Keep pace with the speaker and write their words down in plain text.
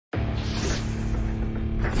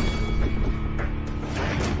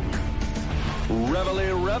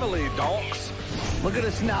Reveille, donks. Look at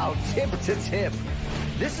us now, tip to tip.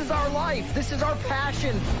 This is our life. This is our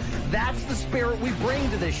passion. That's the spirit we bring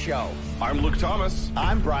to this show. I'm Luke Thomas.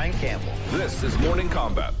 I'm Brian Campbell. This is Morning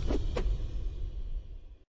Combat.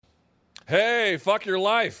 Hey, fuck your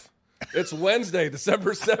life. It's Wednesday,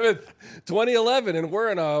 December 7th, 2011, and we're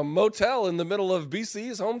in a motel in the middle of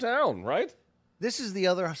BC's hometown, right? This is the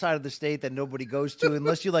other side of the state that nobody goes to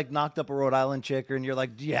unless you, like, knocked up a Rhode Island chick and you're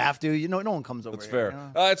like, do you have to? You know, no one comes over That's here. fair.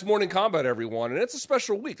 You know? It's Morning Combat, everyone, and it's a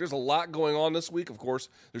special week. There's a lot going on this week. Of course,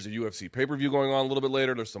 there's a UFC pay-per-view going on a little bit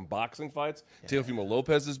later. There's some boxing fights. Yeah. Teofimo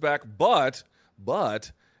Lopez is back, but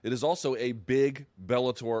it is also a big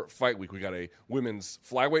Bellator fight week. We got a women's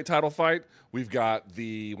flyweight title fight. We've got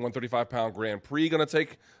the 135-pound Grand Prix going to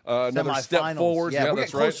take another step forward. Yeah, we're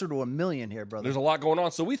that's getting closer to 1 million here, brother. There's a lot going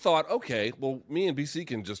on. So we thought, okay, well, me and BC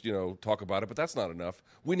can just, talk about it, but that's not enough.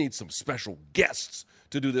 We need some special guests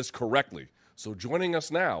to do this correctly. So joining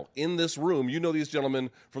us now in this room, you know these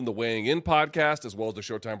gentlemen from the Weighing In podcast as well as the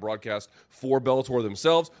Showtime broadcast for Bellator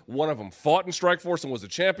themselves. One of them fought in Strikeforce and was a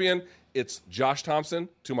champion. It's Josh Thompson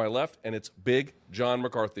to my left, and it's Big John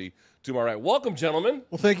McCarthy to my right. Welcome, gentlemen.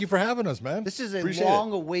 Well, thank you for having us, man. This is a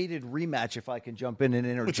long-awaited rematch, if I can jump in and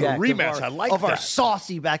interject. It's a rematch. I like of that. Our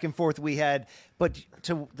saucy back and forth we had. But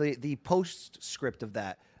to the postscript of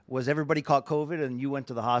that was everybody caught COVID and you went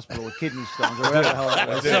to the hospital with kidney stones or whatever the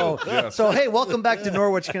hell it was. So, hey, welcome back to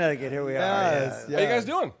Norwich, Connecticut. Here we are. Yes. How you guys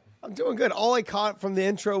doing? I'm doing good. All I caught from the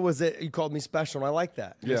intro was that you called me special, and I like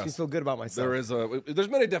that. It makes Yes. me feel good about myself. There's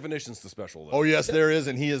many definitions to special, though. Oh, yes, there is,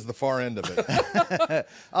 and he is the far end of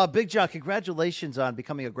it. Big John, congratulations on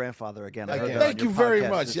becoming a grandfather again. I heard that on Thank your you very podcast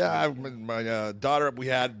much. this Yeah, week. my daughter, we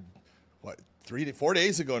had, 4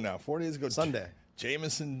 days ago now. 4 days ago. Sunday.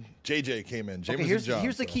 Jameson, JJ came in. Okay, here's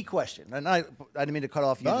the key question. And I didn't mean to cut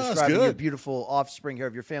off you No, that's describing good. your beautiful offspring here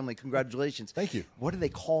of your family. Congratulations. Thank you. What do they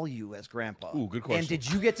call you as grandpa? Ooh, good question. And did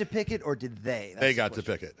you get to pick it or did they? They got to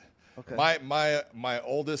pick it. Okay. My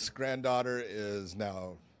oldest granddaughter is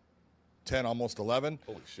now 10, almost 11.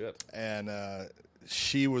 Holy shit. And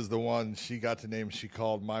she was the one, she got to name, she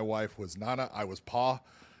called, my wife was Nana, I was Pa.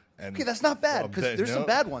 And Okay, that's not bad because there's some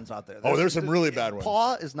bad ones out there. There's some really bad ones.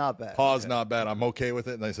 Paw is not bad. Paw's not bad. I'm okay with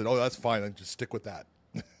it. And I said, that's fine. Then just stick with that.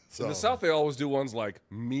 So In the South, they always do ones like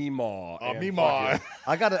Meemaw. and Meemaw.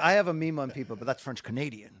 fucking- I have a meme on people, but that's French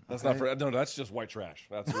Canadian. That's not for. No, that's just white trash.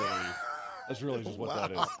 That's really just what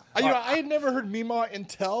that is. I had never heard Meemaw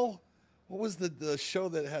until, what was the show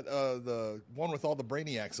that had the one with all the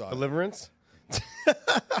brainiacs on it? Deliverance?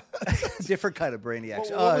 Different kind of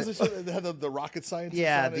brainiacs. What was the show that had the rocket scientists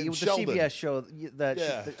Yeah, on it? the Sheldon. CBS show,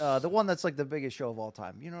 the one that's like the biggest show of all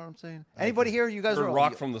time. You know what I'm saying? Anybody here? You guys Or are all,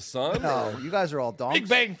 Rock from the Sun? No, you guys are all donks. Big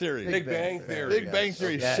Bang Theory. Big Bang Theory. Big Bang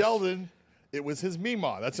Theory. Yes. Sheldon, it was his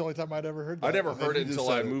Meemaw. That's the only time I'd ever heard that. I never And then heard he it just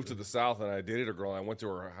until I said moved to the South and I dated a girl. And I went to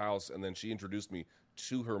her house and then she introduced me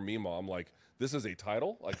to her Meemaw. I'm like, this is a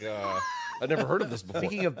title? Like, I'd never heard of this before.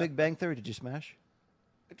 Speaking of Big Bang Theory, did you smash?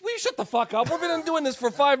 Will you shut the fuck up? We've been doing this for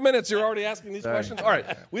 5 minutes. You're already asking these questions? All right.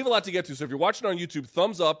 We have a lot to get to. So if you're watching on YouTube,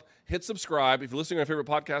 thumbs up, hit subscribe. If you're listening on your favorite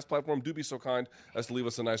podcast platform, do be so kind as to leave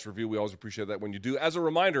us a nice review. We always appreciate that when you do. As a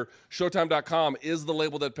reminder, Showtime.com is the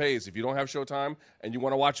label that pays. If you don't have Showtime and you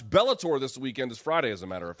want to watch Bellator this weekend, is Friday, as a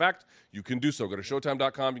matter of fact, you can do so. Go to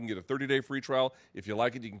Showtime.com. You can get a 30-day free trial. If you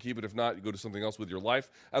like it, you can keep it. If not, you go to something else with your life.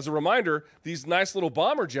 As a reminder, these nice little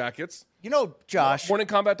bomber jackets, You know, Josh,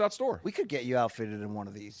 morningcombat.store. we could get you outfitted in one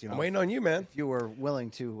of these. You know, I'm waiting on you, man. if you were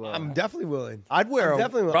willing to. I'm definitely willing. I'd wear I'm a-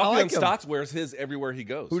 definitely willing. I Ralphie like on him. Stotts wears his everywhere he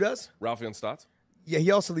goes. Who does? Ralphie on Stotts. Yeah,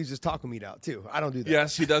 he also leaves his taco meat out, too. I don't do that.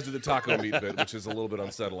 Yes, he does do the taco meat bit, which is a little bit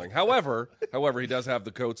unsettling. However, he does have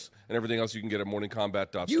the coats and everything else you can get at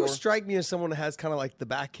morningcombat.store. You strike me as someone that has kind of like the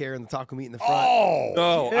back hair and the taco meat in the front. Oh!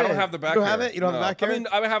 No, I Yeah. don't have the back You don't hair. have it? You don't have the back hair? I mean,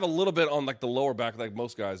 I have a little bit on like the lower back like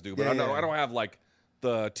most guys do, but Yeah, I yeah. don't have like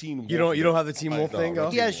the teen wolf. You don't bit. have the Team Wolf No, thing? no, Oh.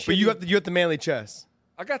 He has But you shitty- got the manly chest.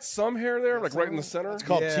 I got some hair there, like right in the center. It's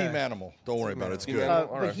called Yeah. Team Animal. Don't worry about it. It's Team good. Animal.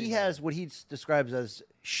 All but right. he has what he describes as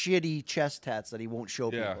shitty chest tats that he won't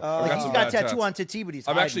show Yeah. people. I got Like he's some got bad tattoo tats. on Titi, but he's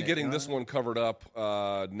I'm hiding actually it, getting you know? this one covered up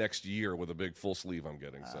next year with a big full sleeve I'm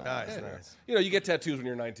getting. So. Nice, nice. You know, you get tattoos when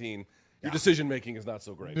you're 19. Your decision making is not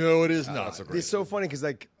so great. No, it is Not not. so great. It's so funny because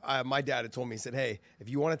like my dad had told me, he said, hey, if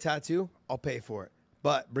you want a tattoo, I'll pay for it.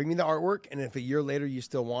 But bring me the artwork, and if a year later you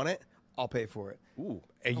still want it, I'll pay for it. Ooh.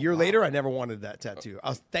 A year later, I never wanted that tattoo. I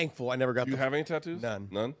was thankful I never got Do you the have any tattoos? None.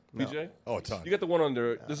 None? PJ? Oh, a ton. You got the one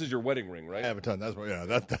under, this is your wedding ring, right? I have a ton.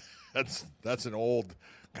 That's an old.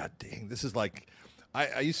 God dang, this is like.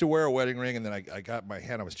 I used to wear a wedding ring, and then I got my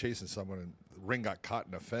hand. I was chasing someone, and ring got caught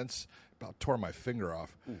in a fence. About tore my finger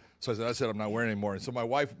off. So I said, I'm not wearing it anymore. And so my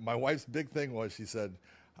wife's big thing was, she said,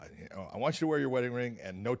 I want you to wear your wedding ring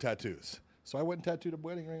and no tattoos. So I went and tattooed a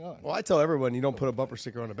wedding ring on. Well, I tell everyone you don't put a bumper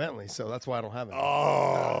sticker on a Bentley, so that's why I don't have it.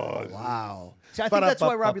 Oh, wow. See, I think that's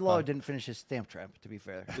why Robbie Lawler didn't finish his stamp trap, to be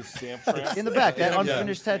fair. The stamp trap? In the back, that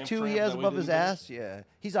unfinished Stamp tattoo trap, he is has that what above he his didn't do? ass. Yeah.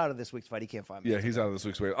 He's out of this week's fight. He can't find me. Yeah, he's out of this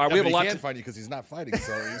week's weight. All right, yeah, we have a but lot he to can't find you because he's not fighting,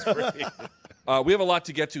 so he's free. We have a lot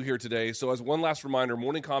to get to here today. So as one last reminder,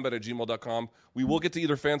 morningcombat@gmail.com. We will get to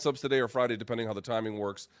either fan subs today or Friday, depending how the timing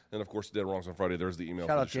works. And, of course, Dead Wrongs on Friday. There's the email.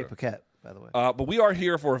 Shout for out the Jay show. Paquette, by the way. But we are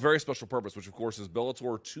here for a very special purpose, which, of course, is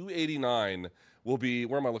Bellator 289 will be –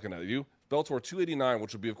 where am I looking at? You? Bellator 289,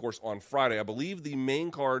 which will be, of course, on Friday. I believe the main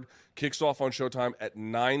card kicks off on Showtime at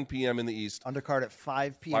 9 p.m. in the East. Undercard at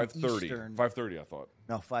 5 p.m. 5:30. Eastern. 5:30, I thought.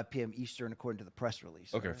 No, 5 p.m. Eastern, according to the press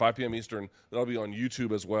release. Okay, 5 p.m. Eastern. That'll be on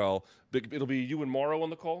YouTube as well. It'll be you and Morrow on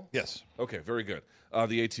the call? Yes. Okay, very good.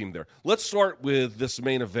 The A-team there. Let's start with this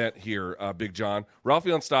main event here, Big John.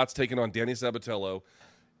 Raufeon Stots taking on Danny Sabatello.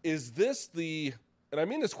 Is this the – and I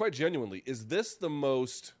mean this quite genuinely – is this the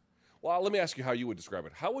most – well, let me ask you how you would describe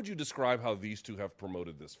it. How would you describe how these two have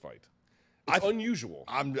promoted this fight? It's unusual.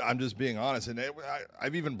 I'm just being honest, and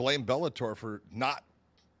I've even blamed Bellator for not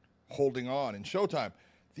holding on in Showtime.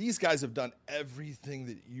 These guys have done everything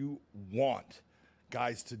that you want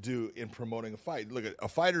guys to do in promoting a fight. Look, a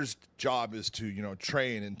fighter's job is to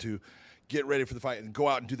train and to get ready for the fight and go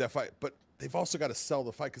out and do that fight, but they've also got to sell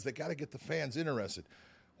the fight because they got to get the fans interested.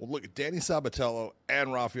 Well, look, Danny Sabatello and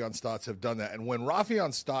Raufeon Stots have done that. And when Raufeon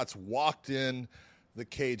Stots walked in the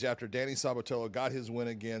cage after Danny Sabatello got his win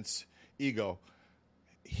against Ego,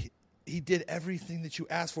 he did everything that you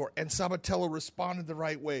asked for. And Sabatello responded the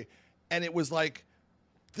right way. And it was like,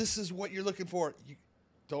 this is what you're looking for. You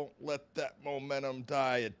don't let that momentum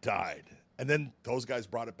die. It died. And then those guys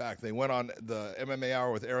brought it back. They went on the MMA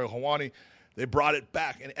Hour with Ariel Helwani. They brought it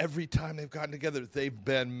back, and every time they've gotten together, they've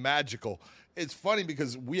been magical. It's funny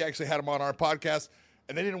because we actually had them on our podcast,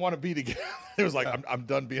 and they didn't want to be together. It was like, I'm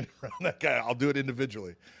done being around that guy. I'll do it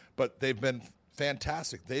individually. But they've been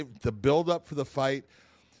fantastic. The build-up for the fight,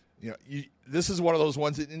 this is one of those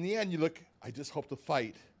ones that in the end you look, I just hope the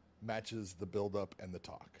fight matches the build-up and the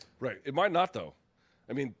talk. Right. It might not, though.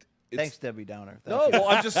 I mean – Thanks, Debbie Downer. No, well,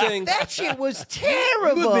 I'm just saying that shit was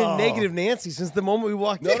terrible. You've been negative Nancy since the moment we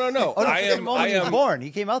walked in. No. Oh, I am. He was born. He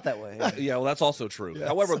came out that way. Yeah, well, that's also true. Yes.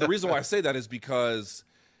 However, the reason why I say that is because,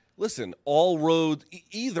 listen, all roads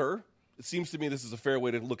either. It seems to me this is a fair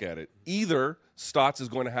way to look at it. Either Stots is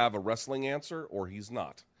going to have a wrestling answer, or he's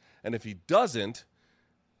not. And if he doesn't,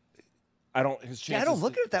 his chances. I don't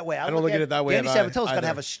look at it that way. I don't look at it that way. Danny Sabatello's got to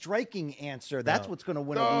have a striking answer. That's what's going to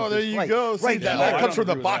win. Oh, a there you fight. go. See, Right. that comes from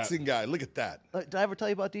the agree with boxing guy. Look at that. Did I ever tell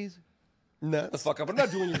you about these? No. The fuck up. I'm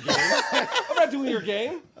not doing your game. I'm not doing your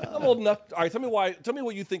game. I'm old enough. All right, tell me why. Tell me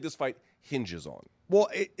what you think this fight hinges on. Well,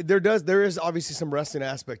 there is obviously some wrestling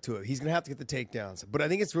aspect to it. He's going to have to get the takedowns. But I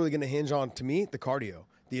think it's really going to hinge on, to me, the cardio.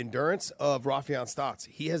 The endurance of Raufeon Stots.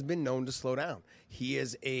 He has been known to slow down. He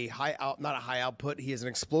is not a high output. He is an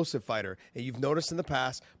explosive fighter. And you've noticed in the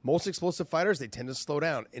past, most explosive fighters, they tend to slow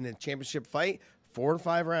down. In a championship fight, 4 and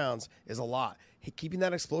 5 rounds is a lot. Keeping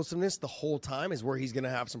that explosiveness the whole time is where he's going to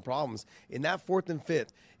have some problems. In that 4th and 5th,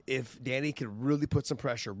 if Danny could really put some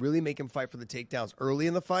pressure, really make him fight for the takedowns early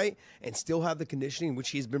in the fight and still have the conditioning, which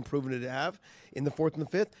he's been proven to have in the 4th and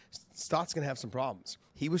the 5th, Stott's going to have some problems.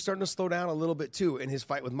 He was starting to slow down a little bit, too, in his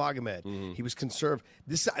fight with Magomed. Mm-hmm. He was conserved.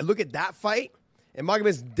 I look at that fight, and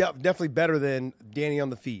Magomed's definitely better than Danny on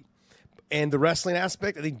the feet. And the wrestling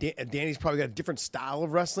aspect, I think Danny's probably got a different style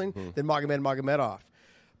of wrestling than Magomedov.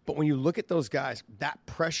 But when you look at those guys, that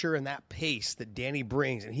pressure and that pace that Danny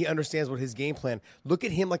brings, and he understands what his game plan, look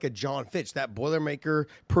at him like a John Fitch, that Boilermaker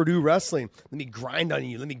Purdue wrestling. Let me grind on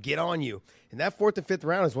you. Let me get on you. And that 4th and 5th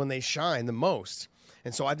round is when they shine the most.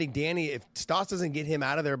 And so I think Danny, if Stots doesn't get him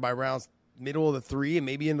out of there by rounds middle of the 3 and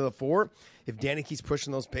maybe into the 4, if Danny keeps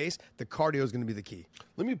pushing those pace, the cardio is going to be the key.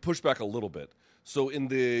 Let me push back a little bit. So in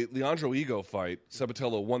the Leandro Ego fight,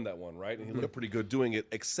 Sabatello won that one, right? And he looked pretty good doing it,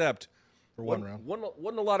 except for one round.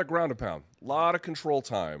 Wasn't a lot of ground and pound, a lot of control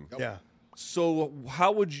time. Yeah. So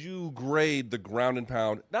how would you grade the ground and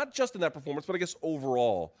pound, not just in that performance, but I guess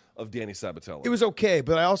overall of Danny Sabatello? It was okay,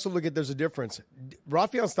 but I also look at there's a difference.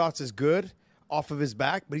 Raufeon Stots is good off of his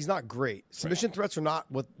back, but he's not great. Submission threats are not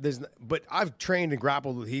what there's. But I've trained and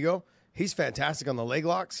grappled with Higo. He's fantastic on the leg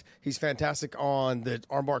locks. He's fantastic on the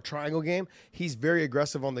armbar triangle game. He's very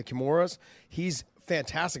aggressive on the kimuras. He's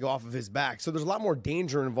fantastic off of his back. So there's a lot more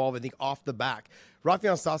danger involved, I think, off the back.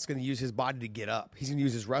 Raufeon Stots is going to use his body to get up. He's going to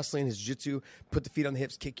use his wrestling, his jiu-jitsu, put the feet on the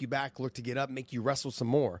hips, kick you back, look to get up, make you wrestle some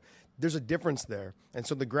more. there's a difference there. And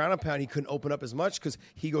so the ground and pound, he couldn't open up as much because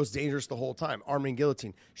he goes dangerous the whole time. Arm and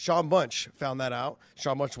guillotine. Sean Bunch found that out.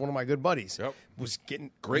 Sean Bunch, one of my good buddies, was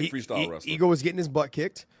getting great freestyle wrestler. Ego was getting his butt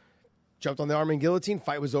kicked, jumped on the arm and guillotine,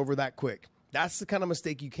 fight was over that quick. That's the kind of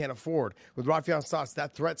mistake you can't afford. With Rafael Stotts,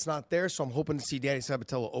 that threat's not there, so I'm hoping to see Danny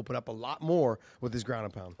Sabatello open up a lot more with his ground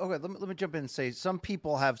and pound. Okay, let me jump in and say some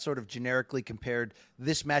people have sort of generically compared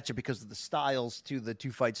this matchup because of the styles to the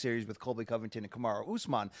two-fight series with Colby Covington and Kamaru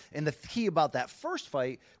Usman. And the key about that first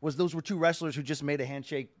fight was those were two wrestlers who just made a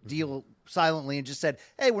handshake deal silently and just said,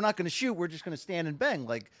 hey, we're not going to shoot, we're just going to stand and bang,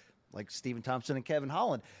 like Stephen Thompson and Kevin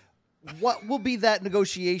Holland. What will be that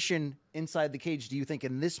negotiation inside the cage, do you think,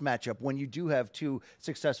 in this matchup when you do have two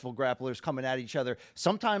successful grapplers coming at each other?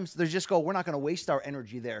 Sometimes they just go, we're not going to waste our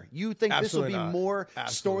energy there. You think Absolutely this will be not. more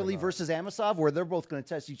Absolutely Storley not. versus Amosov, where they're both going to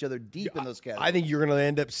test each other deep in those categories? I think you're going to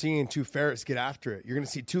end up seeing two ferrets get after it. You're going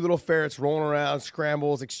to see two little ferrets rolling around,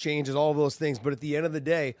 scrambles, exchanges, all of those things. But at the end of the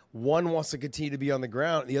day, one wants to continue to be on the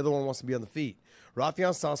ground, and the other one wants to be on the feet.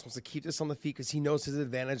 Rafael Stotts wants to keep this on the feet because he knows his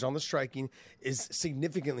advantage on the striking is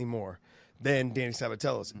significantly more than Danny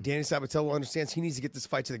Sabatello's. Danny Sabatello understands he needs to get this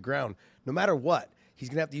fight to the ground. No matter what, he's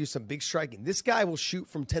going to have to use some big striking. This guy will shoot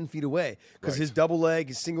from 10 feet away because his double leg,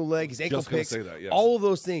 his single leg, his ankle picks, all of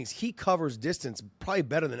those things, he covers distance probably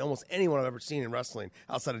better than almost anyone I've ever seen in wrestling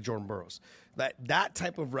outside of Jordan Burroughs. That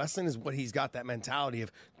type of wrestling is what he's got, that mentality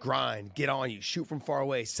of grind, get on you, shoot from far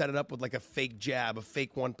away, set it up with like a fake jab, a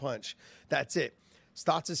fake one punch. That's it.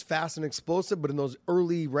 Stotts is fast and explosive, but in those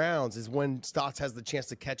early rounds is when Stotts has the chance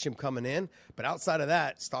to catch him coming in. But outside of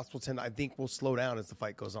that, Stotts will slow down as the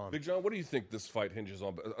fight goes on. Big John, what do you think this fight hinges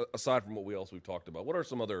on, aside from what we've talked about? What are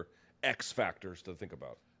some other X factors to think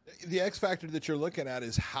about? The X factor that you're looking at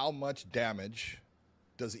is how much damage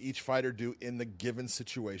does each fighter do in the given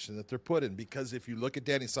situation that they're put in. Because if you look at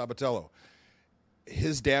Danny Sabatello,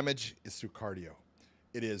 his damage is through cardio.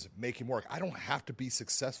 It is make him work. I don't have to be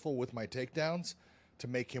successful with my takedowns to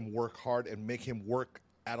make him work hard and make him work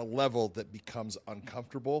at a level that becomes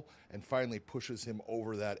uncomfortable and finally pushes him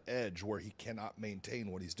over that edge where he cannot maintain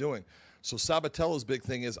what he's doing. So Sabatello's big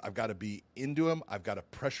thing is I've got to be into him. I've got to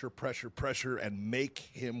pressure, and make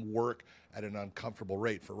him work at an uncomfortable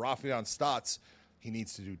rate. For Rafael Stotts, he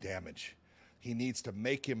needs to do damage. He needs to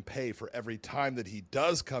make him pay for every time that he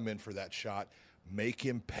does come in for that shot. Make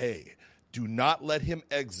him pay. Do not let him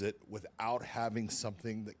exit without having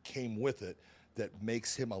something that came with it that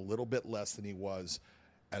makes him a little bit less than he was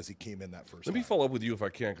as he came in that first Let me follow up with you if I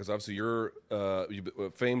can, because obviously you're a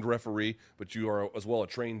famed referee, but you are as well a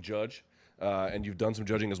trained judge, and you've done some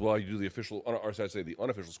judging as well. You do the official, or should I say the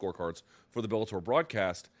unofficial scorecards for the Bellator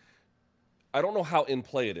broadcast. I don't know how in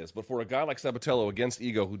play it is, but for a guy like Sabatello against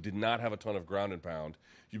Ego, who did not have a ton of ground and pound,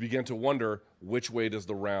 you begin to wonder which way does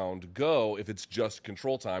the round go if it's just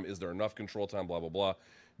control time. Is there enough control time, blah, blah, blah.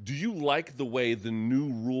 Do you like the way the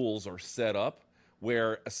new rules are set up,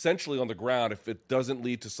 where essentially on the ground, if it doesn't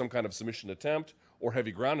lead to some kind of submission attempt or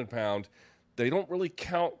heavy ground and pound, they don't really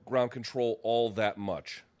count ground control all that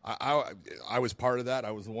much? I was part of that.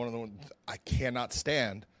 I was one of the ones. I cannot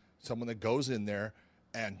stand someone that goes in there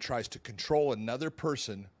and tries to control another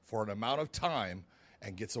person for an amount of time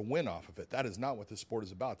and gets a win off of it. That is not what this sport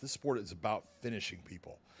is about. This sport is about finishing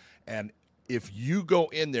people. And if you go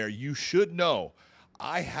in there, you should know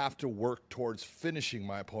I have to work towards finishing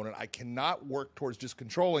my opponent. I cannot work towards just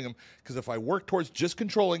controlling him, because if I work towards just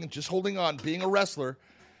controlling and just holding on, being a wrestler,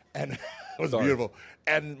 and it was beautiful,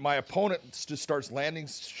 and my opponent just starts landing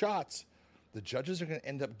shots, the judges are going to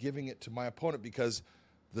end up giving it to my opponent because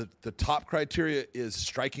the top criteria is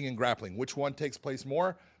striking and grappling. Which one takes place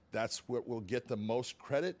more? That's what will get the most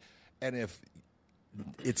credit. And if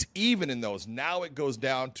it's even in those, now it goes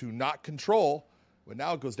down to not control, but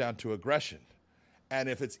now it goes down to aggression. And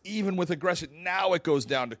if it's even with aggression, now it goes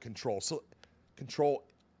down to control. So control,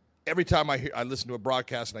 every time I listen to a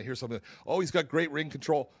broadcast and I hear something, oh, he's got great ring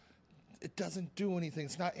control. It doesn't do anything.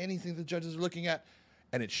 It's not anything the judges are looking at,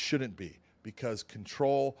 and it shouldn't be, because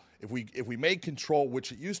control, if we made control,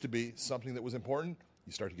 which it used to be, something that was important,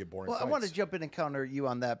 you start to get boring fights. I want to jump in and counter you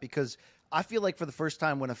on that, because I feel like for the first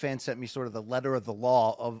time when a fan sent me sort of the letter of the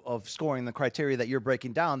law of scoring the criteria that you're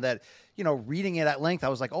breaking down, that, reading it at length, I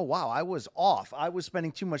was like, oh, wow, I was off. I was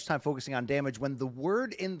spending too much time focusing on damage when the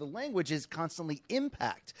word in the language is constantly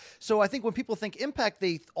impact. So I think when people think impact,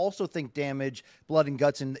 they also think damage, blood and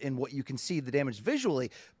guts, in what you can see, the damage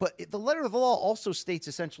visually. But the letter of the law also states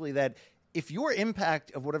essentially that if your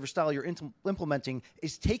impact of whatever style you're implementing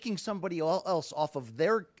is taking somebody else off of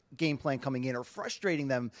their game plan coming in or frustrating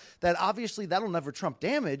them, that obviously that'll never trump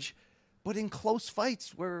damage. But in close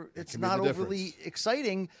fights where it's not overly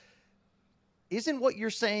exciting, isn't what you're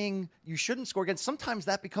saying you shouldn't score against? Sometimes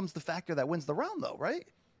that becomes the factor that wins the round, though, right?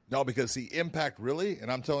 No, because the impact really,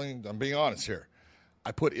 and I'm being honest here.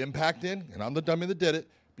 I put impact in, and I'm the dummy that did it,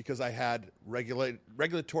 because I had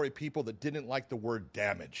regulatory people that didn't like the word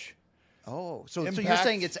damage. Oh, so Impact you're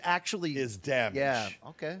saying it's actually is damage. Yeah,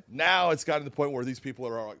 okay. Now it's gotten to the point where these people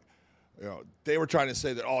are like, they were trying to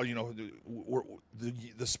say that,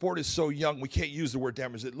 the sport is so young, we can't use the word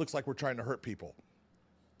damage. It looks like we're trying to hurt people.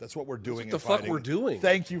 That's what we're doing. That's what the fuck we're doing.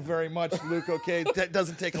 Thank you very much, Luke. Okay, that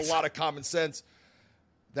doesn't take a lot of common sense.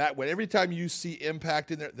 That when every time you see impact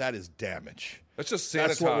in there, that is damage. That's just sanitized.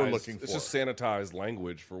 That's what we're looking for. It's just sanitized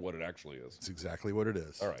language for what it actually is. It's exactly what it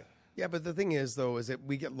is. All right. Yeah, but the thing is, though, is that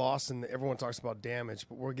we get lost, and everyone talks about damage,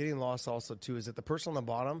 but we're getting lost also, too, is that the person on the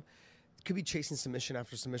bottom could be chasing submission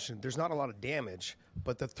after submission. There's not a lot of damage,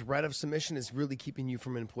 but the threat of submission is really keeping you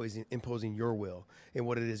from imposing your will in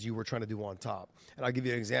what it is you were trying to do on top. And I'll give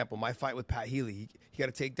you an example. My fight with Pat Healy, he got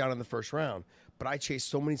a takedown in the first round, but I chased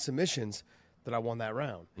so many submissions that I won that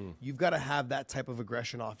round. You've got to have that type of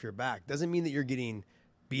aggression off your back. Doesn't mean that you're getting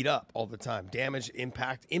beat up all the time. Damage,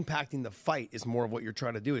 impacting the fight is more of what you're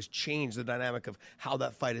trying to do, is change the dynamic of how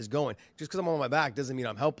that fight is going. Just because I'm on my back doesn't mean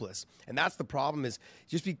I'm helpless. And that's the problem, is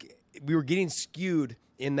we were getting skewed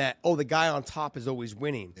in that, the guy on top is always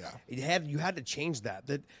winning. Yeah. You had to change that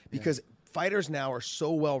because fighters now are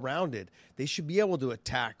so well-rounded, they should be able to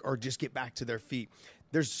attack or just get back to their feet.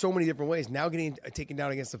 There's so many different ways. Now getting taken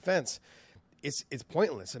down against the fence, it's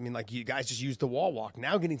pointless. I mean, like, you guys just use the wall walk.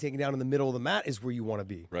 Now getting taken down in the middle of the mat is where you want to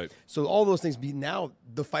be. Right. So all those things now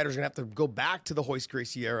the fighters are going to have to go back to the Hoist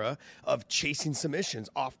Gracie era of chasing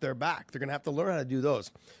submissions off their back. They're going to have to learn how to do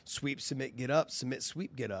those. Sweep, submit, get up. Submit,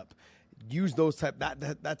 sweep, get up. Use those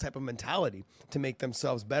that type of mentality to make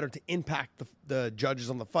themselves better, to impact the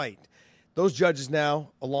judges on the fight. Those judges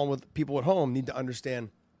now, along with people at home, need to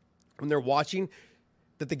understand when they're watching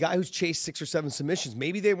that the guy who's chased 6 or 7 submissions,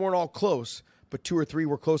 maybe they weren't all close, but 2 or 3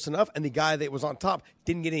 were close enough, and the guy that was on top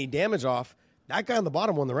didn't get any damage off, that guy on the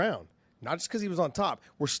bottom won the round. Not just because he was on top.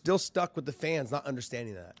 We're still stuck with the fans not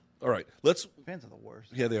understanding that. All right. Fans are the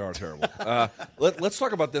worst. Yeah, they are terrible. Let's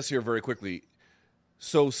talk about this here very quickly.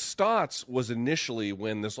 So Stotts was initially,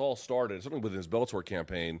 when this all started, something with his Bellator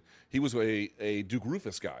campaign, he was a Duke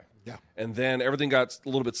Rufus guy. Yeah. And then everything got a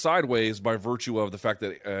little bit sideways by virtue of the fact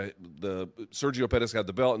that the Sergio Pettis had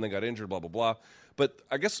the belt and then got injured, blah, blah, blah. But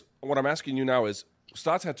I guess what I'm asking you now is,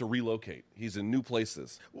 Stotts had to relocate. He's in new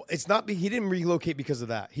places. Well, he didn't relocate because of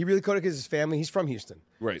that. He relocated because his family. He's from Houston,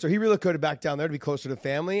 right? So he relocated back down there to be closer to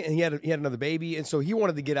family, and he had another baby, and so he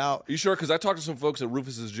wanted to get out. Are you sure? Because I talked to some folks at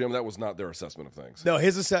Rufus's gym. That was not their assessment of things. No,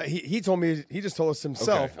 he told me, he just told us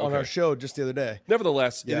himself on our show just the other day.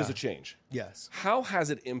 Nevertheless, it is a change. Yes. How has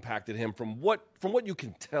it impacted him from what you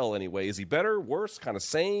can tell anyway? Is he better, worse, kind of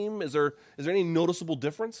same? Is there any noticeable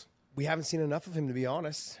difference? We haven't seen enough of him, to be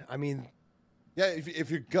honest. I mean, yeah, if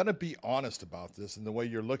you're going to be honest about this and the way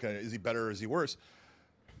you're looking at it, is he better or is he worse?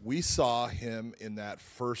 We saw him in that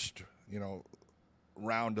first,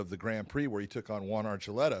 round of the Grand Prix where he took on Juan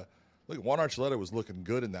Archuleta. Look, Juan Archuleta was looking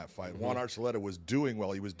good in that fight. Juan Archuleta was doing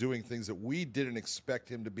well. He was doing things that we didn't expect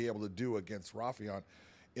him to be able to do against Rafian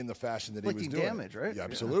in the fashion that he was doing. Damage, right? Yeah,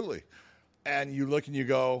 absolutely. Yeah. And you look and you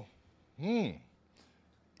go,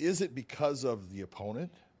 is it because of the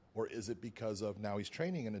opponent? Or is it because of now he's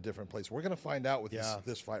training in a different place? We're going to find out with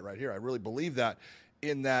this fight right here. I really believe that,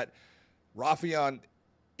 in that Rafian,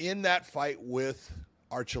 in that fight with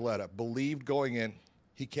Archuleta, believed going in,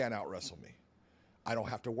 he can't out-wrestle me. I don't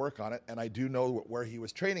have to work on it, and I do know where he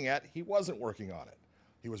was training at. He wasn't working on it.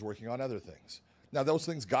 He was working on other things. Now, those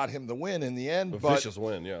things got him the win in the end. A vicious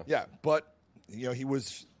win, yeah. Yeah, but he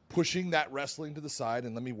was pushing that wrestling to the side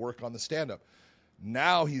and let me work on the stand-up.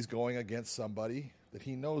 Now he's going against somebody that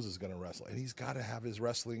he knows is going to wrestle. And he's got to have his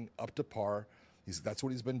wrestling up to par. That's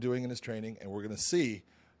what he's been doing in his training, and we're going to see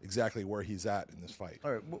exactly where he's at in this fight.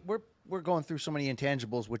 All right, we're going through so many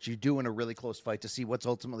intangibles, which you do in a really close fight, to see what's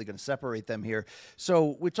ultimately going to separate them here.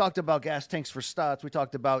 So we talked about gas tanks for Stotts. We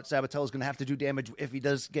talked about Sabatella's going to have to do damage if he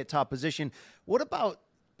does get top position. What about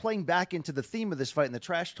playing back into the theme of this fight and the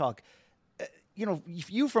trash talk?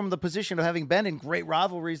 You from the position of having been in great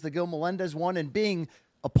rivalries, the Gil Melendez one, and being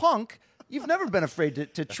a punk, you've never been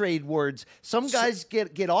afraid to trade words. Some guys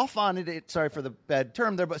get off on it. Sorry for the bad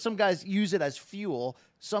term there, but some guys use it as fuel.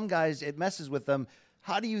 Some guys, it messes with them.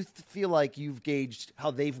 How do you feel like you've gauged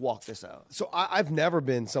how they've walked this out? So I've never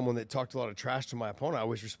been someone that talked a lot of trash to my opponent. I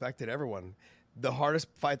always respected everyone. The hardest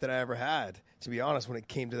fight that I ever had, to be honest, when it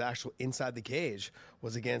came to the actual inside the cage,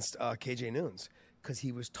 was against KJ Nunes. Because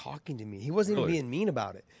he was talking to me. He wasn't even being mean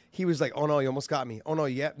about it. He was like, oh, no, you almost got me. Oh, no,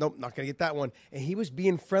 yeah, nope, not going to get that one. And he was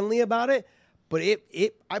being friendly about it, But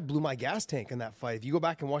I blew my gas tank in that fight. If you go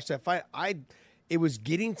back and watch that fight, it was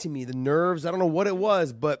getting to me, the nerves. I don't know what it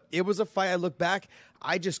was, but it was a fight. I look back,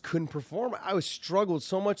 I just couldn't perform. I was struggled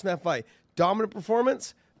so much in that fight. Dominant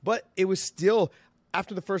performance, but it was still,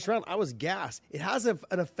 after the first round, I was gassed. It has an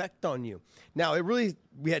effect on you. Now,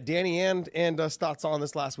 we had Danny and Stotts on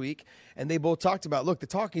this last week, and they both talked about, look, the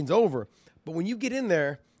talking's over. But when you get in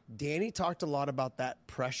there, Danny talked a lot about that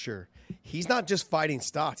pressure. He's not just fighting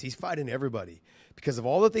Stotts, he's fighting everybody. Because of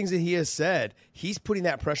all the things that he has said, he's putting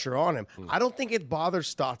that pressure on him. I don't think it bothers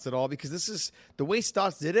Stotts at all, because this is the way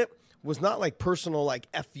Stotts did it was not like personal, like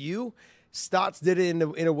F you. Stotts did it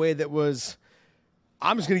in a way that was,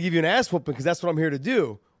 I'm just going to give you an ass whooping because that's what I'm here to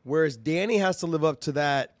do. Whereas Danny has to live up to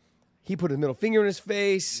that. He put his middle finger in his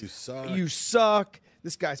face. You suck.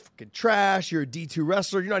 This guy's fucking trash. You're a D2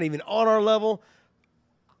 wrestler. You're not even on our level.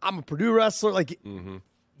 I'm a Purdue wrestler. Like,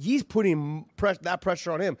 he's putting that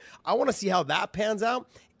pressure on him. I want to see how that pans out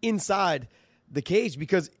inside the cage,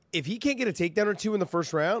 because if he can't get a takedown or two in the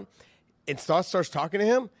first round and starts talking to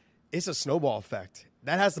him, it's a snowball effect.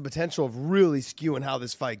 That has the potential of really skewing how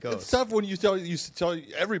this fight goes. It's tough when you tell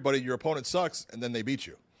everybody your opponent sucks and then they beat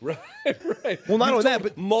you. Right. Well, not only that,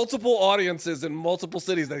 but multiple audiences in multiple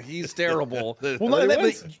cities that he's terrible. well, not only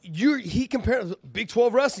that, but he compares Big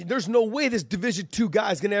 12 wrestling. There's no way this Division II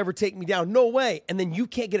guy is going to ever take me down. No way. And then you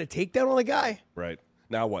can't get a takedown on the guy. Right.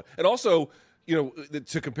 Now what? And also,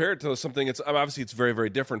 to compare it to something, obviously it's very, very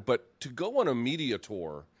different. But to go on a media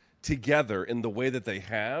tour together in the way that they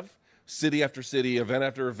have, city after city, event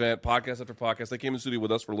after event, podcast after podcast. They came in the studio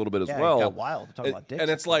with us for a little bit as well. It got wild. Talking about dicks.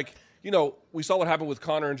 And it's like, we saw what happened with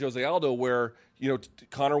Conor and Jose Aldo, where,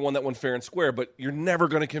 Conor won that one fair and square, but you're never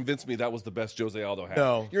going to convince me that was the best Jose Aldo had.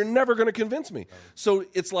 No. You're never going to convince me. So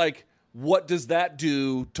it's like, what does that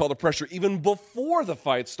do to all the pressure? Even before the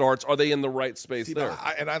fight starts, are they in the right space there?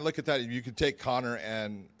 I look at that. You can take Conor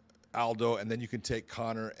and Aldo, and then you can take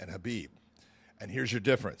Conor and Khabib. And here's your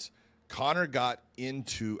difference. Conor got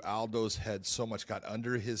into Aldo's head so much, got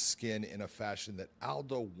under his skin in a fashion that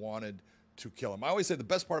Aldo wanted to kill him. I always say the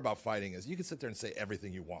best part about fighting is you can sit there and say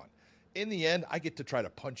everything you want. In the end, I get to try to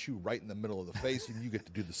punch you right in the middle of the face, and you get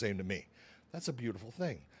to do the same to me. That's a beautiful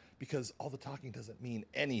thing, because all the talking doesn't mean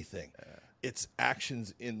anything. It's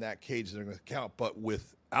actions in that cage that are going to count. But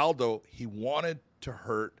with Aldo, he wanted to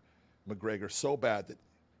hurt McGregor so bad that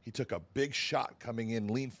he took a big shot coming in,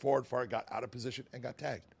 leaned forward far, got out of position, and got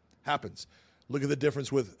tagged. Happens. Look at the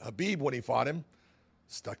difference with Khabib when he fought him.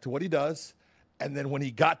 Stuck to what he does. And then when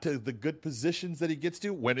he got to the good positions that he gets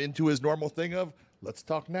to, went into his normal thing of, let's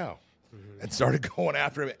talk now. And started going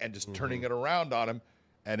after him and just turning it around on him.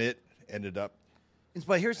 And it ended up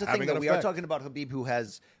But here's the thing, having though. an We are effect. talking about Khabib, who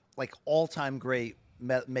has like all-time great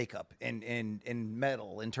makeup and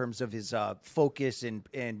metal in terms of his focus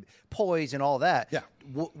and poise and all that. Yeah.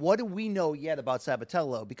 What do we know yet about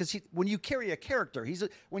Sabatello? Because when you carry a character,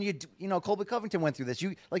 Colby Covington went through this.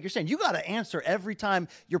 Like you're saying, you got to answer every time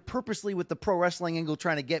you're purposely with the pro wrestling angle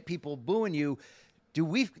trying to get people booing you. Do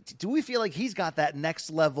we feel like he's got that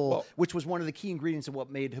next level, which was one of the key ingredients of what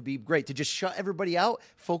made Khabib great, to just shut everybody out,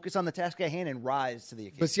 focus on the task at hand, and rise to the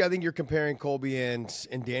occasion? But see, I think you're comparing Colby and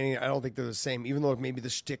Danny. I don't think they're the same, even though maybe the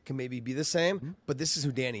shtick can maybe be the same. Mm-hmm. But this is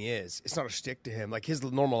who Danny is. It's not a shtick to him. Like, his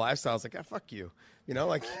normal lifestyle is like, fuck you.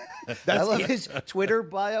 Like that's I love his Twitter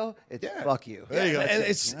bio. It's fuck you. There you go.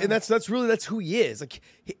 And that's who he is. Like,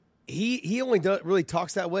 He only really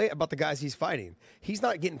talks that way about the guys he's fighting. He's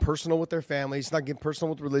not getting personal with their families. He's not getting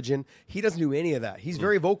personal with religion. He doesn't do any of that. He's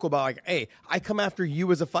very vocal about, like, hey, I come after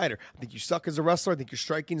you as a fighter. I think you suck as a wrestler. I think your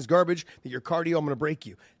striking is garbage. That your cardio, I'm going to break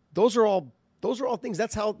you. Those are all things.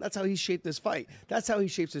 That's how he shaped this fight. That's how he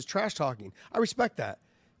shapes his trash talking. I respect that,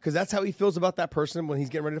 because that's how he feels about that person when he's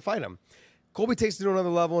getting ready to fight him. Colby takes it to another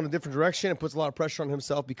level in a different direction and puts a lot of pressure on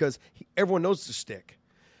himself because everyone knows it's a stick.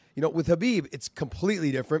 With Khabib, it's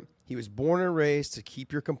completely different. He was born and raised to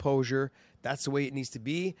keep your composure. That's the way it needs to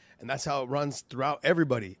be, and that's how it runs throughout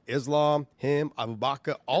everybody. Islam, him, Abu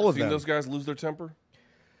Bakr, all of them. Seen those guys lose their temper?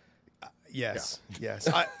 Yes.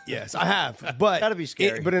 I have. But Gotta be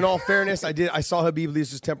scary. But in all fairness, I saw Khabib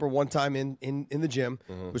lose his temper one time in the gym,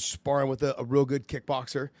 was sparring with a real good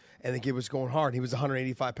kickboxer, and the kid was going hard. He was a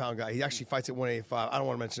 185-pound guy. He actually fights at 185. I don't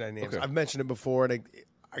want to mention any names. Okay. I've mentioned it before, and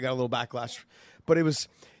I got a little backlash. But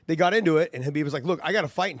they got into it, and Khabib was like, look, I got to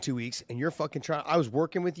fight in 2 weeks, and you're fucking trying. I was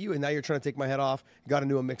working with you, and now you're trying to take my head off. Got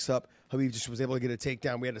into a mix-up. Khabib just was able to get a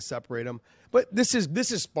takedown. We had to separate him. But this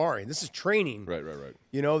is sparring. This is training. Right.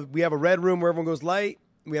 We have a red room where everyone goes light.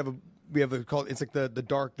 We have it's like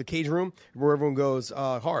the cage room where everyone goes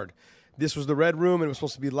hard. This was the red room, and it was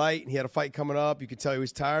supposed to be light, and he had a fight coming up. You could tell he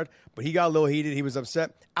was tired, but he got a little heated. He was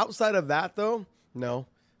upset. Outside of that, though, no.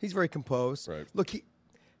 He's very composed. Right. Look,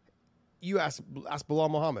 you ask Bilal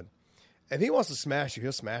Muhammad. If he wants to smash you,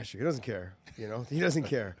 he'll smash you. He doesn't care. He doesn't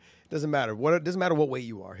care. It doesn't matter. It doesn't matter what weight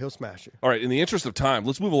you are. He'll smash you. All right, in the interest of time,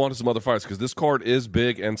 let's move along to some other fights because this card is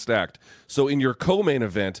big and stacked. So in your co-main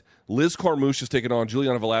event, Liz Carmouche is taking on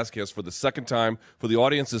Juliana Velasquez for the second time. For the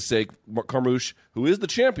audience's sake, Carmouche, who is the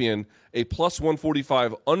champion, a plus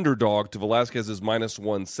 145 underdog to Velasquez's minus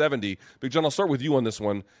 170. Big John, I'll start with you on this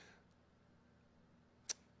one.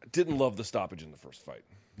 Didn't love the stoppage in the first fight.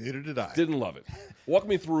 Neither did I. Didn't love it. Walk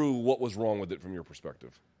me through what was wrong with it from your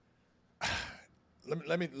perspective.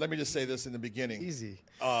 Let me just say this in the beginning. Easy.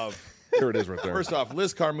 Here it is right there. First off,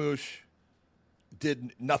 Liz Carmouche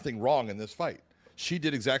did nothing wrong in this fight. She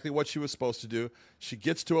did exactly what she was supposed to do. She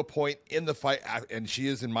gets to a point in the fight, and she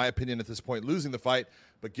is, in my opinion, at this point, losing the fight,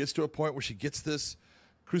 but gets to a point where she gets this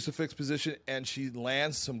crucifix position, and she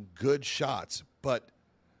lands some good shots, but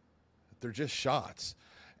they're just shots.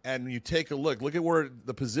 And when you take a look at where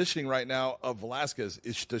the positioning right now of Velasquez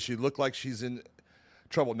is. Does she look like she's in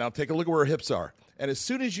trouble? Now take a look at where her hips are. And as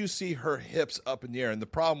soon as you see her hips up in the air, and the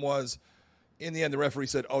problem was, in the end, the referee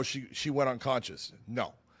said, "Oh, she went unconscious."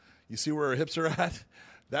 No, you see where her hips are at.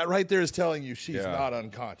 That right there is telling you she's not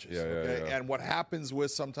unconscious. Yeah. And what happens with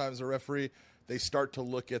sometimes the referee, they start to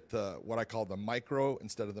look at what I call the micro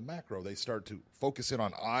instead of the macro. They start to focus in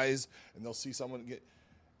on eyes, and they'll see someone get.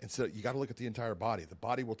 And so you got to look at the entire body. The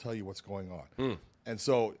body will tell you what's going on. And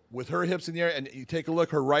so with her hips in the air, and you take a look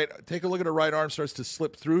at her right arm starts to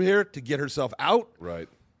slip through here to get herself out. Right.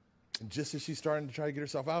 And just as she's starting to try to get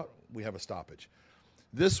herself out, we have a stoppage.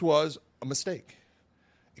 This was a mistake.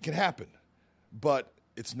 It can happen, but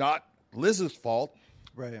it's not Liz's fault.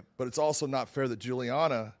 Right. But it's also not fair that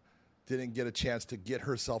Juliana didn't get a chance to get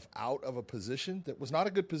herself out of a position that was not a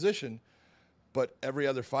good position. But every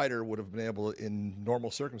other fighter would have been able, in normal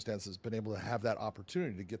circumstances, been able to have that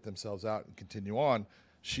opportunity to get themselves out and continue on.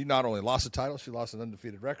 She not only lost the title, she lost an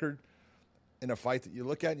undefeated record in a fight that you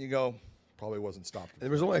look at and you go, probably wasn't stopped. There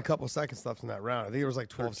was only a couple seconds left in that round. I think it was like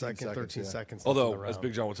 12 seconds, 13 seconds. Left in Although, the round. as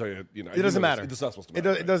Big John will tell you, it doesn't matter. It's not supposed to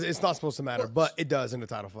matter. It does. It's not supposed to matter, but it does in a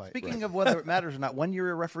title fight. Speaking of whether it matters or not, when you're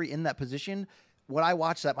a referee in that position, when I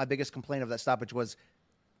watched that, my biggest complaint of that stoppage was,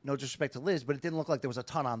 no disrespect to Liz, but it didn't look like there was a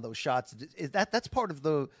ton on those shots. That's part of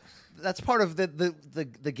the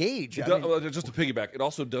gauge. Just to piggyback, it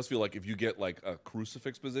also does feel like if you get like a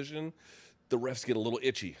crucifix position, the refs get a little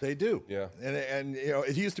itchy. They do. Yeah. And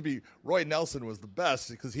it used to be Roy Nelson was the best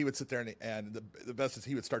because he would sit there and the best is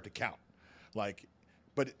he would start to count.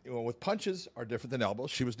 But with punches are different than elbows.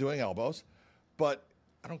 She was doing elbows. But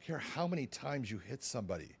I don't care how many times you hit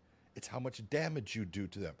somebody. It's how much damage you do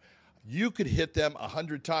to them. You could hit them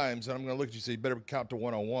 100 times, and I'm going to look at you and say, you better count to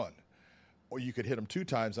 101. Or you could hit them 2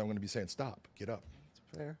 times, and I'm going to be saying, stop, get up.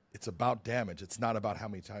 That's fair. It's about damage. It's not about how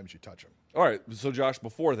many times you touch them. All right. So, Josh,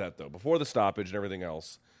 before that, though, before the stoppage and everything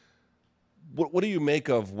else, what do you make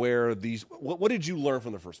of where these – what did you learn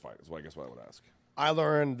from the first fight is what I guess what I would ask. I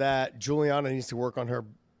learned that Juliana needs to work on her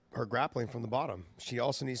grappling from the bottom. She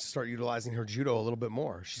also needs to start utilizing her judo a little bit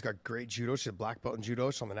more. She's got great judo. She's a black belt in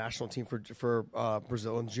judo. She's on the national team for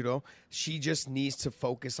Brazil in judo. She just needs to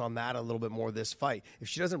focus on that a little bit more this fight. If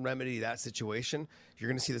she doesn't remedy that situation, you're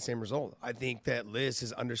going to see the same result. I think that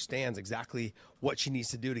Liz understands exactly what she needs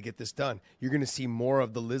to do to get this done. You're going to see more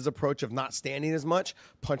of the Liz approach of not standing as much,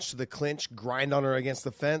 punch to the clinch, grind on her against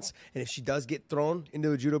the fence, and if she does get thrown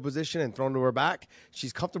into a judo position and thrown to her back,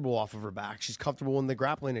 she's comfortable off of her back. She's comfortable in the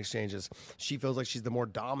grappling exchanges. She feels like she's the more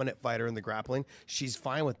dominant fighter in the grappling. She's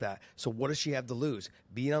fine with that. So what does she have to lose?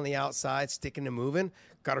 Being on the outside, sticking and moving,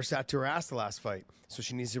 got her sat to her ass the last fight. So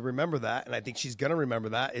she needs to remember that, and I think she's going to remember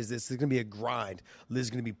that, is this is going to be a grind. Liz is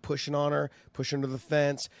going to be pushing on her, pushing her to the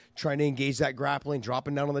fence, trying to engage that grappling,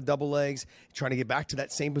 dropping down on the double legs, trying to get back to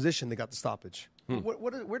that same position that got the stoppage.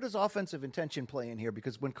 Where does offensive intention play in here?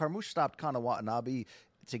 Because when Carmouche stopped Kana Watanabe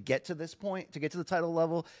to get to this point, to get to the title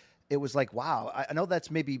level, it was like, wow, I know that's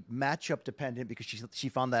maybe matchup dependent because she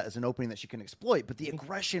found that as an opening that she can exploit. But the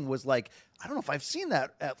aggression was like, I don't know if I've seen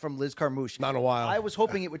that from Liz Carmouche. Not in a while. I was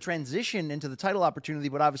hoping it would transition into the title opportunity,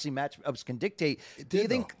 but obviously matchups can dictate. Do you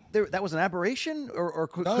think that was an aberration, or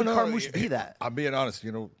could Carmouche be that? I'm being honest.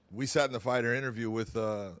 We sat in the fighter interview with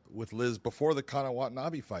Liz before the Kana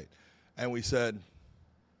Watanabe fight, and we said,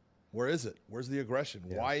 where is it? Where's the aggression?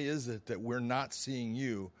 Yeah. Why is it that we're not seeing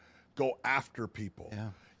you go after people?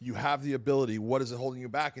 Yeah. You have the ability. What is it holding you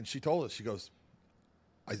back? And she told us, she goes,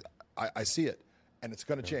 I see it. and it's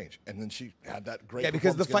going to change. And then she had that great. Yeah,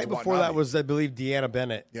 because the fight before that was, I believe, Deanna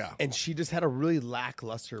Bennett. Yeah, and she just had a really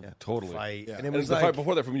lackluster fight. Yeah. And it And was the like, fight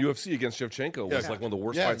before that from UFC against Shevchenko was like one of the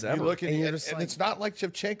worst fights ever. And it's not like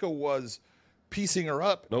Shevchenko was piecing her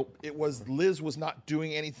up. Nope. It was Liz was not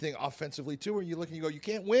doing anything offensively to her. You look and you go, you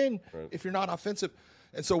can't win if you're not offensive.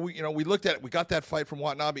 And so we looked at it. We got that fight from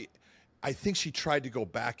Watanabe. I think she tried to go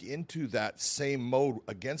back into that same mode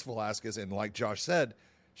against Velasquez, and like Josh said,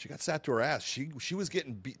 she got sat to her ass. She was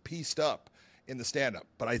getting pieced up in the stand-up,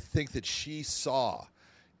 but I think that she saw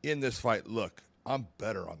in this fight, look, I'm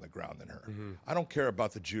better on the ground than her. Mm-hmm. I don't care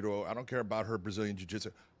about the judo. I don't care about her Brazilian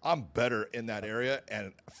jiu-jitsu. I'm better in that area,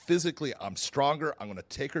 and physically I'm stronger. I'm going to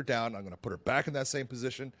take her down. I'm going to put her back in that same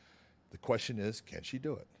position. The question is, can she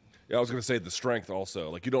do it? Yeah, I was going to say the strength also.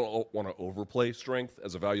 Like, you don't want to overplay strength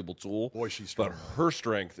as a valuable tool. Boy, she's strong. But her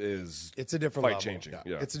strength is it's a different fight level. changing.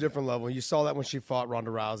 Yeah. It's a different level. You saw that when she fought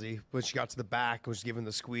Ronda Rousey. When she got to the back, was given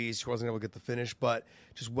the squeeze. She wasn't able to get the finish, but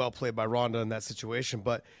just well played by Ronda in that situation.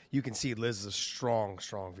 But you can see Liz is a strong,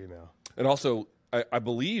 strong female. And also, I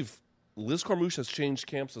believe Liz Carmouche has changed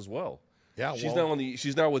camps as well. Yeah,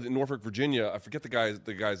 she's now with Norfolk, Virginia. I forget the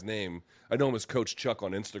guy's name. I know him as Coach Chuck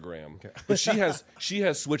on Instagram. Okay. But she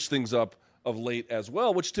has switched things up of late as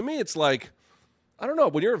well, which to me it's like, I don't know,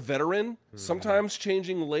 when you're a veteran, sometimes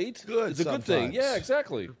changing late is a good thing. Yeah,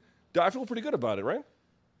 exactly. I feel pretty good about it, right?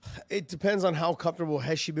 It depends on how comfortable.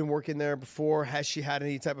 Has she been working there before? Has she had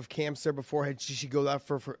any type of camps there before? Had she go there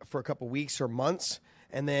for a couple weeks or months,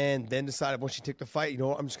 and then decided when she took the fight, you know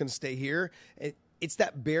what, I'm just going to stay here. It's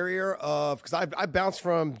that barrier of, because I bounced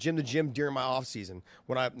from gym to gym during my off season,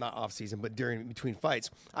 not off season, but between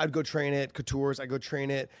fights. I'd go train at Couture's. I'd go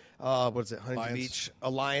train at Huntington Beach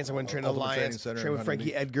Alliance. I went and train at Alliance. Train with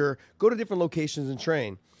Frankie Edgar. Go to different locations and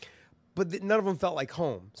train, but none of them felt like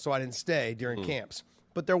home. So I didn't stay during camps.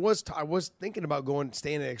 But I was thinking about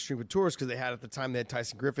staying at Extreme Couture's because they had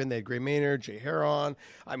Tyson Griffin, they had Gray Maynard, Jay Heron.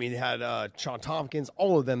 I mean, they had Sean Tompkins,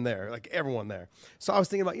 all of them there, like everyone there. So I was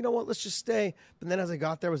thinking about, you know what, let's just stay. But then as I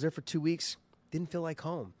got there, I was there for 2 weeks, didn't feel like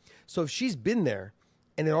home. So if she's been there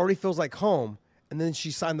and it already feels like home, and then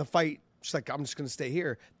she signed the fight, she's like, I'm just going to stay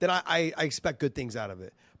here, then I expect good things out of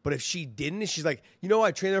it. But if she didn't, and she's like, you know,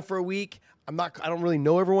 I trained there for a week, I don't really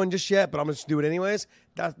know everyone just yet, but I'm going to do it anyways,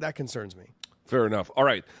 that concerns me. Fair enough. All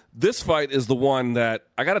right. This fight is the one that,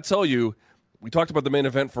 I got to tell you, we talked about the main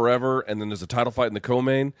event forever, and then there's a title fight in the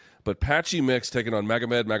co-main, but Patchy Mix taking on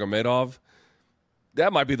Magomedov,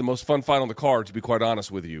 that might be the most fun fight on the card, to be quite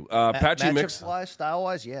honest with you. Patchy Mix,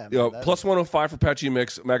 style-wise, yeah. plus 105 for Patchy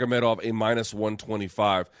Mix, Magomedov a minus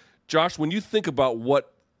 125. Josh, when you think about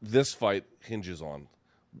what this fight hinges on,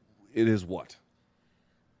 it is what?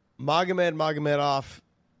 Magomedov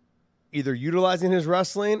either utilizing his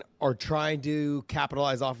wrestling or trying to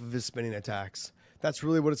capitalize off of his spinning attacks. That's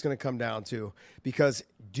really what it's going to come down to. Because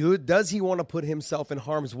does he want to put himself in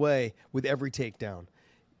harm's way with every takedown?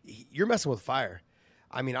 You're messing with fire.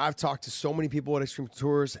 I mean, I've talked to so many people at Extreme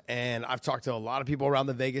Tours, and I've talked to a lot of people around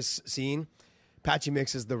the Vegas scene. Patchy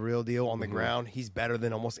Mix is the real deal on the ground. He's better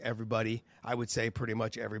than almost everybody. I would say pretty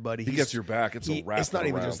much everybody. He gets your back. It's a wrap. It's not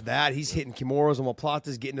even just that. He's hitting Kimuras and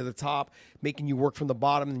Omoplatas, getting to the top, making you work from the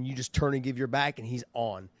bottom, and you just turn and give your back, and he's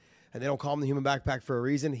on. And they don't call him the human backpack for a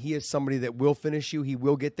reason. He is somebody that will finish you. He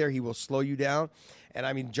will get there. He will slow you down. And,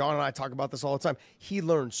 I mean, John and I talk about this all the time. He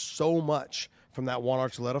learned so much from that Juan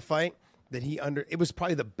Archuleta fight that it was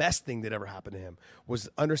probably the best thing that ever happened to him, was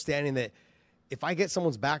understanding that if I get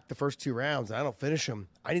someone's back the first 2 rounds and I don't finish them,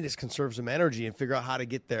 I need to conserve some energy and figure out how to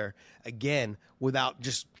get there again without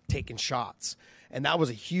just taking shots. And that was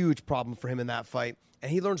a huge problem for him in that fight. And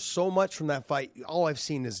he learned so much from that fight. All I've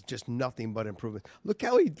seen is just nothing but improvement. Look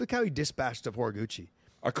how he dispatched of Horiguchi.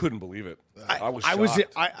 I couldn't believe it. I was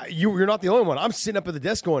shocked. You're not the only one. I'm sitting up at the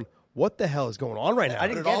desk going, what the hell is going on right now? I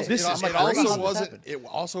didn't get it.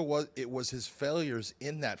 It was his failures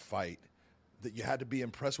in that fight that you had to be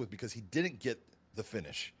impressed with, because he didn't get the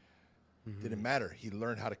finish. Didn't matter. He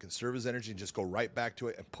learned how to conserve his energy and just go right back to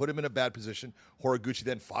it and put him in a bad position. Horiguchi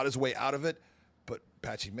then fought his way out of it, but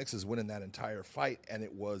Patchy Mix is winning that entire fight, and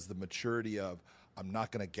it was the maturity of, I'm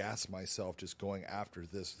not going to gas myself just going after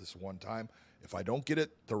this one time. If I don't get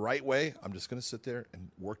it the right way, I'm just going to sit there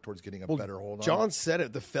and work towards getting a better hold on. John said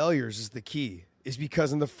it. The failures is the key. Is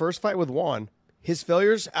because in the first fight with Juan, his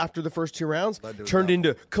failures after the first 2 rounds turned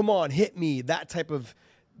into, come on, hit me, that type of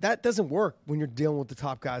 – that doesn't work when you're dealing with the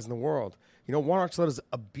top guys in the world. You know, Juan Archuleta is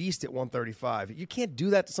a beast at 135. You can't do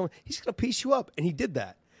that to someone. He's going to piece you up, and he did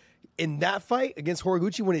that. In that fight against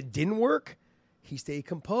Horiguchi, when it didn't work, he stayed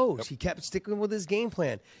composed. He kept sticking with his game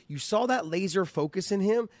plan. You saw that laser focus in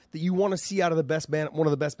him that you want to see out of one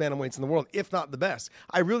of the best bantamweights in the world, if not the best.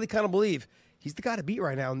 I really kind of believe he's the guy to beat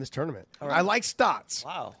right now in this tournament. Right. I like Stotts.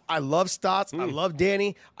 Wow. I love Stotts. I love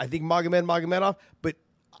Danny. I think Magomedov. But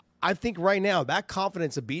I think right now that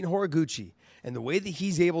confidence of beating Horiguchi and the way that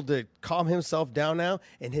he's able to calm himself down now,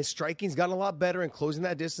 and his striking's gotten a lot better and closing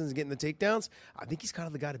that distance and getting the takedowns, I think he's kind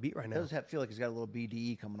of the guy to beat right now. He does feel like he's got a little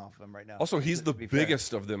BDE coming off of him right now. Also, he's the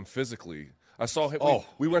biggest of them physically. I saw him.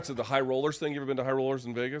 We went to the high rollers thing. You ever been to high rollers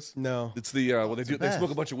in Vegas? No. It's the they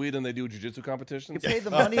smoke a bunch of weed and they do jiu-jitsu competitions. You pay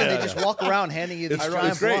the money and they just walk around handing you these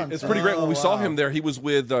It's great. blunts. It's pretty great. When we saw him there, he was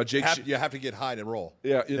with Jake. You have to get high to roll.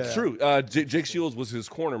 Yeah, it's true. Jake Shields was his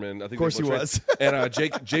cornerman. I think of course he was. And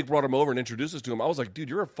Jake brought him over and introduced us to him. I was like, dude,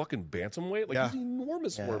 you're a fucking bantamweight? Like, he's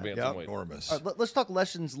enormous for a bantamweight. Enormous. All right, let's talk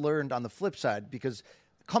lessons learned on the flip side, because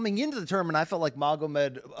coming into the tournament, I felt like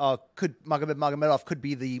Magomedov could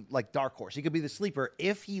be the dark horse. He could be the sleeper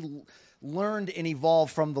if he learned and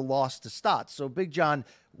evolved from the loss to Stotts. So, Big John,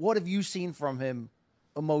 what have you seen from him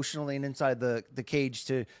emotionally and inside the cage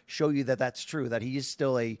to show you that that's true, that he is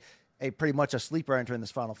still a pretty much a sleeper entering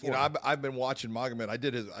this Final Four? You know, I've been watching Magomed. I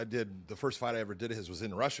did the first fight I ever did his was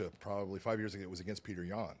in Russia, probably 5 years ago. It was against Peter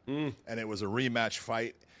Yan, and it was a rematch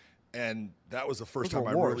fight, and that was the first time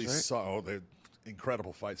I really saw the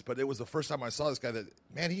incredible fights. But it was the first time I saw this guy that,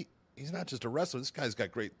 man, he's not just a wrestler. This guy's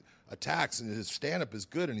got great attacks, and his stand-up is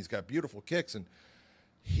good, and he's got beautiful kicks, and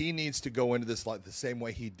he needs to go into this like the same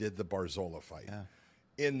way he did the Barzola fight. Yeah.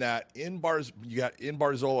 In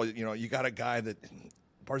Barzola, you got a guy that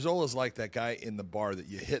Barzola's like that guy in the bar that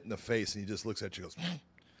you hit in the face, and he just looks at you and goes,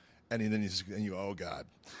 and then you oh God,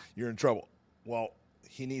 you're in trouble. Well,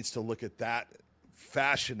 he needs to look at that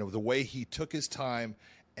fashion of the way he took his time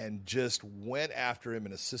and just went after him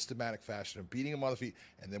in a systematic fashion of beating him on the feet.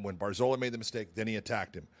 And then when Barzola made the mistake, then he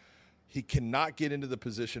attacked him. He cannot get into the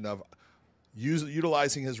position of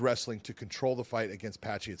utilizing his wrestling to control the fight against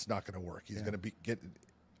Patchy. It's not going to work. He's going to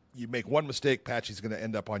you make one mistake, Patchy's going to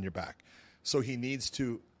end up on your back. So he needs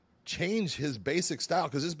to change his basic style,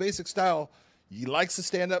 because his basic style, he likes to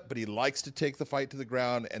stand up, but he likes to take the fight to the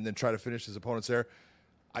ground and then try to finish his opponents there.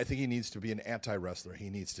 I think he needs to be an anti-wrestler. He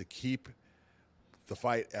needs to keep the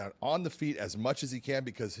fight on the feet as much as he can,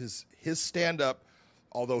 because his stand-up,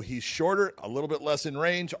 although he's shorter, a little bit less in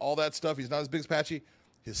range, all that stuff, he's not as big as Patchy,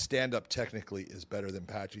 his stand-up technically is better than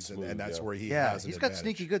Patchy's, and that's where he has an he's got advantage.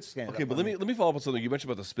 sneaky good stand-up. Okay, but let me follow up on something. You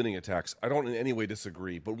mentioned about the spinning attacks. I don't in any way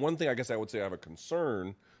disagree, but one thing I guess I would say I have a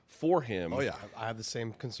concern for him. Oh, yeah. I have the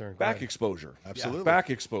same concern. Back exposure. Absolutely. Yeah. Back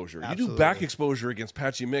exposure. Absolutely. You do back exposure against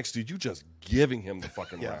Patchy Mix, dude, you just giving him the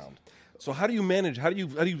fucking round. So how do you manage? How do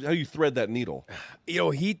you thread that needle?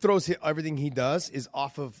 He throws everything he does is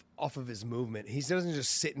off of his movement. He doesn't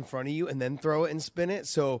just sit in front of you and then throw it and spin it.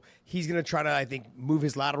 So he's going to try to, I think, move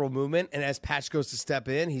his lateral movement. And as Patch goes to step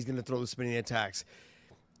in, he's going to throw the spinning attacks.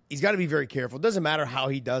 He's got to be very careful. It doesn't matter how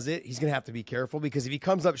he does it. He's going to have to be careful, because if he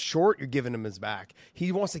comes up short, you're giving him his back.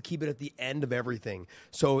 He wants to keep it at the end of everything.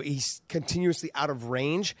 So he's continuously out of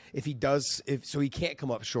range so he can't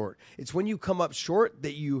come up short. It's when you come up short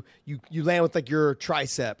that you land with like your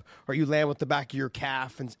tricep, or you land with the back of your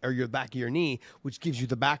calf or your back of your knee, which gives you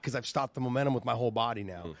the back, because I've stopped the momentum with my whole body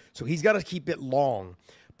now. So he's got to keep it long.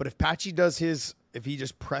 But if Patchy if he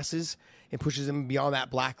just presses and pushes him beyond that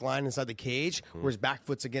black line inside the cage, where his back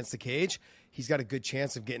foot's against the cage, he's got a good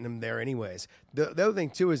chance of getting him there anyways. The other thing,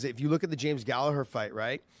 too, is if you look at the James Gallagher fight,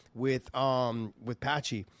 right, with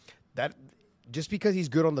Patchy, that just because he's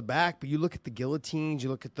good on the back, but you look at the guillotines, you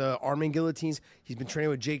look at the arming guillotines, he's been training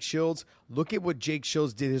with Jake Shields. Look at what Jake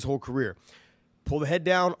Shields did his whole career. Pull the head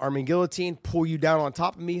down, arming guillotine, pull you down on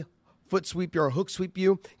top of me, foot sweep you or hook sweep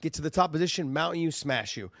you, get to the top position, mount you,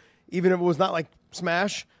 smash you. Even if it was not like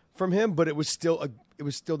smash from him, but it was still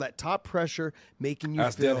that top pressure making you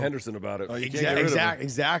Ask feel. Dan Henderson about it.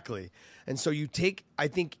 Exactly. And so I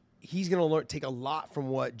think he's going to take a lot from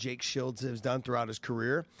what Jake Shields has done throughout his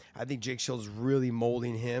career. I think Jake Shields is really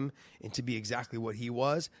molding him into be exactly what he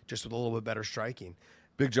was, just with a little bit better striking.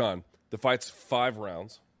 Big John, the fight's 5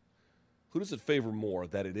 rounds. Who does it favor more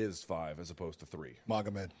that it is 5 as opposed to 3?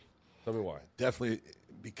 Magomed. Tell me why. Definitely,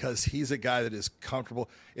 because he's a guy that is comfortable.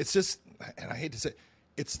 It's just, and I hate to say,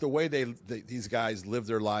 it's the way these guys live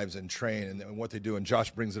their lives and train and what they do. And Josh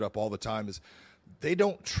brings it up all the time, is they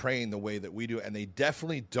don't train the way that we do, and they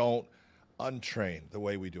definitely don't untrain the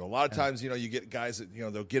way we do. A lot of times, you get guys that,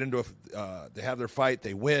 they'll get into they have their fight,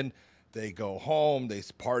 they win, they go home, they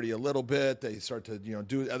party a little bit, they start to,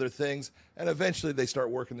 do other things, and eventually they start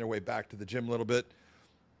working their way back to the gym a little bit.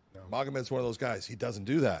 Magomed's one of those guys. He doesn't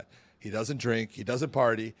do that. He doesn't drink. He doesn't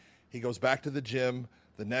party. He goes back to the gym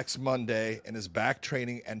the next Monday and is back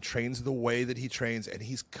training and trains the way that he trains, and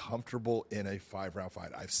he's comfortable in a 5-round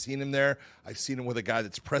fight. I've seen him there. I've seen him with a guy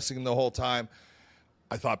that's pressing him the whole time.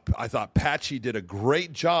 I thought Patchy did a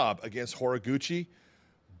great job against Horiguchi,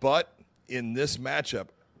 but in this matchup,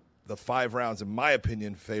 the 5 rounds, in my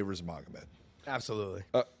opinion, favors Magomed. Absolutely.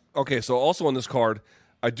 Okay, so also on this card,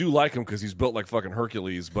 I do like him because he's built like fucking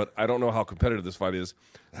Hercules, but I don't know how competitive this fight is.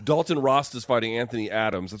 Dalton Rost is fighting Anthony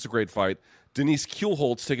Adams. That's a great fight. Denise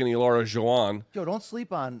Kuhlholt's taking Ilara Joan. Yo, don't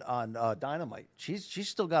sleep on Dynamite. She's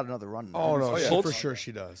still got another run. Oh, no, yeah. for sure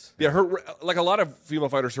she does. Yeah, her like a lot of female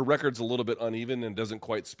fighters, her record's a little bit uneven and doesn't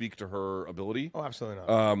quite speak to her ability. Oh, absolutely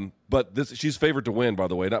not. But she's favored to win, by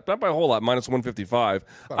the way. Not by a whole lot, minus 155.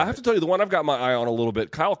 I have to tell you, the one I've got my eye on a little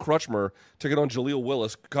bit, Kyle Crutchmer taking on Jaleel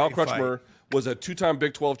Willis. Kyle Crutchmer was a 2-time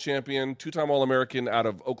Big 12 champion, 2-time All-American out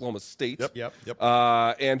of Oklahoma State. Yep.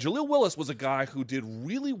 And Jaleel Willis was a guy who did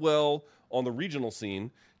really well on the regional scene,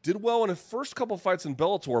 did well in his first couple fights in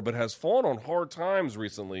Bellator, but has fallen on hard times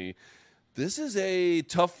recently. This is a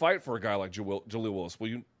tough fight for a guy like Jaleel Willis.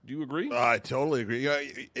 Do you agree? I totally agree.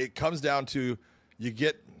 It comes down to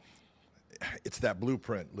it's that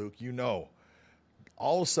blueprint, Luke.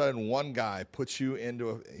 All of a sudden one guy puts you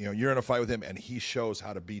into you're in a fight with him and he shows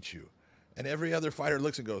how to beat you. And every other fighter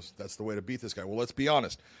looks and goes, that's the way to beat this guy. Well, let's be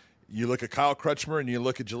honest. You look at Kyle Crutchmer and you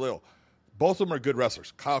look at Jaleel. Both of them are good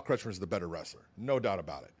wrestlers. Kyle Crutchmer is the better wrestler. No doubt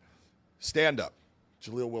about it. Stand-up.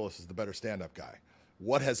 Jaleel Willis is the better stand-up guy.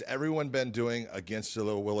 What has everyone been doing against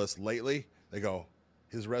Jaleel Willis lately? They go,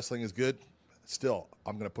 his wrestling is good. Still,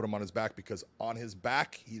 I'm going to put him on his back because on his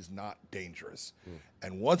back, he's not dangerous.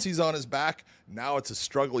 And once he's on his back, now it's a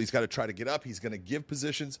struggle. He's got to try to get up. He's going to give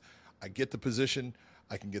positions. I get the position.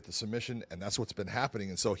 I can get the submission, and that's what's been happening.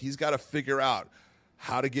 And so he's got to figure out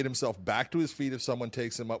how to get himself back to his feet if someone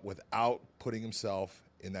takes him up without putting himself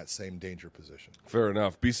in that same danger position. Fair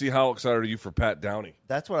enough. BC, how excited are you for Pat Downey?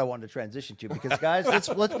 That's what I wanted to transition to because, guys,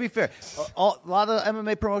 let's be fair. A lot of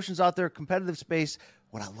MMA promotions out there, competitive space.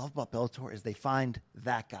 What I love about Bellator is they find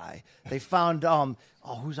that guy. They found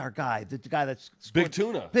who's our guy? The guy that's Big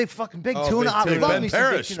Tuna. Big Tuna. I love Ben me some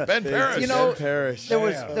Parrish. Big Tuna. Ben Parrish. Ben Parrish. There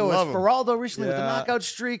was Love him. Feraldo recently with the Yeah. knockout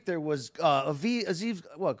streak. There was Aziz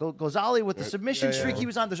Ghazali with the submission streak. He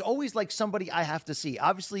was on. There's always like somebody I have to see.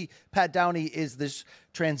 Obviously, Pat Downey is this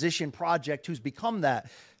transition project who's become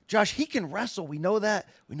that. Josh, he can wrestle. We know that.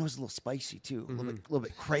 We know he's a little spicy too, a little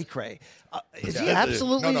bit cray-cray. Is he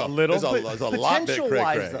absolutely little? There's a lot bit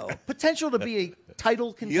potential-wise cray-cray. though? Potential to be a title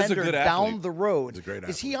is a contender good down athlete. the road. He's a great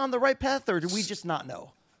Is he athlete. on the right path, or do we just not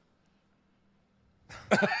know?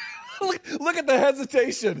 Look at the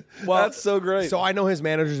hesitation. Well, that's so great. So I know his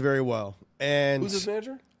managers very well. And who's his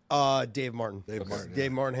manager? Dave Martin. Martin,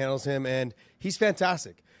 Dave Martin handles him, and he's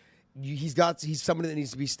fantastic. He's somebody that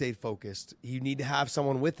needs to be stayed focused. You need to have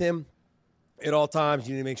someone with him at all times.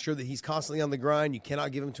 You need to make sure that he's constantly on the grind. You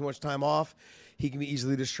cannot give him too much time off. He can be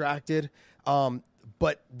easily distracted.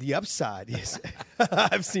 But the upside is,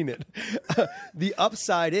 I've seen it. The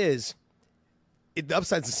upside is, the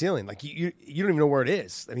upside's the ceiling. Like you don't even know where it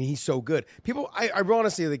is. I mean, he's so good. People, I want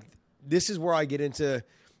to say, like, this is where I get into.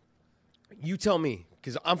 You tell me,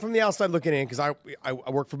 because I'm from the outside looking in. Because I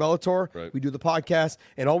work for Bellator. Right. We do the podcast,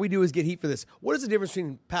 and all we do is get heat for this. What is the difference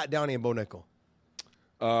between Pat Downey and Bo Nickel?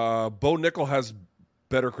 Bo Nickel has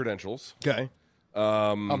better credentials. Okay.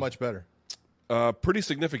 How much better? Pretty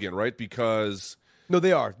significant, right? Because No,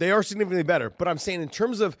 they are. They are significantly better. But I'm saying in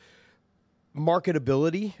terms of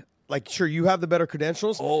marketability, like, sure, you have the better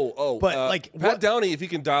credentials. But like Pat Downey, if he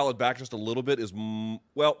can dial it back just a little bit, is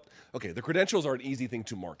okay. The credentials are an easy thing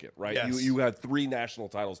to market, right? Yes. You had 3 national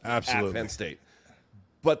titles Absolutely. at Penn State,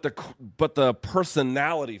 but the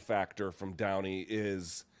personality factor from Downey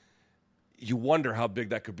is. You wonder how big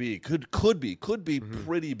that could be. Could be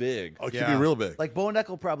pretty big. Oh, it could be real big. Like Bo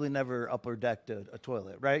Nickel probably never upper decked a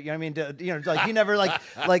toilet, right? You know what I mean? Like he never like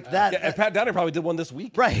that. Yeah, and Pat Downey probably did one this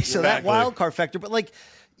week. Right. So that Exactly. wild card factor, but like,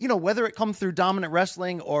 whether it comes through dominant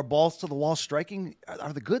wrestling or balls to the wall striking,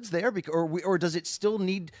 are the goods there? Or does it still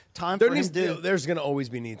need time for him to? There's going to always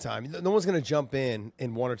be need time. No one's going to jump in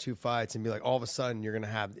 1 or 2 fights and be like, all of a sudden you're going to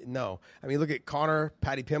have no. I mean, look at Connor,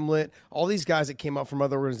 Patty Pimblett, all these guys that came up from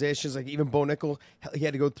other organizations. Like even Bo Nickel, he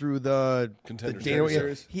had to go through the Contender Dana-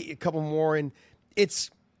 Series. a couple more, and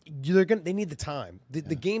they need the time.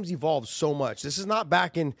 The game's evolved so much. This is not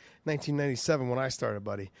back in 1997 when I started,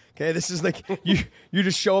 buddy. Okay, this is like you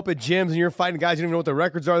just show up at gyms and you're fighting guys you don't even know what their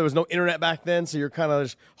records are. There was no internet back then, so you're kind of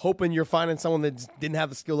just hoping you're finding someone that didn't have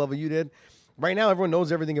the skill level you did. Right now, everyone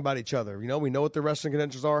knows everything about each other. We know what their wrestling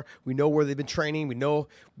credentials are. We know where they've been training. We know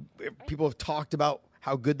people have talked about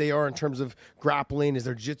how good they are in terms of grappling. Is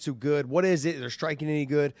their jiu-jitsu good? What is it? Is their striking any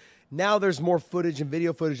good? Now there's more footage and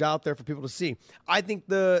video footage out there for people to see. I think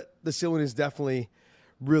the ceiling is definitely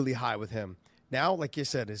really high with him. Now, like you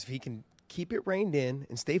said, is if he can keep it reined in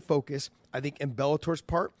and stay focused, I think in Bellator's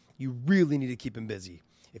part, you really need to keep him busy.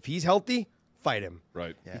 If he's healthy, fight him.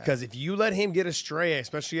 Right. Yeah. Because if you let him get astray,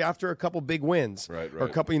 especially after a couple big wins, Right. or a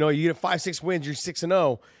couple, you get 5-6 wins, you're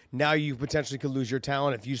 6-0. Now you potentially could lose your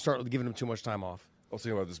talent if you start giving him too much time off. I was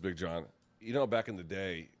thinking about this, Big John. Back in the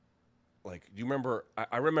day, like, do you remember?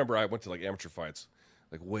 I remember I went to like amateur fights,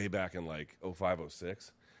 like way back in like 05,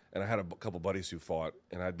 06, and I had a couple buddies who fought,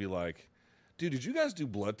 and I'd be like, dude, did you guys do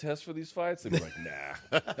blood tests for these fights? They'd be like,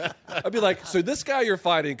 nah. I'd be like, so this guy you're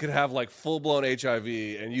fighting could have like full-blown HIV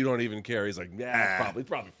and you don't even care. He's like, nah, it's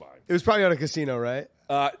probably fine. It was probably on a casino, right?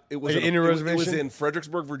 It was Like an inner reservation? It was in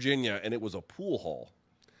Fredericksburg, Virginia, and it was a pool hall.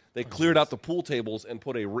 They cleared out the pool tables and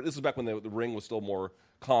put this is back when the ring was still more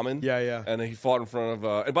common. Yeah, yeah. And then he fought in front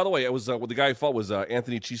of, and by the way, it was the guy who fought was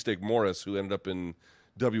Anthony Cheesesteak Morris, who ended up in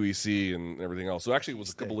WEC and everything else. So actually, it was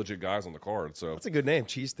a couple legit guys on the card. So That's a good name,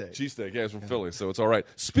 Cheesesteak. Cheesesteak, yeah, he's from Philly, so it's all right.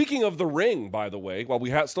 Speaking of the ring, by the way, while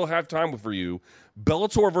we still have time for you,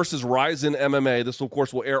 Bellator versus Ryzen MMA. This, of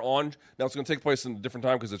course, will air on. Now, it's going to take place in a different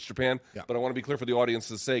time because it's Japan, but I want to be clear for the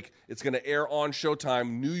audience's sake. It's going to air on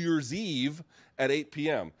Showtime New Year's Eve at 8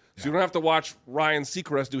 p.m. So you don't have to watch Ryan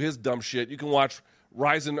Seacrest do his dumb shit. You can watch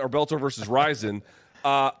Ryzen or Bellator versus Ryzen.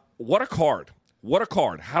 What a card. What a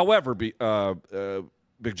card. However,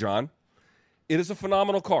 Big John, it is a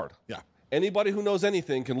phenomenal card. Yeah. Anybody who knows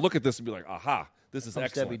anything can look at this and be like, aha, this is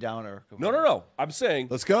excellent. Debbie Downer. No. I'm saying,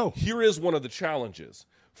 Let's go. Here is one of the challenges.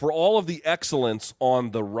 For all of the excellence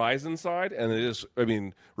on the Ryzen side, and it is,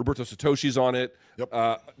 Roberto Satoshi's on it,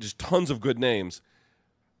 just tons of good names.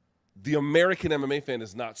 The American MMA fan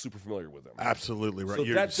is not super familiar with them. Absolutely right. So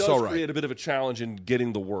You're that does so right. create a bit of a challenge in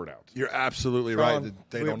getting the word out. You're absolutely right.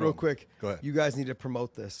 They don't know. Real quick. Go ahead. You guys need to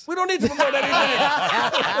promote this. We don't need to promote anything.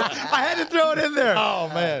 I had to throw it in there. Oh,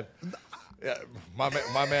 man. Yeah, my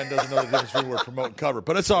man doesn't know the difference between we're promoting cover,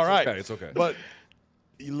 but it's all right. Okay, it's okay. But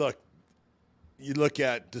you look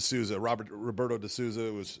at D'Souza, Roberto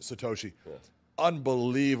D'Souza, was Satoshi. Yes.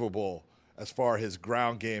 Unbelievable as far as his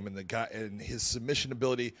ground game and the guy and his submission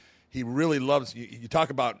ability. He really loves. He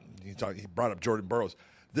brought up Jordan Burroughs.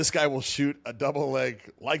 This guy will shoot a double leg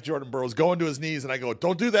like Jordan Burroughs, going to his knees, and I go,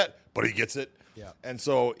 don't do that, but he gets it. Yeah. And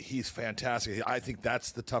so he's fantastic. I think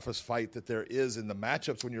that's the toughest fight that there is in the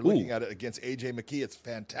matchups when you're looking at it against A.J. McKee. It's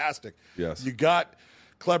fantastic. Yes. You got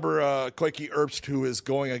clever Koiki Erbst, who is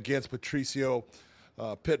going against Patricio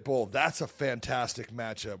Pitbull. That's a fantastic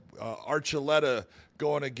matchup. Archuleta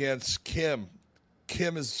going against Kim.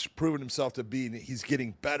 Kim has proven himself to be, he's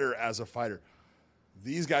getting better as a fighter.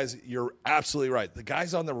 These guys, you're absolutely right. The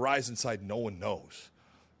guys on the Ryzen side, no one knows.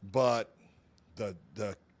 But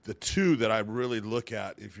the two that I really look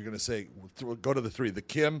at, if you're going to say, go to the three, the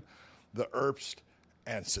Kim, the Erbst,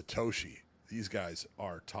 and Satoshi. These guys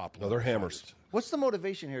are top level. They're hammers. What's the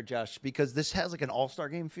motivation here, Josh? Because this has like an all-star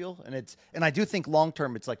game feel, and I do think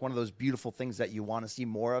long-term it's like one of those beautiful things that you want to see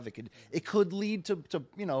more of. It could lead to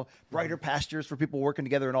brighter pastures for people working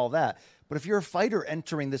together and all that. But if you're a fighter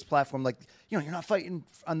entering this platform, like you're not fighting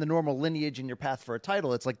on the normal lineage in your path for a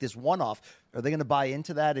title. It's like this one-off. Are they going to buy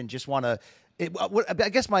into that and just want to? I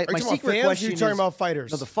guess my secret question is, talking about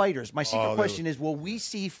fighters? No, the fighters. My secret question is, will we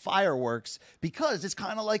see fireworks? Because it's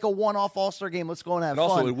kind of like a one-off all-star game. Let's go and have And fun.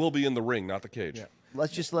 also, it will be in the ring, not the cage. Yeah.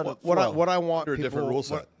 Let's just let it What flow. I want Under a people, different rule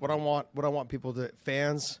set. What I want people to,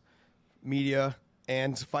 fans, media,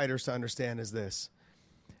 and fighters to understand is this.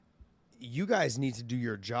 You guys need to do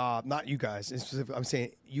your job. Not you guys. I'm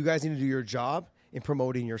saying you guys need to do your job in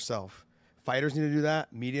promoting yourself. Fighters need to do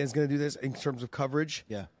that. Media is going to do this in terms of coverage.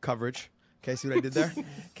 Yeah. Coverage. Okay, see what I did there?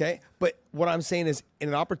 Okay? But what I'm saying is, in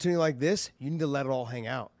an opportunity like this, you need to let it all hang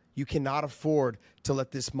out. You cannot afford to let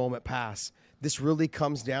this moment pass. This really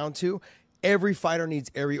comes down to every fighter needs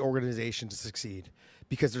every organization to succeed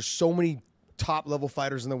because there's so many top-level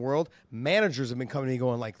fighters in the world. Managers have been coming to me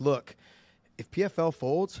going like, look, if PFL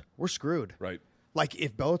folds, we're screwed. Right. Like,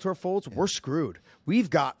 if Bellator folds, we're screwed. We've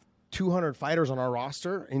got 200 fighters on our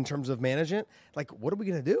roster in terms of management. Like, what are we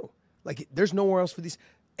going to do? Like, there's nowhere else for these.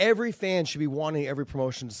 Every fan should be wanting every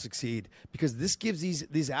promotion to succeed because this gives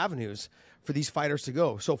these avenues for these fighters to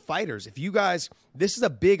go. So fighters, if you guys, this is a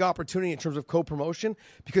big opportunity in terms of co-promotion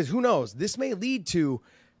because who knows, this may lead to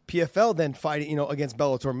PFL then fighting, against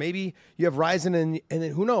Bellator. Maybe you have Ryzen and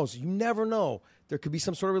then who knows, you never know. There could be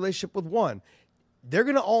some sort of relationship with one. They're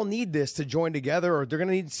going to all need this to join together or they're going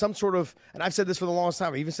to need some sort of, and I've said this for the longest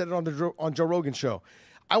time. I even said it on Joe Rogan's show.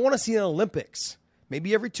 I want to see an Olympics.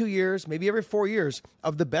 maybe every 2 years, maybe every 4 years,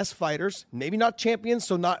 of the best fighters, maybe not champions,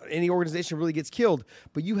 so not any organization really gets killed,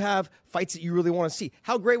 but you have fights that you really want to see.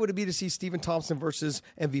 How great would it be to see Stephen Thompson versus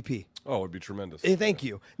MVP? Oh, it would be tremendous. Thank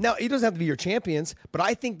you. Now, it doesn't have to be your champions, but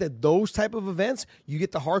I think that those type of events, you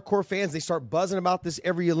get the hardcore fans, they start buzzing about this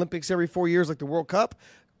every Olympics, every 4 years, like the World Cup.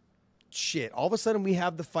 Shit, all of a sudden we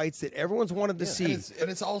have the fights that everyone's wanted to see.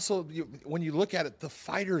 And it's also, when you look at it, the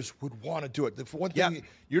fighters would want to do it. The one thing,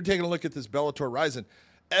 you're taking a look at this Bellator Rising,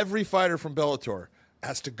 every fighter from Bellator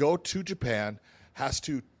has to go to Japan, has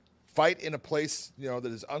to fight in a place that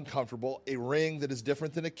is uncomfortable, a ring that is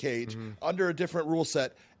different than a cage, under a different rule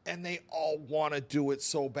set, and they all want to do it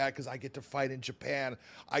so bad because I get to fight in Japan.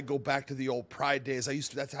 I go back to the old Pride days.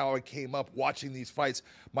 That's how I came up watching these fights.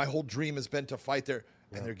 My whole dream has been to fight there.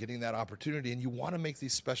 And they're getting that opportunity. And you want to make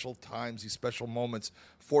these special times, these special moments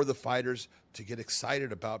for the fighters to get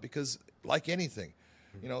excited about because, like anything,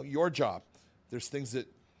 your job, there's things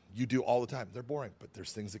that you do all the time. They're boring, but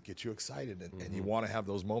there's things that get you excited, and you want to have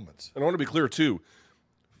those moments. And I want to be clear, too.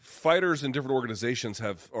 Fighters in different organizations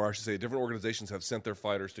different organizations have sent their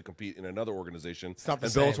fighters to compete in another organization. It's not the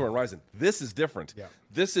Bellator same. and Ryzen. This is different. Yeah.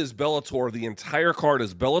 This is Bellator. The entire card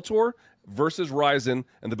is Bellator versus Ryzen,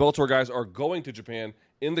 and the Bellator guys are going to Japan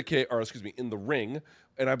in the ring,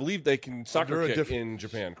 and I believe they can soccer kick in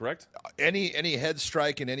Japan, correct? Any head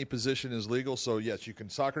strike in any position is legal. So yes, you can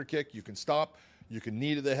soccer kick, you can stomp, you can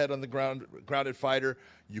knee to the head on the grounded fighter,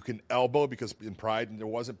 you can elbow because in Pride there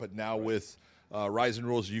wasn't, but now with Ryzen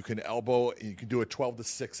rules, you can elbow. You can do a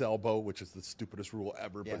 12-6 elbow, which is the stupidest rule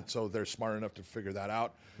ever. Yeah. But so they're smart enough to figure that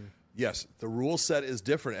out. Yes, the rule set is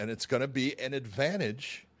different, and it's going to be an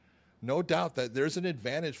advantage. No doubt that there's an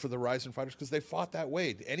advantage for the Ryzen fighters because they fought that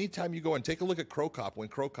way. Anytime you go and take a look at Crow Cop, when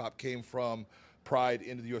Crow Cop came from Pride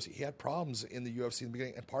into the UFC, he had problems in the UFC in the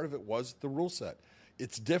beginning, and part of it was the rule set.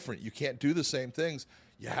 It's different. You can't do the same things.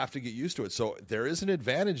 You have to get used to it. So there is an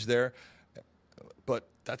advantage there, but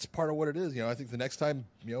that's part of what it is. I think the next time,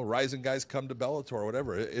 Ryzen guys come to Bellator or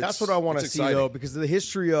whatever, that's what I want to see, exciting. though, because of the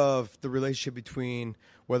history of the relationship between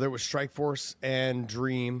whether it was Strikeforce and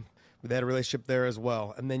Dream. They had a relationship there as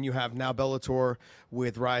well. And then you have now Bellator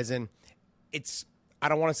with Ryzen. I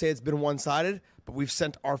don't want to say it's been one-sided, but we've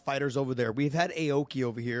sent our fighters over there. We've had Aoki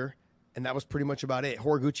over here, and that was pretty much about it.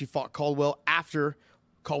 Horiguchi fought Caldwell after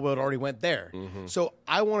Caldwell had already went there. So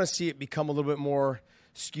I want to see it become a little bit more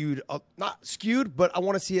skewed. Not skewed, but I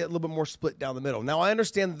want to see it a little bit more split down the middle. Now, I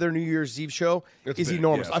understand that their New Year's Eve show is big.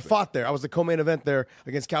 enormous. Yeah, I big. fought there. I was the co-main event there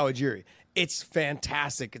against Kawajiri. It's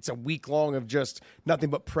fantastic. It's a week long of just nothing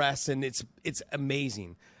but press, and it's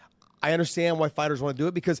amazing. I understand why fighters want to do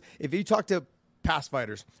it because if you talk to past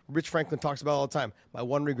fighters, Rich Franklin talks about it all the time. My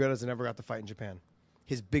one regret is I never got to fight in Japan.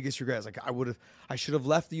 His biggest regret is I should have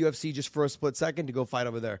left the UFC just for a split second to go fight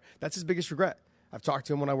over there. That's his biggest regret. I've talked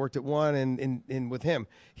to him when I worked at One and with him.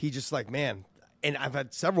 He just man, and I've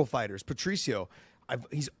had several fighters. Patricio,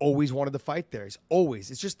 he's always wanted to fight there.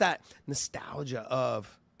 It's just that nostalgia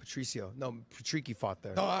of Patricio. No, Patricky fought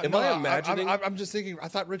there. Am I imagining? I'm just thinking. I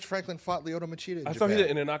thought Rich Franklin fought Lyoto Machida in I Japan. thought he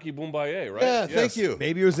did in Inaki Bumbaye, right? Yeah, Yes. thank you.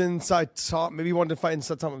 Maybe it was in Saitama. Maybe he wanted to fight in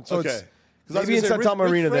Saitama. So Okay. maybe in Saitama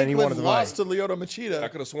Arena then he wanted to fight. lost to Lyoto Machida I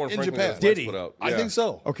could have sworn in Franklin Japan. got Did he? put out. I Yeah. think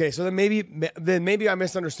so. Okay, so then maybe I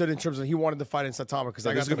misunderstood in terms of he wanted to fight in Saitama because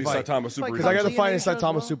I This got is to going to be fight. Saitama Super Like, Because I got to Arena fight in as well?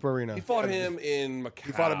 Saitama Super Arena. He fought him in Macau.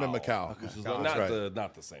 He fought him in Macau. Which is That's not right.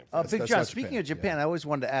 not the same. Big that's John, not speaking Japan. of Japan, I always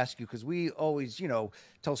wanted to ask you because we always,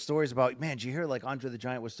 tell stories about, man, did you hear Andre the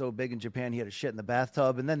Giant was so big in Japan he had a shit in the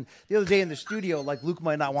bathtub? And then the other day in the studio, Luke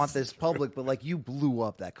might not want this public, but you blew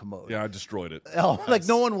up that commode. Yeah, I destroyed it. Oh,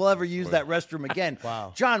 no one will ever use that restroom again.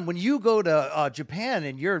 Wow. John, when you go to Japan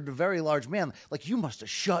and you're a very large man, you must have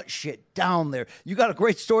shut shit down there. You got a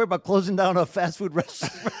great story about closing down a fast food rest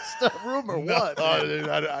room or what?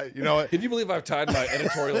 You know what? Can you believe I've tied my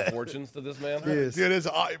editorial fortunes to this man?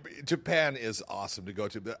 Japan is awesome to go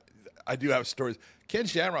to. But I do have stories. Ken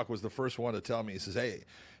Shamrock was the first one to tell me. He says, "Hey,"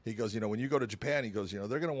 he goes, when you go to Japan, he goes, they're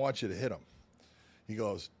going to want you to hit them. He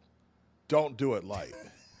goes, "Don't do it light."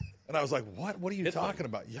 And I was like, "What? What are you talking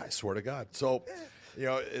about?" Yeah, I swear to God. So,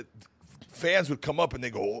 fans would come up and they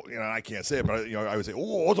go, I can't say it, but I would say,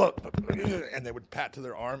 "Oh, what's up?" And they would pat to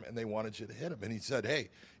their arm and they wanted you to hit them. And he said, "Hey,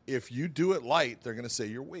 if you do it light, they're going to say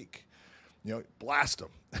you're weak. Blast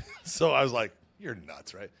them." So I was like, "You're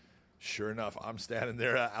nuts, right?" Sure enough, I'm standing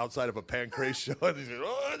there outside of a Pancrase show, and he's like,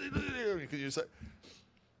 "Oh, can you say?"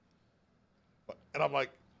 And I'm like,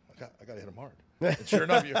 I got to hit him hard. And sure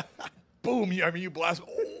enough, boom! You blast.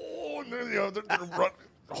 Oh, and they're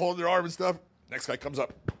holding their arm and stuff. Next guy comes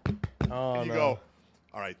up, and you go,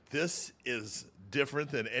 "All right, this is different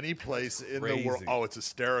than any place in the world." Oh, it's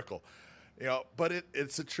hysterical. You know, but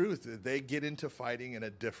it's the truth. They get into fighting in a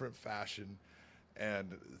different fashion,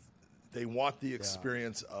 and they want the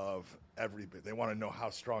experience of every bit. They want to know how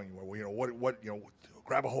strong you are. Well, you know what you know.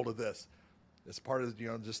 Grab a hold of this. It's part of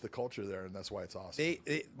just the culture there, and that's why it's awesome.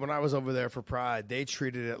 When I was over there for Pride, they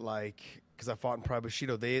treated it like, because I fought in Pride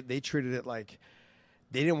Bushido, they treated it like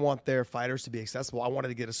they didn't want their fighters to be accessible. I wanted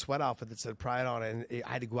to get a sweat outfit that said Pride on it, and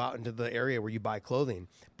I had to go out into the area where you buy clothing.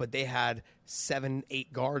 But they had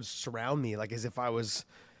 7-8 guards surround me, like as if I was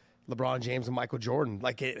LeBron James and Michael Jordan.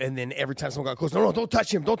 And then every time someone got close, no, don't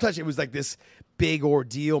touch him, don't touch him. It was like this big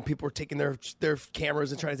ordeal. People were taking their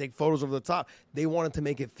cameras and trying to take photos over the top. They wanted to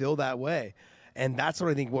make it feel that way. And that's what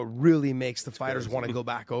I think what really makes the fighters want to go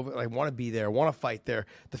back over, like want to be there, want to fight there.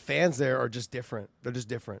 The fans there are just different. They're just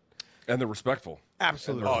different. And they're respectful.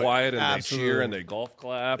 Absolutely. And they're quiet, and Absolutely. they cheer, and they golf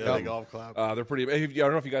clap. Yeah, they golf clap. They're pretty. I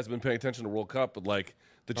don't know if you guys have been paying attention to World Cup, but like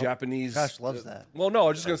the Japanese. Josh loves that. Well, no, I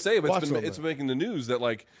was just going to say, but Watch it's making the news that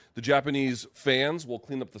like the Japanese fans will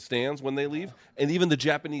clean up the stands when they leave, and even the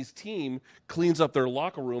Japanese team cleans up their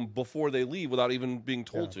locker room before they leave without even being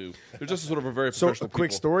told to. They're just sort of a very So professional a quick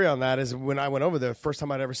people. story on that is when I went over there, first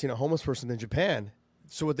time I'd ever seen a homeless person in Japan.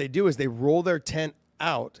 So what they do is they roll their tent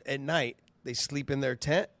out at night. They sleep in their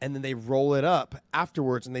tent, and then they roll it up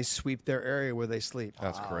afterwards, and they sweep their area where they sleep.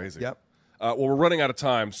 That's crazy. Yep. Well, we're running out of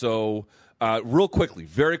time, so real quickly,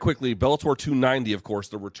 very quickly, Bellator 290, of course,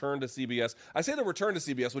 the return to CBS. I say the return to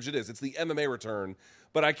CBS, which it is. It's the MMA return,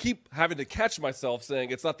 but I keep having to catch myself saying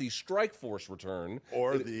it's not the Strikeforce return.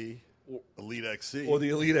 Or the Elite XC. Or the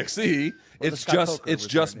Elite XC. It's Scott just Coker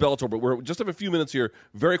just Bellator. But we're just have a few minutes here.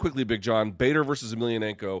 Very quickly, Big John. Bader versus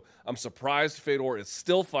Emelianenko. I'm surprised Fedor is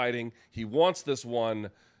still fighting. He wants this one.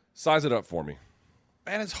 Size it up for me.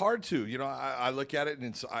 Man, it's hard to. You know, I look at it,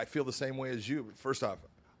 and I feel the same way as you. First off,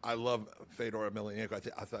 I love Fedor Emelianenko.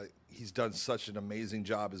 I thought he's done such an amazing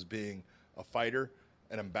job as being a fighter,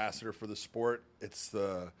 an ambassador for the sport. It's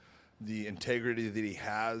the integrity that he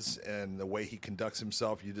has and the way he conducts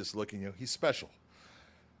himself. You just look and he's special.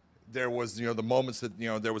 There was, the moments that,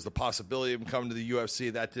 there was the possibility of him coming to the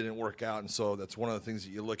UFC. That didn't work out. And so that's one of the things that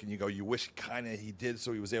you look and you go, you wish kind of he did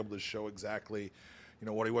so he was able to show exactly,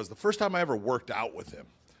 what he was. The first time I ever worked out with him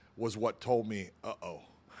was what told me,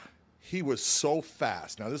 he was so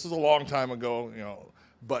fast. Now, this is a long time ago,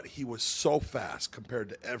 but he was so fast compared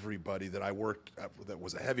to everybody that I worked at that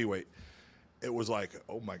was a heavyweight. It was like,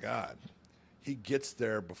 oh, my God. He gets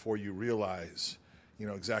there before you realize,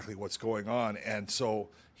 exactly what's going on. And so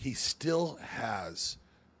he still has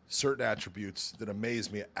certain attributes that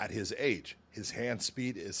amaze me at his age. His hand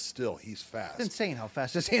speed is still, he's fast. It's insane how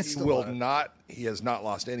fast his hands still will are. not, he has not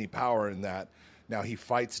lost any power in that. Now, he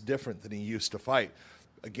fights different than he used to fight.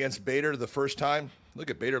 Against Bader the first time,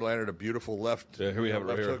 look at Bader landed a beautiful left. Yeah, here we have it right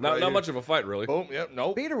left here. hook Not much of a fight, really. Boom, yeah,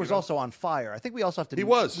 no. Bader was also on fire. I think we also have to. He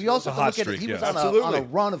was. We also It was have a to look hot at it. He streak, was yeah. on Absolutely. a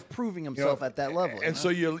run of proving himself at that level. And so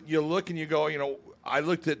you look and you go, I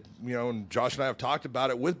looked at, and Josh and I have talked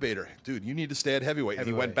about it with Bader. Dude, you need to stay at heavyweight. And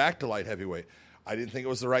he went back to light heavyweight. I didn't think it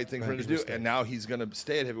was the right thing for him to do, and now he's going to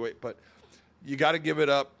stay at heavyweight. But you got to give it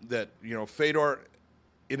up that, Fedor,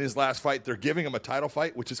 in his last fight, they're giving him a title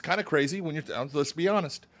fight, which is kind of crazy when let's be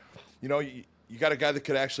honest. You got a guy that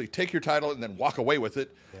could actually take your title and then walk away with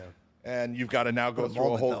it. Yeah. And you've got to now go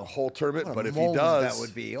through a whole tournament. What a But if he moment does, that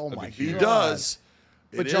would be. Oh my if he God. does,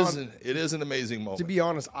 But it John, is an amazing moment. To be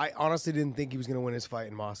honest, I honestly didn't think he was going to win his fight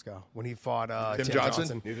in Moscow when he fought Tim Tim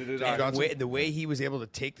Johnson? Neither did And I. the way he was able to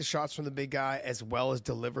take the shots from the big guy as well as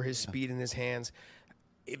deliver his speed in his hands,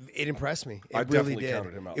 it impressed me. It I really definitely did.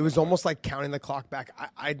 counted him out It was in that almost like counting the clock back.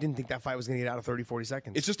 I didn't think that fight was going to get out of 30, 40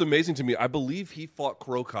 seconds. It's just amazing to me. I believe he fought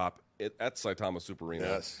Crow Cop at Saitama Super Arena.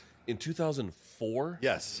 Yes. In 2004?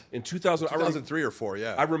 Yes. In 2003 or 4,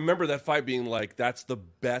 yeah. I remember that fight being like, that's the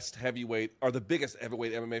best heavyweight, or the biggest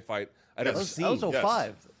heavyweight MMA fight I'd ever seen. That was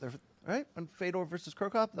 05, right? When Fedor versus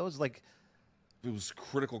Krokop? That was like... It was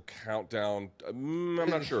Critical Countdown. I'm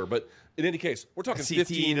not sure. But in any case, we're talking CTE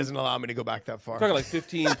 15. doesn't allow me to go back that far. We're talking like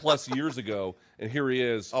 15 plus years ago, and here he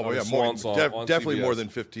is. Oh, on yeah, the more, Swan Song on definitely CBS. more than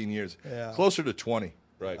 15 years. Yeah. Closer to 20.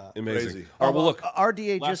 Right. Amazing. Crazy. All right, well, look.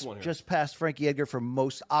 RDA last one here. just passed Frankie Edgar for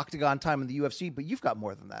most octagon time in the UFC, but you've got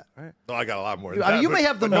more than that, right? No, I got a lot more. Than I mean, that, you but- may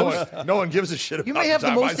have the but most- No one gives a shit about You may have the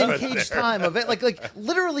time I most spent engaged there. time of it. Like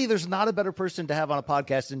literally, there's not a better person to have on a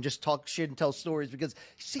podcast and just talk shit and tell stories because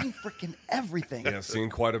he's seen freaking everything. Yeah,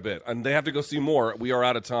 seen quite a bit. And they have to go see more. We are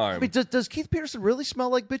out of time. I mean, does Keith Peterson really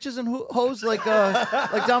smell like bitches and hoes like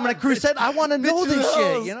Dominic Cruz said? I want to know Bitches this and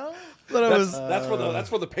shit, hoes. you know? That's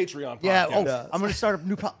for the Patreon podcast. Yeah. Oh, I'm going to start a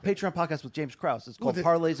new Patreon podcast with James Krause. It's called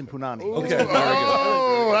Parlays and Punani. Okay, very good.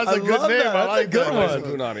 Oh, that's a good name. I like good that.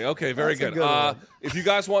 one. Punani. Okay, very That's a good. good one. If you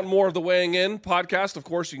guys want more of the Weighing In podcast, of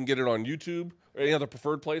course, you can get it on YouTube or any other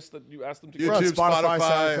preferred place that you ask them to We're get. on YouTube, Spotify,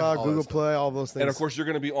 Spotify, SoundCloud, all Google that Play, all those things. And of course, you're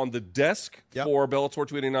going to be on the desk Yep. for Bellator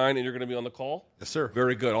 289, and you're going to be on the call. Yes, sir.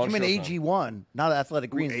 Very good. On I'm in Showtime. AG1, not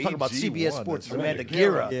Athletic Greens. I'm talking about AG1, CBS Sports. that's Amanda right.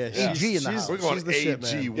 Guerra. Yeah, AG in the house. We're going She's the shit,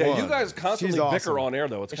 man. AG1. Yeah, you guys constantly She's awesome. bicker on air,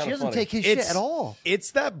 though. It's She kind of doesn't funny. take his shit at all.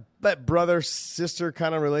 It's that brother sister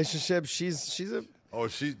kind of relationship. She's a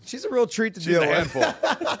real treat to She's deal a with.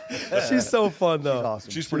 handful. She's so fun though. Awesome.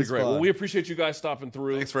 She's pretty great. fun. Well, we appreciate you guys stopping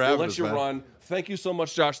through. Thanks for having we'll let us, you man. run. Thank you so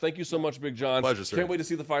much, Josh. Thank you so much, Big John. Pleasure, sir. Can't wait to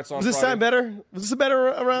see the fights on Was this Friday. time better? Was this a better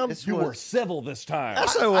round? You were civil this time.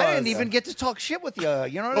 Actually, it I didn't was. even get to talk shit with you.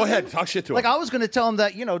 You know what Go I mean? ahead, talk shit to Like him. I was going to tell him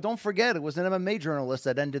that, don't forget it was an MMA journalist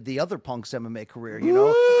that ended the other punk's MMA career,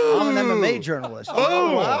 I'm an MMA journalist.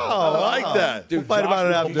 Oh, wow. I like that. We'll fight about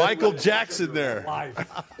it after. Michael Jackson there.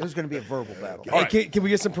 It was going to be a verbal battle. Hey, can we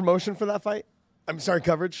get some promotion for that fight? I'm sorry,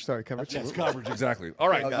 coverage. Sorry, coverage. That's coverage, exactly. All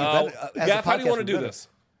right. as Gaff, a how do you want to podcast, do we better. this?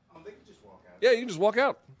 Yeah, you can just walk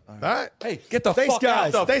out. All right. Hey, get the Thanks, fuck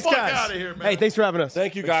guys. out. Thanks, fuck guys. outta here, man. Hey, thanks for having us.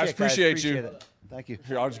 Thank you, guys. Shit, Appreciate you. it. Thank you.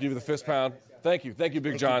 Here, I'll just give you the fist pound. Thank you. Thank you,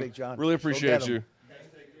 Big you, John. Big John. Really Go appreciate get 'em. you.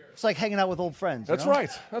 It's like hanging out with old friends. That's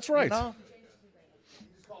right. That's right. No?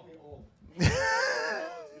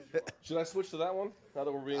 Should I switch to that one now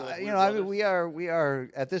that we're being like, weird I mean, brothers? we are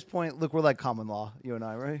at this point. Look, we're like common law, you and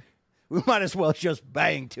I, right? We might as well just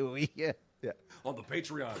bang to it. Yeah. On the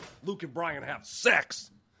Patreon, Luke and Brian have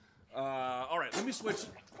sex. All right, let me switch.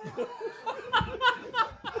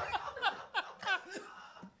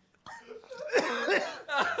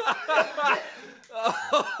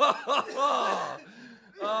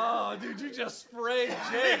 Oh, dude, you just sprayed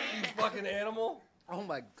Jake, you fucking animal. Oh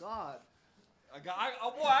my God. I got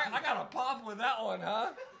a pop with that one, huh?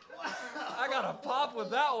 I got a pop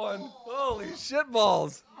with that one. Holy shit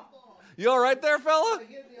balls. You all right there, fella?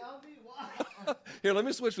 Here, let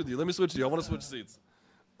me switch with you. I want to switch seats.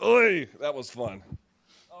 Oy, that was fun.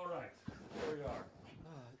 All right, here we are.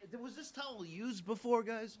 Was this towel used before,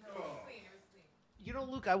 guys?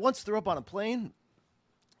 Luke, I once threw up on a plane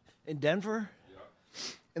in Denver,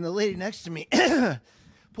 and the lady next to me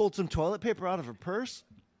pulled some toilet paper out of her purse,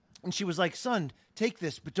 and she was like, "Son, take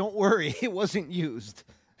this, but don't worry, it wasn't used."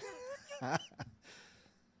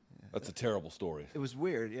 That's a terrible story. It was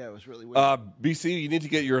weird. Yeah, it was really weird. BC, you need to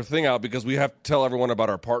get your thing out because we have to tell everyone about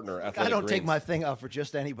our partner, Athletic I don't take Greens. my thing out for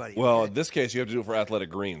just anybody. Well, okay? in this case, you have to do it for Athletic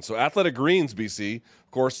Greens. So Athletic Greens, BC,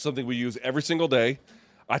 of course, something we use every single day.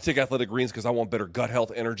 I take Athletic Greens because I want better gut health,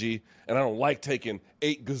 energy, and I don't like taking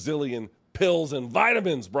 8 gazillion pills and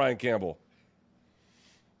vitamins, Brian Campbell.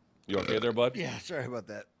 You okay there, bud? Yeah, sorry about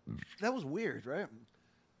that. That was weird, right?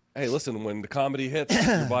 Hey, listen, when the comedy hits,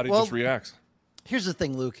 your body Well- just reacts. Here's the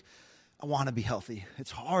thing, Luke. I want to be healthy.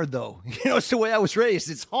 It's hard, though. It's the way I was raised.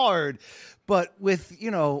 It's hard. But with,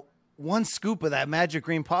 1 scoop of that magic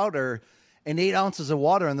green powder and 8 ounces of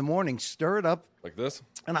water in the morning, stir it up. Like this?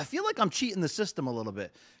 And I feel like I'm cheating the system a little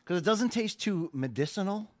bit because it doesn't taste too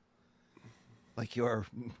medicinal, like your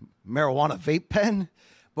marijuana vape pen.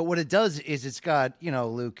 But what it does is it's got,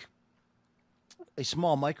 Luke, a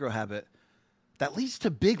small micro habit that leads to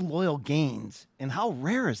big loyal gains. And how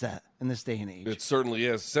rare is that in this day and age? It certainly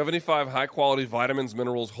is. 75 high-quality vitamins,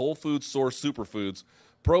 minerals, whole food source superfoods,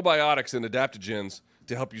 probiotics, and adaptogens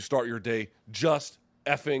to help you start your day just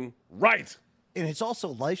effing right. And it's also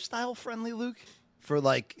lifestyle friendly, Luke, for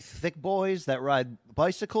like thick boys that ride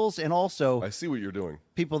bicycles and also I see what you're doing.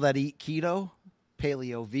 people that eat keto,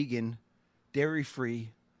 paleo, vegan,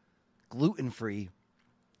 dairy-free, gluten-free.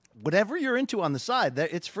 Whatever you're into on the side,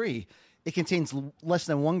 it's free. It contains less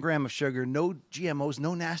than 1 gram of sugar, no GMOs,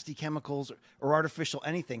 no nasty chemicals or artificial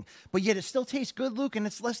anything. But yet it still tastes good, Luke, and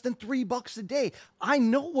it's less than $3 a day. I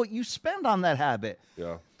know what you spend on that habit.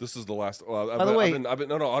 Yeah, this is the last. Well, By the way-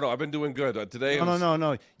 I've been doing good today.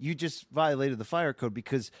 No. You just violated the fire code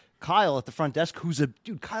because Kyle at the front desk,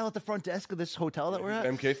 Kyle at the front desk of this hotel that we're at,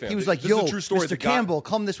 MK fan. he was like, This is a "Yo, true story. Mr. The guy- Campbell,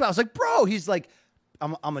 come this way." I was like, "Bro," he's like,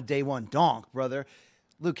 "I'm a day one donk, brother."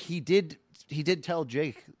 Luke, he did tell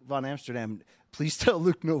Jake Von Amsterdam, please tell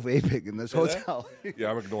Luke no vaping in this hotel.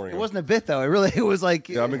 Yeah, I'm ignoring It him. wasn't a bit though. It was like,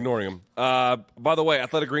 Yeah, I'm ignoring him. By the way,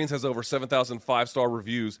 Athletic Greens has over 7,000 5-star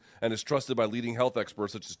reviews and is trusted by leading health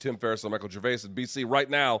experts such as Tim Ferriss and Michael Gervais at BC. Right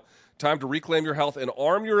now, time to reclaim your health and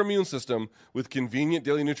arm your immune system with convenient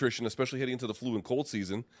daily nutrition, especially heading into the flu and cold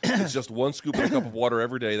season. It's just 1 scoop in a cup of water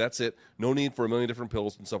every day. That's it. No need for a million different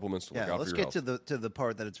pills and supplements to look Yeah, out let's for your get health. to the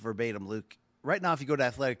part that it's verbatim, Luke. right now, if you go to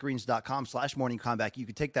athleticgreens.com/morningcombat, you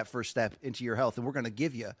can take that first step into your health, and we're going to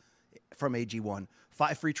give you from AG1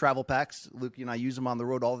 5 free travel packs. Luke, I use them on the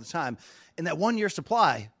road all the time, and that 1 year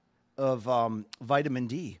supply of vitamin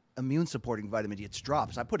D, immune supporting vitamin D. It's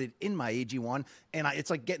drops. I put it in my AG1, and it's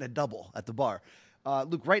like getting a double at the bar.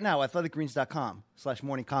 Luke, right now,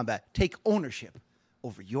 athleticgreens.com/morningcombat. Take ownership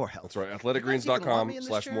over your health. That's right.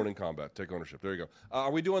 athleticgreens.com/morningcombat. Take ownership. There you go.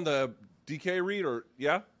 Are we doing the DK read or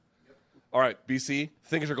yeah? Yep. All right, BC.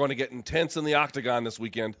 Things are going to get intense in the octagon this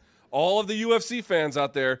weekend. All of the UFC fans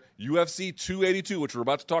out there, UFC 282, which we're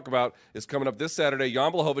about to talk about, is coming up this Saturday.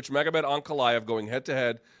 Jan Blachowicz, Magomed Ankalaev going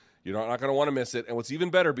head-to-head. You're not going to want to miss it. And what's even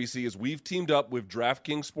better, BC, is we've teamed up with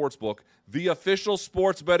DraftKings Sportsbook, the official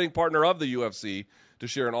sports betting partner of the UFC, to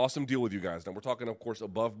share an awesome deal with you guys. Now, we're talking, of course,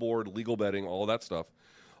 above-board, legal betting, all of that stuff.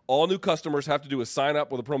 All new customers have to do is sign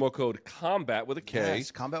up with a promo code COMBAT with a K.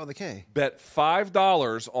 Yes, COMBAT with a K. Bet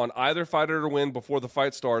 $5 on either fighter to win before the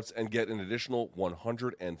fight starts and get an additional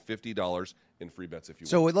 $150 in free bets if you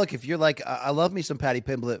So, want. look, if you're like, I love me some Patty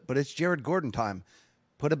Pimblett, but it's Jared Gordon time,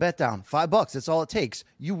 put a bet down. $5. That's all it takes.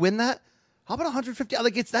 You win that? How about $150?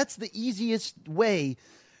 Like, that's the easiest way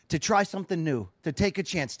to try something new, to take a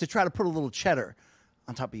chance, to try to put a little cheddar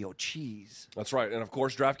on top of your cheese. That's right. And, of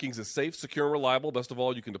course, DraftKings is safe, secure, and reliable. Best of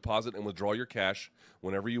all, you can deposit and withdraw your cash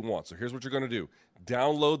whenever you want. So here's what you're going to do.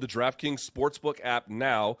 Download the DraftKings Sportsbook app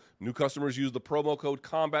now. New customers use the promo code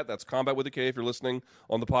COMBAT. That's COMBAT with a K if you're listening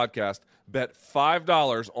on the podcast. Bet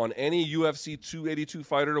 $5 on any UFC 282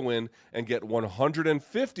 fighter to win and get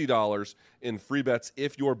 $150 in free bets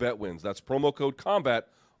if your bet wins. That's promo code COMBAT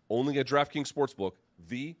only at DraftKings Sportsbook,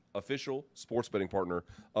 the official sports betting partner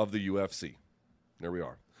of the UFC. There we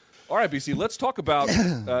are. All right, BC, let's talk about,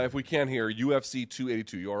 if we can here, UFC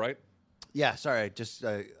 282. You all right? Yeah, sorry,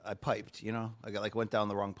 I piped, I went down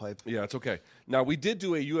the wrong pipe. Yeah, it's okay. Now, we did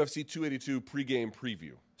do a UFC 282 pregame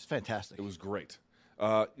preview. It's fantastic. It was great.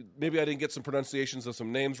 Maybe I didn't get some pronunciations of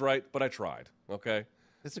some names right, but I tried, okay?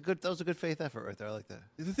 That was a good faith effort right there. I like that.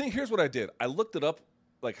 The thing, here's what I did. I looked it up,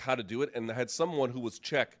 how to do it, and I had someone who was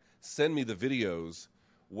Czech send me the videos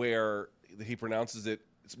where he pronounces it.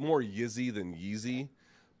 It's more Yizzy than Yeezy,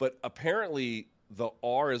 but apparently the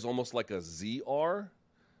R is almost like a ZR,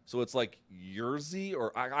 so it's like Yerzy,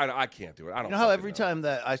 or I can't do it. I don't. You know how every time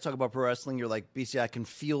that I talk about pro wrestling, you're like, BC, I can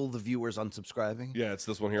feel the viewers unsubscribing. Yeah, it's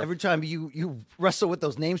this one here. Every time you wrestle with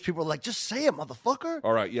those names, people are like, just say it, motherfucker.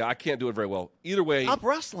 All right, yeah, I can't do it very well. Either way, stop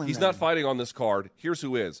wrestling. He's not fighting on this card. Here's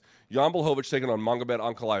who is: Jan Blachowicz taking on Magomed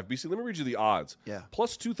Ankalaev. BC, let me read you the odds. Yeah,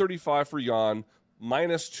 plus 235 for Jan,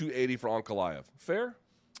 minus 280 for Ankalaev. Fair.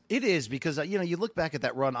 It is, because you look back at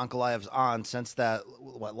that run Ankalaev's on since that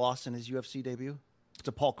loss in his UFC debut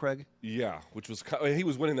to Paul Craig. Yeah, which was he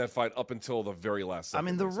was winning that fight up until the very last second.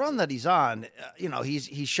 I mean, the run that he's on,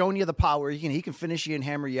 he's showing you the power. He can finish you and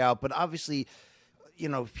hammer you out, but obviously,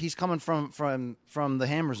 he's coming from the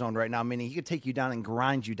hammer zone right now, meaning he could take you down and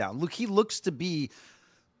grind you down. Look, he looks to be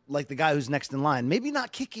like the guy who's next in line, maybe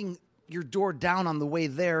not kicking your door down on the way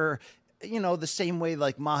there. The same way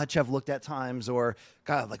like Makhachev looked at times, or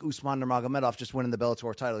God, like Usman Nurmagomedov just winning the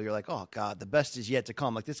Bellator title. You're like, oh God, the best is yet to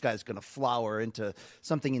come. Like, this guy's going to flower into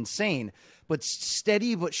something insane. But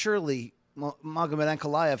steady but surely, Magomed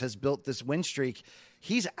Ankalaev has built this win streak.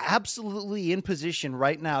 He's absolutely in position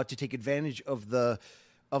right now to take advantage of the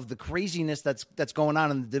craziness that's going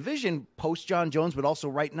on in the division post John Jones, but also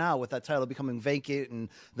right now with that title becoming vacant and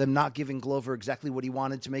them not giving Glover exactly what he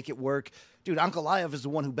wanted to make it work. Dude, Ankalaev is the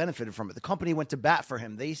one who benefited from it. The company went to bat for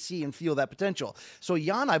him. They see and feel that potential. So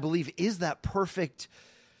Jan, I believe, is that perfect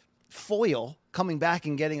foil coming back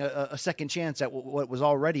and getting a second chance at what was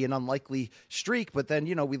already an unlikely streak. But then,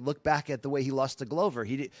 we look back at the way he lost to Glover.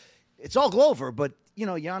 It's all Glover, but,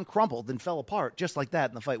 Jan crumbled and fell apart just like that,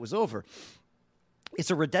 and the fight was over. It's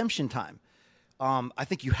a redemption time. I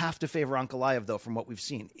think you have to favor Ankalaev, though, from what we've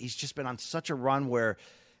seen. He's just been on such a run where,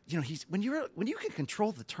 when you can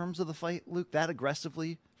control the terms of the fight, Luke, that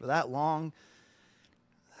aggressively for that long,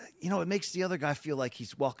 it makes the other guy feel like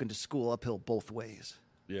he's walking to school uphill both ways.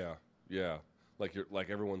 Yeah, like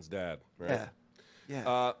everyone's dad, right?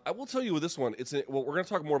 Yeah. I will tell you with this one, we're going to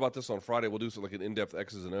talk more about this on Friday. We'll do some like an in-depth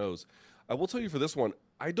X's and O's. I will tell you for this one,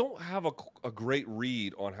 I don't have a great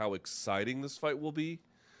read on how exciting this fight will be,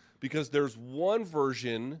 because there's one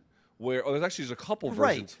version where there's actually just a couple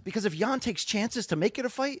versions. Right, because if Jan takes chances to make it a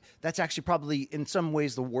fight, that's actually probably in some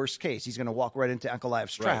ways the worst case. He's going to walk right into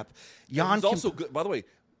Ankalaev's trap. Right. Jan's also good. By the way,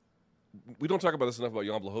 we don't talk about this enough about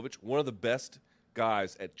Jan Blachowicz. One of the best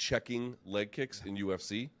guys at checking leg kicks in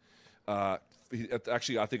UFC.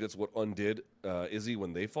 Actually, I think that's what undid Izzy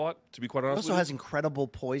when they fought, to be quite honest with you. He also has incredible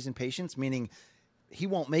poise and patience, meaning he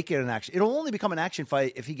won't make it an action. It'll only become an action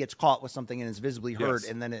fight if he gets caught with something and is visibly hurt,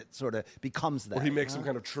 and then it sort of becomes that. Or he makes some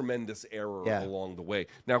kind of tremendous error along the way.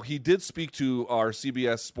 Now, he did speak to our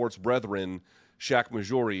CBS Sports brethren, Shaq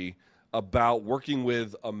Majori, about working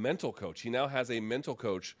with a mental coach. He now has a mental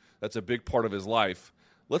coach that's a big part of his life.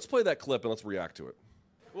 Let's play that clip and let's react to it.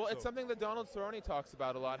 Well, it's something that Donald Cerrone talks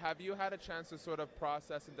about a lot. Have you had a chance to sort of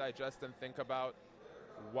process and digest and think about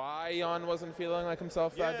why Jan wasn't feeling like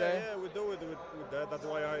himself that day? Yeah, we do it with that. That's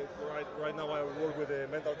why right now I work with a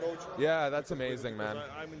mental coach. Yeah, that's amazing, man.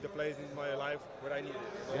 I'm in the place in my life where I need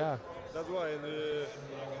it. Yeah. That's why, and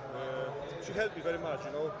she helped me very much,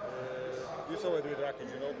 you saw it with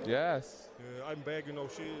Rakic, Yes. I'm back,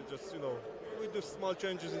 she just, with the small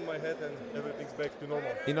changes in my head and everything's back to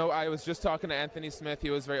normal. I was just talking to Anthony Smith.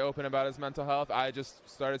 He was very open about his mental health. I just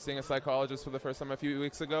started seeing a psychologist for the first time a few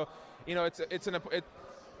weeks ago.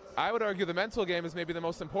 I would argue the mental game is maybe the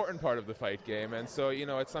most important part of the fight game, and so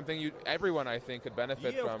it's something everyone I think could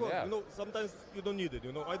benefit from. Of course. Yeah, sometimes you don't need it.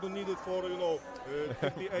 I don't need it for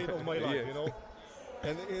 38 of my life.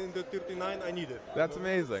 And in the 39, I need it. That's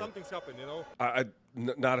amazing. Something's happened,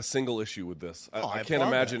 Not a single issue with this. I can't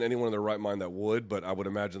imagine anyone in their right mind that would, but I would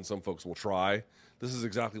imagine some folks will try. This is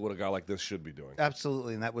exactly what a guy like this should be doing.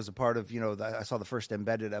 Absolutely, and that was a part of, I saw the first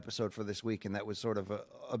Embedded episode for this week, and that was sort of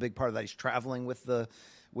a big part of that. He's traveling with the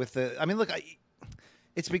I mean, look,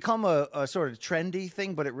 it's become a sort of trendy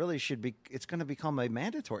thing, but it really should be, it's going to become a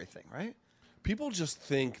mandatory thing, right? People just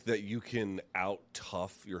think that you can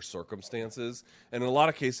out-tough your circumstances, and in a lot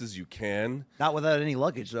of cases you can. Not without any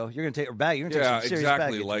luggage, though. You're going to take your bag. You're going to take some serious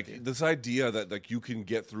exactly. baggage. Like this idea that you can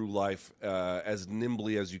get through life as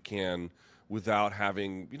nimbly as you can without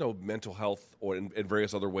having mental health or in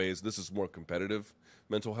various other ways. This is more competitive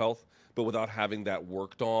mental health, but without having that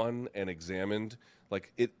worked on and examined,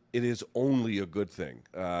 like it is only a good thing.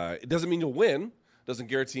 It doesn't mean you'll win. Doesn't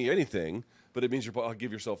guarantee anything. But it means you'll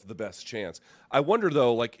give yourself the best chance. I wonder,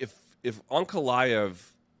 though, like if Ankalaev,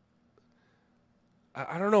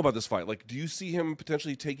 I don't know about this fight. Like, do you see him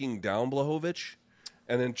potentially taking down Blachowicz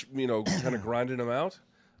and then kind of grinding him out?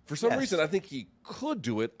 For some reason, I think he could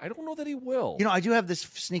do it. I don't know that he will. I do have this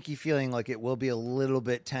sneaky feeling like it will be a little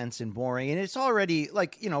bit tense and boring. And it's already,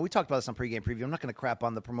 like, we talked about this on pregame preview. I'm not going to crap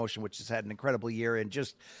on the promotion, which has had an incredible year and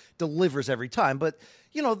just delivers every time. But,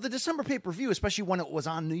 the December pay-per-view, especially when it was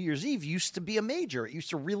on New Year's Eve, used to be a major. It used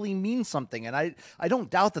to really mean something. And I don't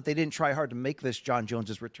doubt that they didn't try hard to make this John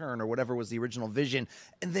Jones's return or whatever was the original vision.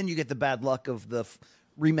 And then you get the bad luck of the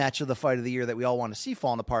rematch of the fight of the year that we all want to see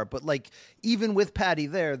falling apart. But, like, even with Patty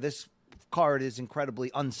there, this card is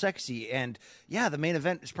incredibly unsexy, and the main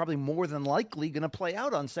event is probably more than likely going to play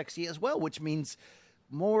out unsexy as well, which means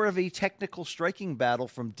more of a technical striking battle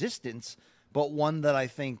from distance, but one that I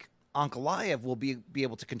think Ankalaev will be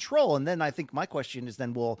able to control. And then I think my question is,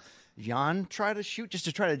 then will Jan try to shoot just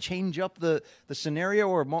to try to change up the scenario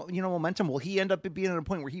or momentum? Will he end up being at a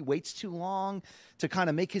point where he waits too long to kind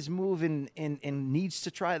of make his move and needs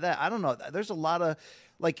to try that? I don't know. There's a lot of,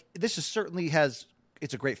 like, this is certainly has.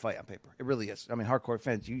 It's a great fight on paper. It really is. I mean, hardcore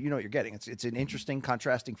fans, you know what you're getting. It's an interesting,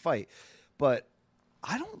 contrasting fight. But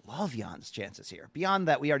I don't love Jan's chances here. Beyond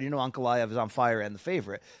that, we already know Ankalaev is on fire and the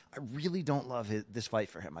favorite. I really don't love this fight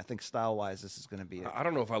for him. I think style-wise, this is going to be I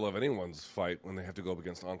don't know if I love anyone's fight when they have to go up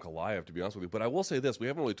against Ankalaev, to be honest with you. But I will say this. We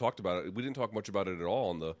haven't really talked about it. We didn't talk much about it at all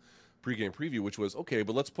in the pregame preview, which was, okay,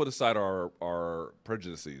 but let's put aside our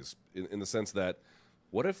prejudices in the sense that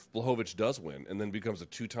what if Blachowicz does win and then becomes a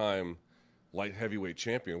two-time light heavyweight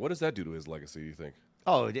champion? What does that do to his legacy, do you think?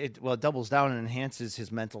 Oh, it doubles down and enhances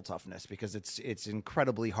his mental toughness because it's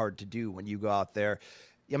incredibly hard to do when you go out there.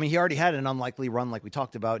 I mean, he already had an unlikely run like we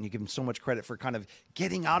talked about, and you give him so much credit for kind of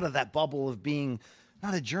getting out of that bubble of being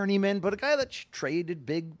not a journeyman, but a guy that traded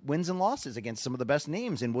big wins and losses against some of the best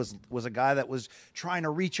names and was a guy that was trying to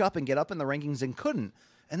reach up and get up in the rankings and couldn't.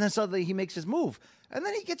 And then suddenly he makes his move, and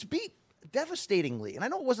then he gets beat devastatingly. And I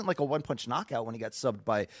know it wasn't like a one-punch knockout when he got subbed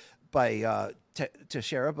by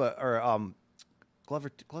Teixeira, or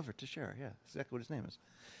Glover Teixeira, yeah, exactly what his name is.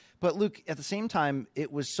 But Luke, at the same time, it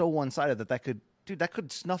was so one-sided that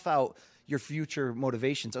could snuff out your future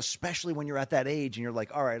motivations, especially when you're at that age and you're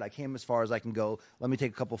like, all right, I came as far as I can go. Let me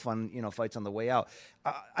take a couple fun, fights on the way out.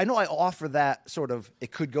 I know I offer that sort of,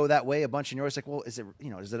 it could go that way a bunch, and you're always like, well, is it,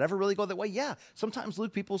 does it ever really go that way? Yeah. Sometimes,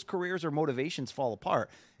 Luke, people's careers or motivations fall apart.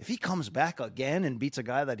 If he comes back again and beats a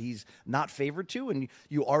guy that he's not favored to, and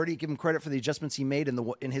you already give him credit for the adjustments he made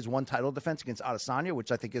in his one title defense against Adesanya,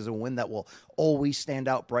 which I think is a win that will always stand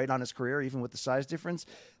out bright on his career, even with the size difference,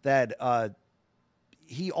 that,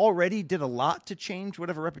 he already did a lot to change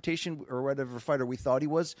whatever reputation or whatever fighter we thought he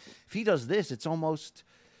was. If he does this, it's almost,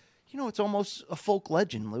 You know, it's almost a folk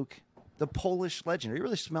legend, Luke. The Polish legend. Are you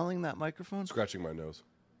really smelling that microphone? Scratching my nose.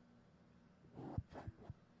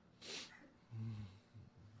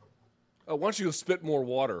 Oh, why don't you go spit more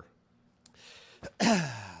water?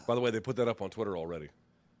 By the way, they put that up on Twitter already.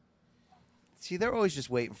 See, they're always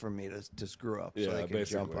just waiting for me to screw up so they can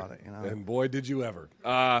jump on it. You know? And boy, did you ever.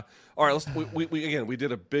 All right, we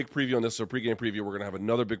did a big preview on this, so pregame preview. We're going to have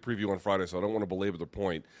another big preview on Friday, so I don't want to belabor the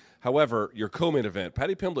point. However, your co-main event,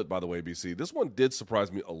 Paddy Pimblett, by the way, BC, this one did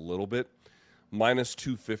surprise me a little bit. Minus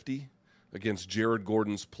 250 against Jared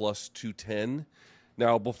Gordon's plus 210.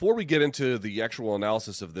 Now, before we get into the actual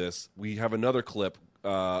analysis of this, we have another clip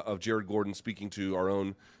of Jared Gordon speaking to our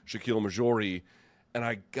own Shaquille Majori. And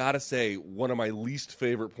I got to say, one of my least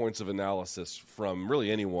favorite points of analysis from really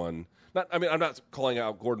anyone. I'm not calling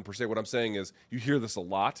out Gordon per se. What I'm saying is you hear this a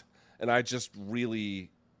lot, and I just really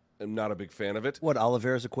am not a big fan of it. What,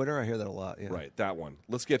 Oliveira's a quitter? I hear that a lot. Yeah. Right, that one.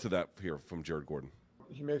 Let's get to that here from Jared Gordon.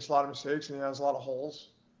 He makes a lot of mistakes, and he has a lot of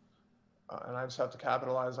holes, and I just have to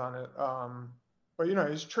capitalize on it. But, you know,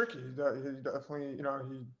 he's tricky. He definitely, you know,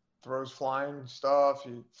 he throws flying stuff,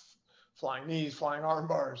 flying knees, flying arm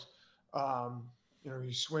bars. You know,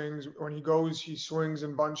 he swings when he goes, he swings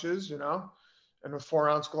in bunches, you know, and with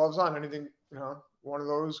 4-ounce gloves on, anything, you know, one of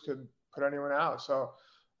those could put anyone out. So,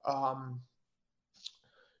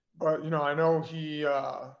 but, you know, I know he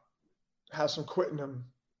has some quit in him.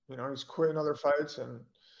 You know, he's quitting other fights, and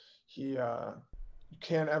he you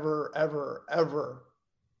can't ever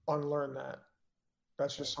unlearn that.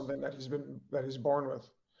 That's just something that he's born with.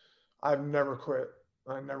 I've never quit.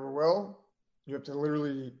 I never will. You have to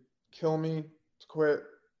literally kill me to quit,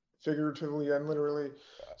 figuratively and literally.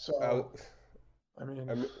 So, I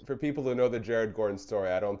mean, for people who know the Jared Gordon story,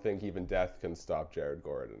 I don't think even death can stop Jared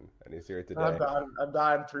Gordon, and he's here today. I've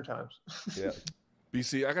died 3 times. Yeah,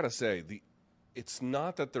 BC, I gotta say, it's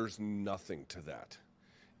not that there's nothing to that.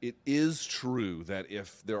 It is true that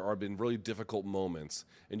if there have been really difficult moments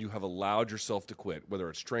and you have allowed yourself to quit, whether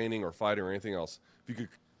it's training or fighting or anything else, if you could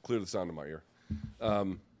clear the sound in my ear.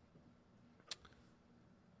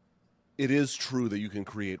 It is true that you can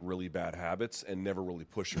create really bad habits and never really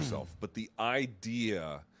push yourself. But the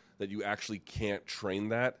idea that you actually can't train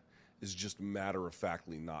that is just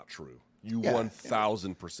matter-of-factly not true. You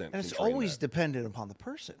 1,000% And it's always dependent upon the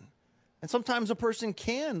person. And sometimes a person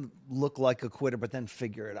can look like a quitter, but then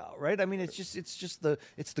figure it out, right? I mean, it's just the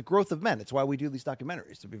growth of men. It's why we do these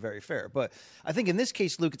documentaries, to be very fair. But I think in this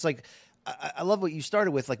case, Luke, it's like I love what you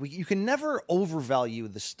started with. Like you can never overvalue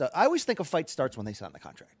the stuff. I always think a fight starts when they sign the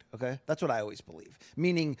contract. Okay, that's what I always believe.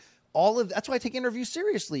 Meaning that's why I take interviews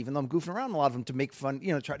seriously, even though I'm goofing around a lot of them to make fun,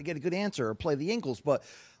 you know, try to get a good answer or play the angles. But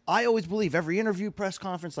I always believe every interview, press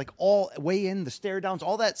conference, like all weigh in, the stare downs,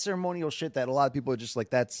 all that ceremonial shit that a lot of people are just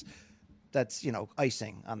like that's you know,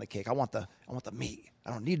 icing on the cake. I want the meat.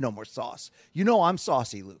 I don't need no more sauce. You know I'm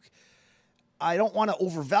saucy, Luke. I don't want to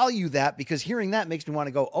overvalue that because hearing that makes me want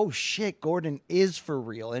to go, oh shit, Gordon is for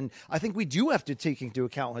real. And I think we do have to take into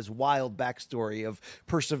account his wild backstory of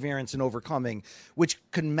perseverance and overcoming, which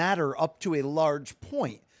can matter up to a large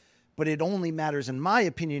point. But it only matters, in my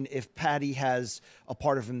opinion, if Paddy has a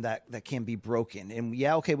part of him that can be broken. And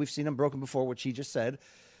yeah, okay, we've seen him broken before, which he just said.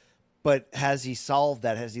 But has he solved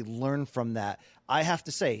that? Has he learned from that? I have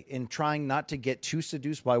to say, in trying not to get too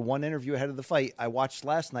seduced by one interview ahead of the fight, I watched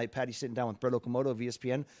last night Paddy sitting down with Brett Okamoto of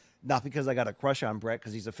ESPN, not because I got a crush on Brett,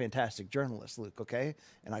 because he's a fantastic journalist, Luke, okay?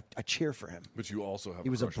 And I cheer for him. But you also have He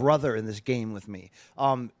was a brother in this game with me.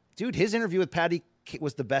 Dude, his interview with Paddy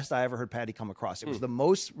was the best I ever heard Paddy come across. It was the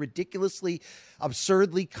most ridiculously,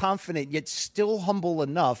 absurdly confident, yet still humble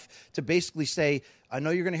enough to basically say, I know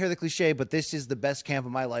you're going to hear the cliche, but this is the best camp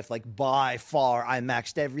of my life. Like, by far, I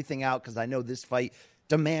maxed everything out because I know this fight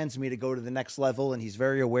demands me to go to the next level. And he's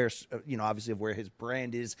very aware, you know, obviously of where his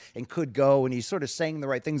brand is and could go. And he's sort of saying the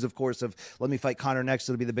right things, of course, of let me fight Conor next.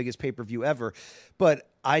 It'll be the biggest pay-per-view ever. But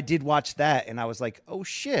I did watch that, and I was like, oh,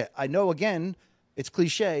 shit. I know, again, it's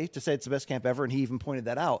cliche to say it's the best camp ever, and he even pointed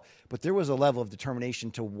that out. But there was a level of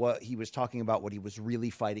determination to what he was talking about, what he was really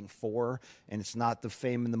fighting for. And it's not the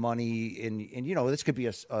fame and the money. And you know, this could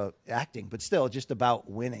be acting, but still just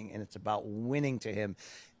about winning. And it's about winning to him.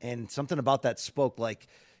 And something about that spoke like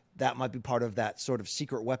that might be part of that sort of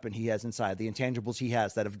secret weapon he has inside, the intangibles he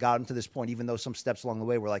has that have gotten to this point, even though some steps along the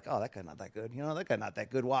way were like, oh, that guy not that good. You know, that guy not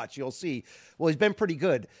that good. Watch, you'll see. Well, he's been pretty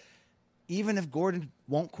good. Even if Gordon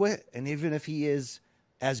won't quit, and even if he is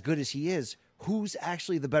as good as he is, who's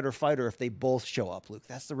actually the better fighter if they both show up, Luke?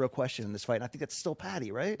 That's the real question in this fight. And I think that's still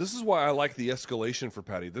Paddy, right? This is why I like the escalation for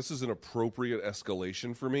Paddy. This is an appropriate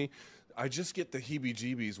escalation for me. I just get the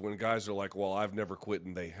heebie-jeebies when guys are like, well, I've never quit,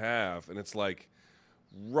 and they have. And it's like,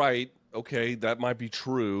 Right. Okay, that might be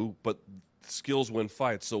true, but skills win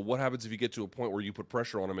fights. So what happens if you get to a point where you put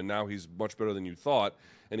pressure on him and now he's much better than you thought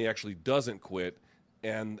and he actually doesn't quit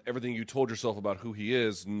and everything you told yourself about who he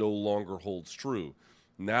is no longer holds true?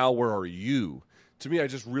 Now where are you? To me, I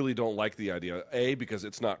just really don't like the idea. A, because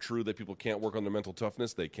it's not true that people can't work on their mental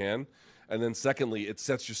toughness. They can. And then secondly, you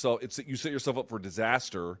set yourself up for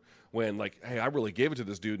disaster when, like, hey, I really gave it to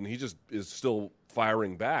this dude and he just is still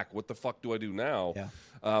firing back. What the fuck do I do now? Yeah.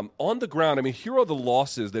 On the ground, I mean, here are the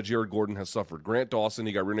losses that Jared Gordon has suffered. Grant Dawson,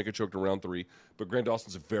 he got rear naked choked in round 3, but Grant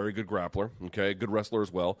Dawson's a very good grappler, okay, good wrestler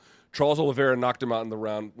as well. Charles Oliveira knocked him out in the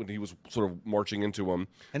round when he was sort of marching into him.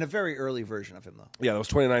 And a very early version of him, though. Yeah, that was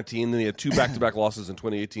 2019. Then he had 2 back-to-back losses in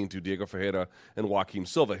 2018 to Diego Ferreira and Joaquim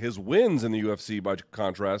Silva. His wins in the UFC, by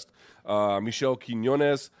contrast, Michel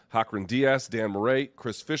Quinones, Hakron Diaz, Dan Murray,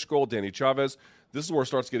 Chris Fishgold, Danny Chavez. This is where it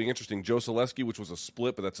starts getting interesting. Joe Selesky, which was a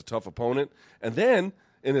split, but that's a tough opponent. And then,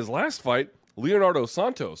 in his last fight, Leonardo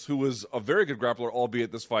Santos, who was a very good grappler,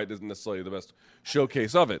 albeit this fight isn't necessarily the best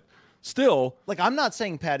showcase of it. Still, like, I'm not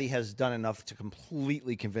saying Paddy has done enough to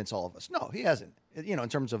completely convince all of us. No, he hasn't, you know, in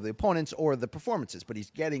terms of the opponents or the performances, but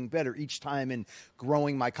he's getting better each time and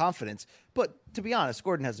growing my confidence. But to be honest,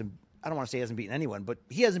 Gordon hasn't, I don't want to say he hasn't beaten anyone, but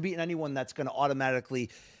he hasn't beaten anyone that's going to automatically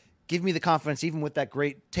give me the confidence, even with that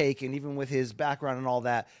great take and even with his background and all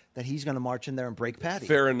that, that he's going to march in there and break Paddy.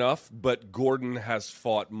 Fair enough, but Gordon has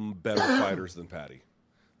fought better fighters than Paddy.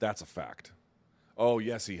 That's a fact. Oh,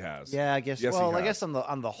 yes, he has. Yeah, I guess. Yes, well, I guess on the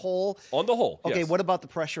whole. On the whole, okay. yes. What about the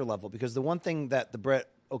pressure level? Because the one thing that the Brett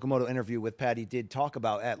Okamoto interview with Paddy did talk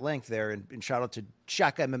about at length there, and shout out to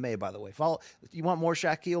Shaq MMA, by the way. Follow. If you want more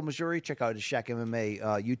Shaquille Missouri, check out his Shaq MMA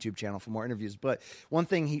YouTube channel for more interviews. But one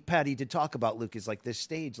thing Paddy did talk about, Luke, is like this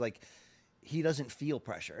stage, like, he doesn't feel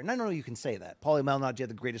pressure. And I know you can say that. Paulie Malignaggi had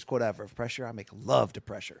the greatest quote ever of pressure. I make love to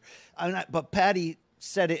pressure. But Paddy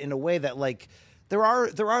said it in a way that, like, there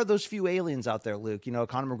are those few aliens out there, Luke. You know,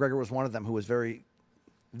 Conor McGregor was one of them who was very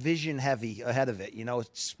vision heavy ahead of it, you know,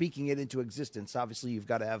 speaking it into existence. Obviously, you've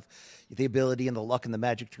got to have the ability and the luck and the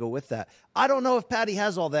magic to go with that. I don't know if Paddy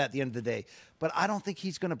has all that at the end of the day, but I don't think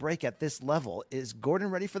he's going to break at this level. Is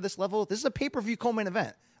Gordon ready for this level? This is a pay-per-view co-main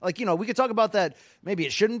event. Like, you know, we could talk about that. Maybe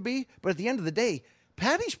it shouldn't be, but at the end of the day,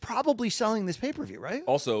 Paddy's probably selling this pay-per-view, right?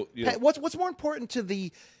 Also, you know, what's more important to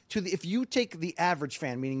the if you take the average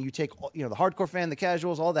fan, meaning you take, you know, the hardcore fan, the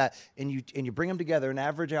casuals, all that, and you bring them together and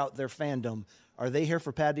average out their fandom, are they here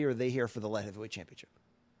for Paddy or are they here for the light heavyweight championship?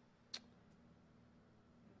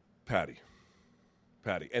 Paddy,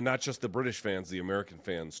 and not just the British fans, the American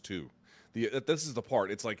fans too. This is the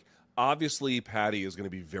part. It's like, obviously Paddy is going to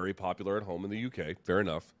be very popular at home in the UK. Fair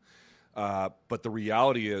enough. But the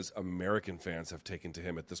reality is American fans have taken to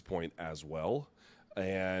him at this point as well.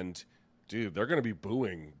 And, dude, they're going to be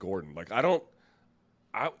booing Gordon. Like,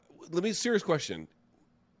 let me, serious question.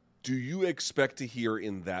 Do you expect to hear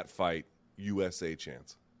in that fight USA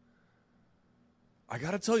chants? I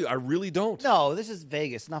got to tell you, I really don't. No, this is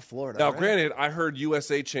Vegas, not Florida. Now, right? Granted, I heard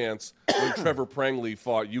USA chants when Trevor Prangley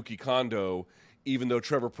fought Yuki Kondo, even though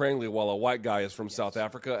Trevor Prangley, while a white guy, is from South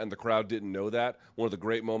Africa, and the crowd didn't know that. One of the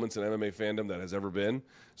great moments in MMA fandom that has ever been.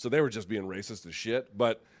 So they were just being racist as shit.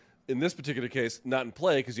 But in this particular case, not in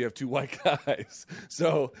play because you have 2 white guys.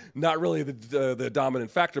 So not really the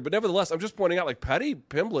dominant factor. But nevertheless, I'm just pointing out, like, Paddy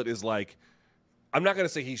Pimblett is like, I'm not going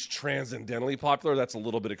to say he's transcendentally popular. That's a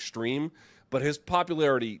little bit extreme. But his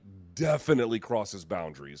popularity definitely crosses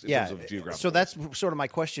boundaries in terms of geographic. So that's sort of my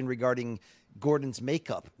question regarding Gordon's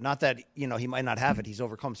makeup. Not that, you know, he might not have it. He's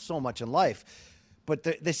overcome so much in life. But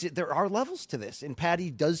there are levels to this. And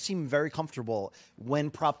Paddy does seem very comfortable when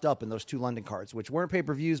propped up in those 2 London cards, which weren't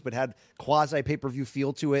pay-per-views but had quasi-pay-per-view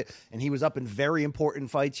feel to it. And he was up in very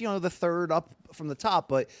important fights, you know, the third up from the top.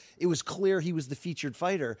 But it was clear he was the featured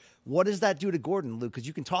fighter. What does that do to Gordon, Luke? Because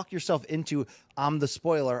you can talk yourself into, I'm the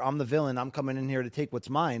spoiler, I'm the villain, I'm coming in here to take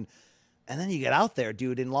what's mine. And then you get out there,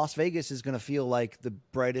 dude, and Las Vegas is going to feel like the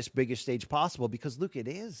brightest, biggest stage possible because, Luke, it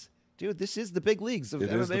is. Dude, this is the big leagues of MMA.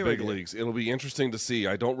 It is the big leagues. It'll be interesting to see.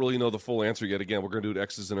 I don't really know the full answer yet. Again, we're going to do it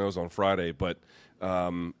X's and O's on Friday, but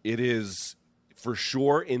it is for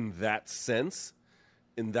sure in that sense,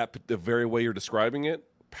 in that the very way you're describing it,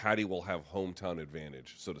 Paddy will have hometown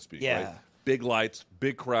advantage, so to speak. Yeah. Right? Big lights,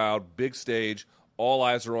 big crowd, big stage, all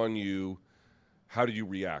eyes are on you. How do you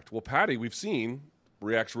react? Well, Paddy, we've seen,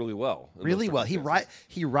 reacts really well. Really well. He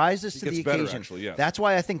rises to the occasion. Actually, yes. That's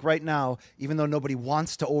why I think right now, even though nobody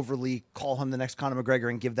wants to overly call him the next Conor McGregor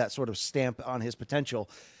and give that sort of stamp on his potential,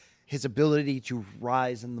 his ability to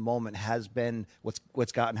rise in the moment has been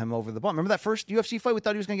what's gotten him over the bump. Remember that first UFC fight? We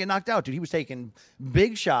thought he was going to get knocked out. Dude, he was taking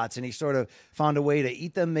big shots, and he sort of found a way to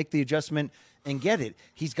eat them, make the adjustment, and get it.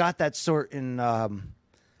 He's got that certain,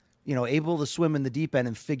 able to swim in the deep end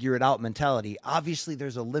and figure it out mentality. Obviously,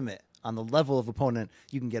 there's a limit on the level of opponent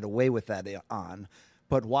you can get away with that on.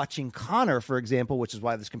 But watching Conor, for example, which is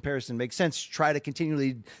why this comparison makes sense, try to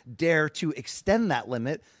continually dare to extend that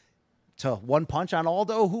limit to one punch on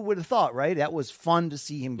Aldo, who would have thought, right? That was fun to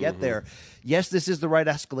see him get there. Yes, this is the right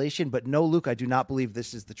escalation, but no, Luke, I do not believe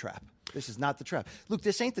this is the trap. This is not the trap. Luke,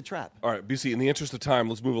 this ain't the trap. All right, BC, in the interest of time,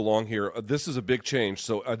 let's move along here. This is a big change.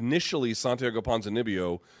 So initially, Santiago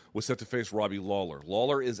Ponzinibbio was set to face Robbie Lawler.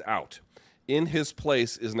 Lawler is out. In his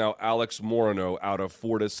place is now Alex Moreno out of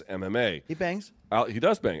Fortis MMA. He bangs. He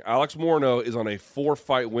does bang. Alex Moreno is on a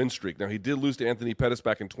 4-fight win streak. Now, he did lose to Anthony Pettis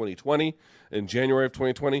back in 2020, in January of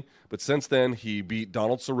 2020, but since then, he beat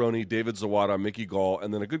Donald Cerrone, David Zawada, Mickey Gall,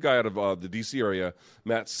 and then a good guy out of the D.C. area,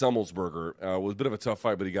 Matt Semmelsberger. It was a bit of a tough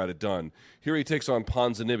fight, but he got it done. Here he takes on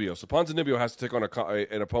Ponzinibbio. So Ponzinibbio has to take on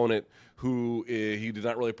an opponent who he did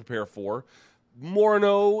not really prepare for.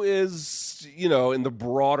 Moreno is, in the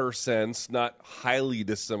broader sense, not highly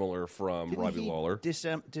dissimilar from Robbie Lawler.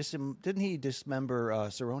 Didn't he dismember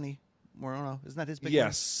Cerrone? Moreno? Isn't that his big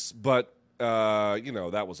Yes, but,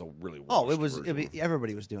 that was a really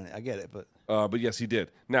everybody was doing it. I get it, but... But yes, he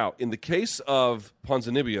did. Now, in the case of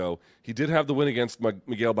Ponzinibbio, he did have the win against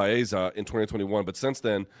Miguel Baeza in 2021, but since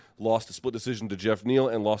then, lost a split decision to Jeff Neal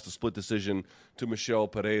and lost a split decision to Michel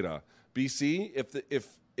Pereira. BC,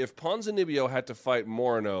 if Ponzinibbio had to fight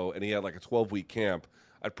Moreno and he had like a 12-week camp,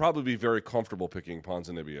 I'd probably be very comfortable picking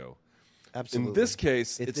Ponzinibbio. Absolutely. In this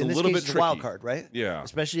case, it's a little bit tricky. Wild card, right? Yeah.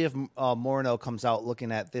 Especially if Moreno comes out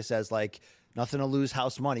looking at this as like nothing to lose,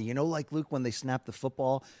 house money. Like Luke, when they snapped the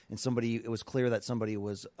football and it was clear that somebody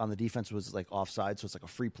was on the defense was like offside, so it's like a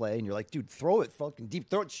free play, and you're like, dude, throw it fucking deep,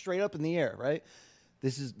 throw it straight up in the air, right?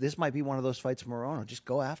 This might be one of those fights, Moreno. Just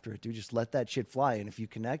go after it, dude. Just let that shit fly, and if you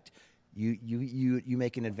connect. You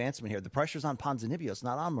make an advancement here. The pressure's on Ponzinibbio. It's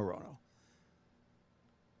not on Moreno.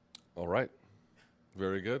 All right.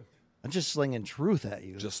 Very good. I'm just slinging truth at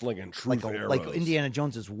you. Just slinging truth arrows. Like Indiana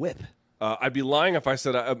Jones's whip. I'd be lying if I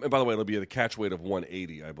said, and by the way, it'll be at a catch weight of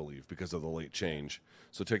 180, I believe, because of the late change.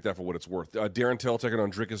 So take that for what it's worth. Darren Till taking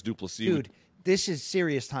on Dricus du Plessis. Dude, this is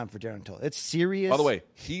serious time for Darren Till. It's serious. By the way,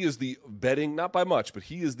 he is the betting, not by much, but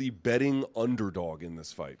he is the betting underdog in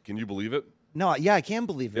this fight. Can you believe it? No, yeah, I can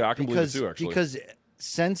believe it. Yeah, I can believe it too, actually. Because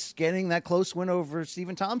since getting that close win over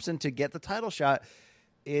Stephen Thompson to get the title shot,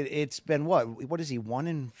 it's been what? What is he,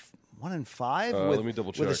 1-5? Let me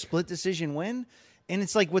double check. With a split decision win? And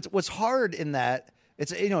it's like what's hard in that,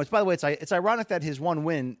 it's by the way, it's ironic that his one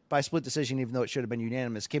win by split decision, even though it should have been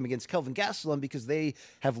unanimous, came against Kelvin Gastelum because they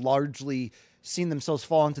have largely seen themselves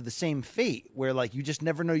fall into the same fate where like you just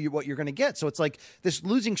never know what you're going to get. So it's like this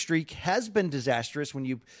losing streak has been disastrous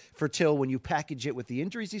for Till when you package it with the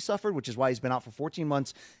injuries he suffered, which is why he's been out for 14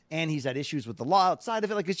 months and he's had issues with the law outside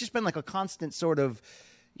of it. Like it's just been like a constant sort of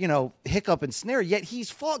hiccup and snare, yet he's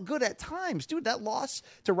fought good at times. Dude, that loss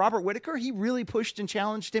to Robert Whittaker, he really pushed and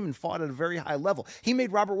challenged him and fought at a very high level. He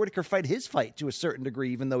made Robert Whittaker fight his fight to a certain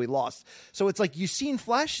degree, even though he lost. So it's like you've seen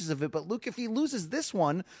flashes of it, but Luke, if he loses this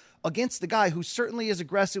one against the guy who certainly is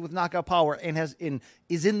aggressive with knockout power and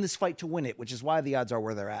is in this fight to win it, which is why the odds are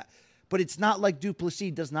where they're at. But it's not like du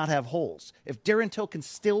Plessis does not have holes. If Darren Till can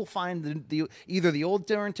still find either the old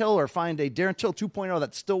Darren Till or find a Darren Till 2.0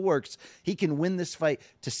 that still works, he can win this fight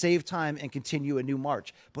to save time and continue a new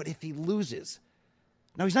march. But if he loses,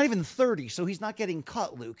 now he's not even 30, so he's not getting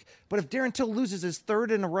cut, Luke. But if Darren Till loses his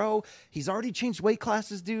third in a row, he's already changed weight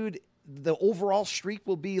classes, dude. The overall streak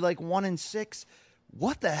will be like 1-6.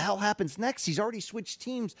 What the hell happens next? He's already switched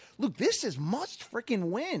teams. Luke, this is must freaking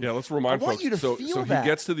win. Yeah, let's remind folks. You to so feel he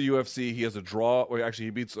gets to the UFC. He has a draw. Well, actually,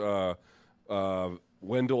 he beats Wendell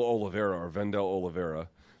Oliveira.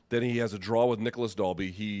 Then he has a draw with Nicholas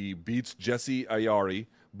Dalby. He beats Jesse Ayari,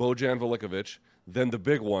 Bojan Velikovic. Then the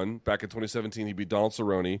big one, back in 2017, he beat Donald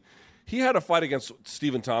Cerrone. He had a fight against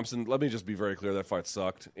Stephen Thompson. Let me just be very clear. That fight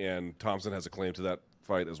sucked, and Thompson has a claim to that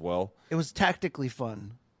fight as well. It was tactically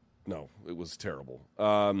fun. No, it was terrible.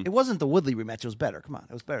 It wasn't the Woodley rematch. It was better. Come on.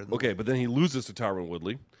 It was better than Okay, but then he loses to Tyron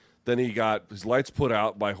Woodley. Then he got his lights put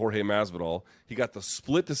out by Jorge Masvidal. He got the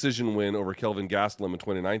split decision win over Kelvin Gastelum in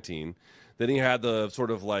 2019. Then he had the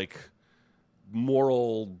sort of like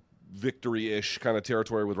moral victory-ish kind of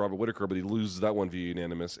territory with Robert Whittaker, but he loses that one via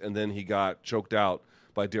unanimous. And then he got choked out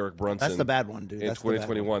by Derek Brunson. That's the bad one, dude. In That's the bad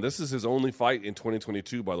 2021. This is his only fight in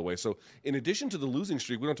 2022, by the way. So in addition to the losing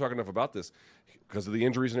streak, we don't talk enough about this because of the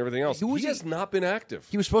injuries and everything else. He has not been active.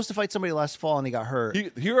 He was supposed to fight somebody last fall, and he got hurt.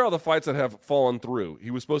 Here are the fights that have fallen through.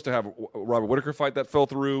 He was supposed to have a Robert Whittaker fight that fell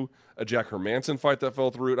through, a Jack Hermanson fight that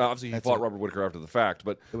fell through. Now, obviously, he fought Robert Whittaker after the fact,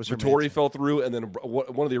 but Vittori fell through, and then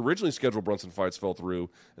one of the originally scheduled Brunson fights fell through,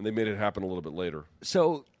 and they made it happen a little bit later.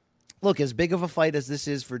 So, look, as big of a fight as this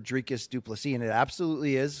is for Dricus du Plessis, and it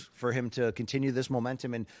absolutely is for him to continue this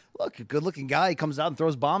momentum. And look, a good-looking guy, he comes out and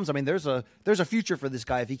throws bombs. I mean, there's a future for this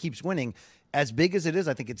guy if he keeps winning. As big as it is,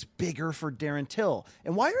 I think it's bigger for Darren Till.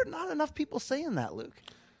 And why are not enough people saying that, Luke?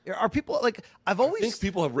 Are people like I think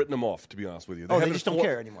people have written him off, to be honest with you. They just don't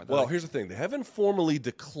care anymore. Well, here's the thing: they haven't formally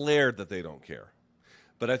declared that they don't care.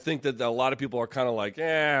 But I think that a lot of people are kind of like,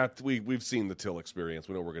 we've seen the Till experience.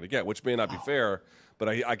 We know what we're going to get, which may not be fair. But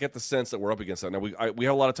I get the sense that we're up against that. Now, we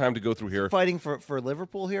have a lot of time to go through here. Fighting for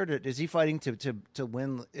Liverpool here? Is he fighting to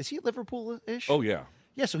win? Is he Liverpool-ish? Oh, yeah.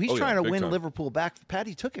 Yeah, so he's trying to win time. Liverpool back.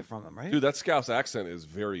 Paddy took it from him, right? Dude, that Scouse accent is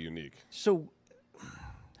very unique. So,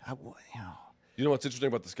 you know what's interesting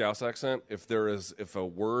about the Scouse accent? If a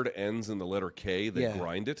word ends in the letter K, they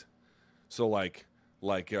grind it. So like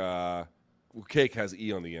cake has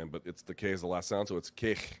E on the end, but the K is the last sound, so it's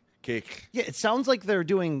cake. Yeah, it sounds like they're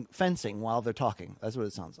doing fencing while they're talking. That's what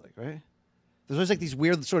it sounds like, right? There's always like these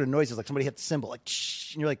weird sort of noises, like somebody hit the cymbal, like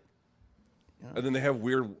shh, and you're like. And then they have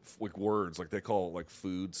weird words, like they call like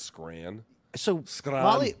food scran. So Scran.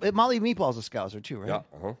 Molly Meatball's a Scouser too, right? Yeah.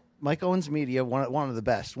 Uh-huh. Mike Owens Media, one of the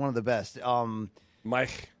best.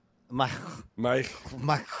 Mike. Macrum.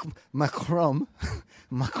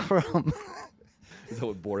 Is that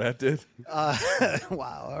what Borat did?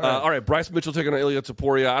 Wow. All right. Bryce Mitchell taking on Ilya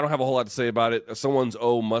Topuria. I don't have a whole lot to say about it. Someone's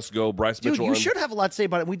must go. Bryce Mitchell. Dude, you should have a lot to say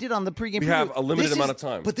about it. We did on the pregame. We have a limited amount of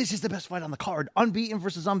time. But this is the best fight on the card. Unbeaten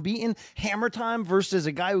versus unbeaten. Hammer time versus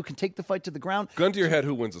a guy who can take the fight to the ground. Gun to your head,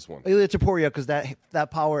 who wins this one? Ilya Topuria, because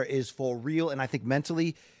that power is for real, and I think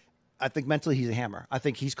mentally he's a hammer. I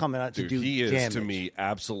think he's coming out to do he is, damage. to me,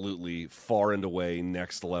 absolutely far and away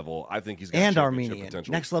next level. I think he's got and championship Armenian.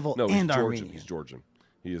 potential. Next level no, and he's Georgian. Armenian. He's Georgian.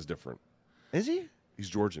 He is different. Is he? He's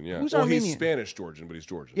Georgian, yeah. Who's Armenian? Armenian? He's Spanish Georgian, but he's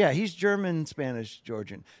Georgian. Yeah, he's German, Spanish,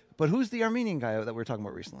 Georgian. But who's the Armenian guy that we were talking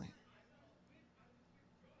about recently?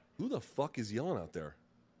 Who the fuck is yelling out there?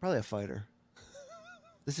 Probably a fighter.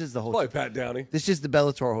 This is the whole. Probably Pat Downey. This is the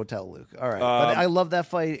Bellator Hotel, Luke. All right, but I love that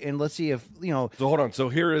fight, and let's see if So hold on. So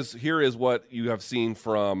here is what you have seen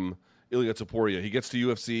from Ilya Topuria. He gets to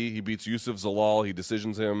UFC. He beats Yusuf Zalal. He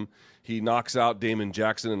decisions him. He knocks out Damon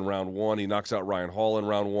Jackson in round 1. He knocks out Ryan Hall in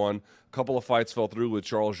round 1. A couple of fights fell through with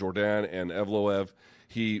Charles Jourdain and Evloev.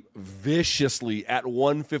 He viciously, at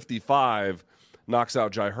 155, knocks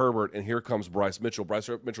out Jai Herbert, and here comes Bryce Mitchell.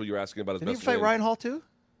 Bryce Mitchell, you're asking about his Didn't best he fight win. Ryan Hall too?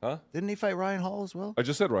 Huh? Didn't he fight Ryan Hall as well? I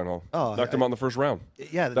just said Ryan Hall. Oh, knocked him out in the first round.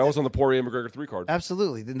 Yeah, that was on the Poirier-McGregor 3 card.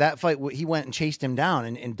 Absolutely. Then that fight, he went and chased him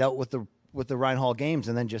down and dealt with the Ryan Hall games,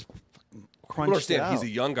 and then just crunched Understand, it out. he's a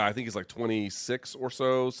young guy. I think he's like 26 or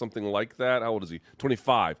so, something like that. How old is he?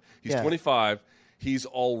 25. He's 25. He's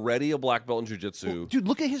already a black belt in jiu-jitsu. Well, dude,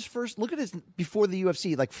 look at his before the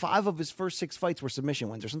UFC. Like 5 of his first 6 fights were submission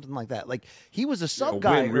wins or something like that. Like he was a sub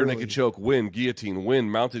guy. Win rear naked choke, win guillotine, win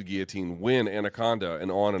mounted guillotine, win anaconda,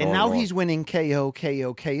 and on and on. And now and on. he's winning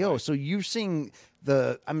KO. So you're seeing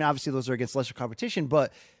obviously those are against lesser competition,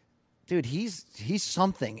 but dude, he's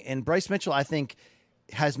something. And Bryce Mitchell, I think,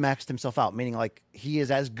 has maxed himself out, meaning like he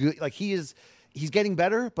is as good. Like he's getting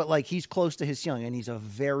better, but like he's close to his ceiling, and he's a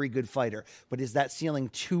very good fighter. But is that ceiling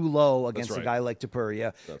too low against a guy like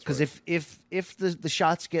Topuria? Because if the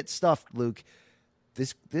shots get stuffed, Luke,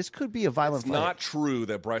 this could be a violent fight. It's not true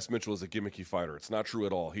that Bryce Mitchell is a gimmicky fighter. It's not true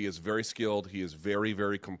at all. He is very skilled. He is very,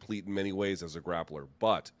 very complete in many ways as a grappler.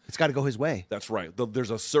 But it's got to go his way. That's right.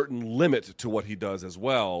 There's a certain limit to what he does as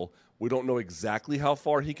well. We don't know exactly how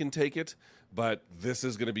far he can take it, but this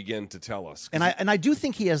is going to begin to tell us. And I do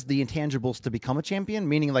think he has the intangibles to become a champion.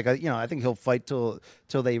 Meaning, like I think he'll fight till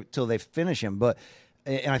they finish him.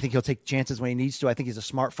 And I think he'll take chances when he needs to. I think he's a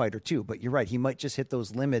smart fighter too. But you're right; he might just hit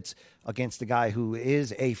those limits against a guy who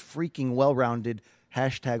is a freaking well-rounded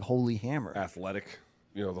 #holy hammer, athletic.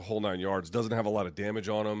 The whole 9 yards. Doesn't have a lot of damage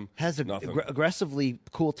on him. Has aggressively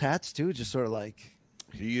cool tats too. Just sort of like.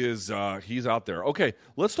 He is. He's out there. Okay,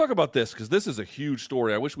 let's talk about this because this is a huge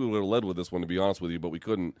story. I wish we would have led with this one, to be honest with you, but we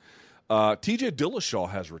couldn't. TJ Dillashaw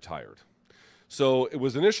has retired. So it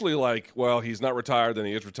was initially like, well, he's not retired, then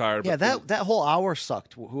he is retired. Yeah, that whole hour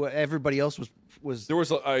sucked. Who everybody else was. There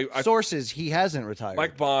was sources. He hasn't retired.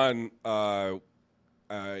 Mike Bond, I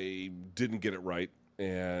didn't get it right.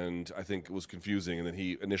 and I think it was confusing. And then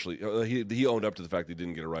he initially he owned up to the fact that he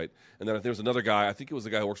didn't get it right. And then there was another guy. I think it was the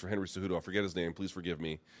guy who works for Henry Cejudo. I forget his name. Please forgive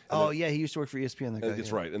me. And yeah, he used to work for ESPN. That guy,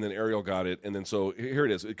 that's right. And then Ariel got it. And then so here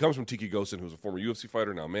it is. It comes from Tiki Gosen, who's a former UFC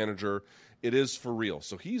fighter, now manager. It is for real.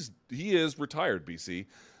 So he is retired, BC.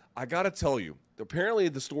 I got to tell you, apparently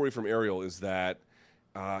the story from Ariel is that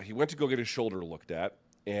he went to go get his shoulder looked at,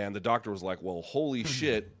 and the doctor was like, well, holy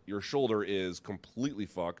shit, your shoulder is completely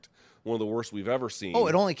fucked. One of the worst we've ever seen. Oh,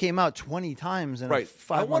 it only came out 20 times in a 5-month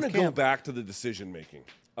camp. I want to go back to the decision-making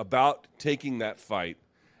about taking that fight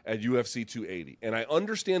at UFC 280. And I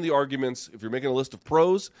understand the arguments if you're making a list of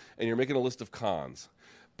pros and you're making a list of cons.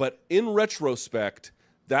 But in retrospect,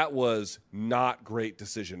 that was not great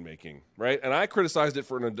decision-making, right? And I criticized it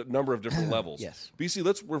for a number of different levels. Yes. BC,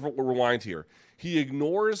 let's rewind here. He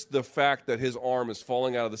ignores the fact that his arm is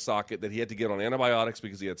falling out of the socket, that he had to get on antibiotics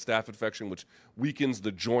because he had staph infection, which weakens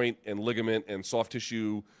the joint and ligament and soft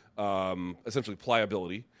tissue, essentially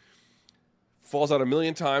pliability. Falls out a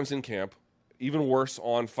million times in camp, even worse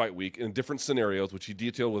on fight week in different scenarios, which he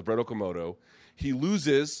detailed with Brett Okamoto. He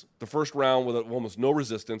loses the first round with almost no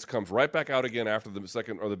resistance, comes right back out again after the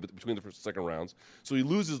second or between the first and second rounds. So he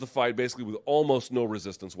loses the fight basically with almost no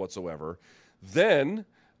resistance whatsoever. Then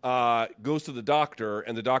goes to the doctor,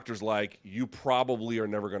 and the doctor's like, you probably are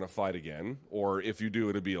never going to fight again, or if you do,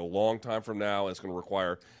 it'll be a long time from now, and it's going to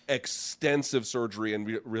require extensive surgery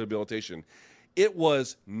and rehabilitation. It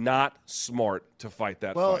was not smart to fight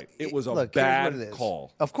that fight. It was a bad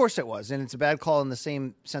call. Of course it was, and it's a bad call in the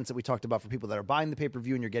same sense that we talked about for people that are buying the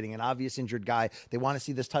pay-per-view and you're getting an obvious injured guy. They want to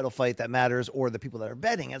see this title fight that matters, or the people that are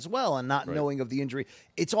betting as well and not knowing of the injury.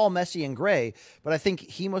 It's all messy and gray, but I think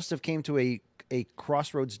he must have came to a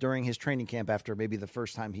crossroads during his training camp after maybe the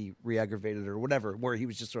first time he re-aggravated or whatever, where he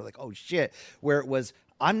was just sort of like, oh, shit, where it was,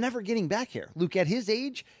 I'm never getting back here. Luke, at his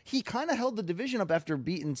age, he kind of held the division up after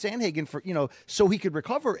beating Sandhagen for, so he could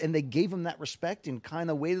recover, and they gave him that respect and kind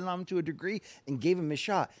of waited on him to a degree and gave him his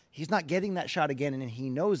shot. He's not getting that shot again, and he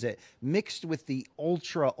knows it, mixed with the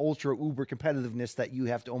ultra uber competitiveness that you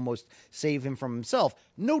have to almost save him from himself.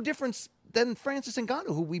 No difference than Francis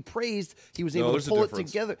Ngannou, who we praised. He was able to pull it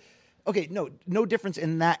together. Okay, no difference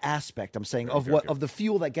in that aspect. I'm saying of the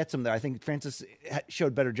fuel that gets him there. I think Francis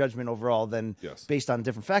showed better judgment overall than based on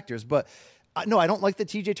different factors. But no, I don't like that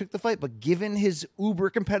TJ took the fight. But given his uber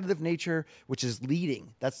competitive nature, which is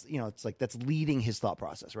leading, that's that's leading his thought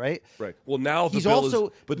process, right? Right. Well, now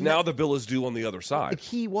the bill is due on the other side. The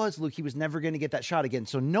key was, Luke, he was never going to get that shot again.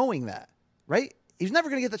 So knowing that, right, he was never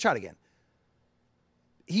going to get that shot again.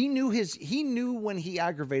 He knew when he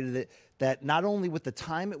aggravated it that not only with the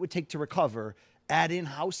time it would take to recover, add in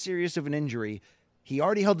how serious of an injury, he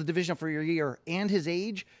already held the division for a year, and his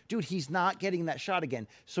age, dude, he's not getting that shot again.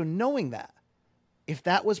 So knowing that, if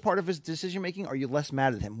that was part of his decision making, are you less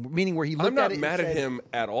mad at him? Meaning where he looked at it. I'm not mad at him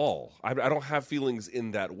at all. I don't have feelings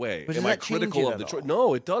in that way. But am I critical of the choice?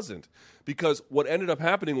 No, it doesn't. Because what ended up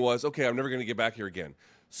happening was, okay, I'm never going to get back here again.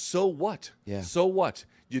 So what? Yeah. So what?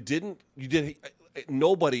 You did.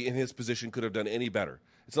 Nobody in his position could have done any better.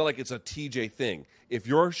 It's not like it's a TJ thing. If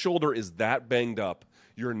your shoulder is that banged up,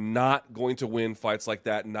 you're not going to win fights like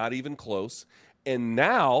that, not even close. And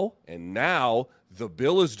now the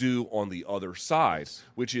bill is due on the other side,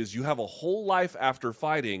 which is you have a whole life after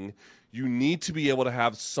fighting. You need to be able to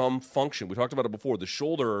have some function. We talked about it before. The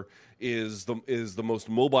shoulder is the most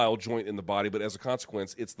mobile joint in the body, but as a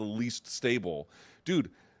consequence, it's the least stable.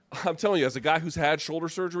 Dude, I'm telling you, as a guy who's had shoulder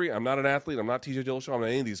surgery, I'm not an athlete, I'm not TJ Dillashaw, I'm not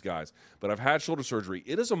any of these guys, but I've had shoulder surgery.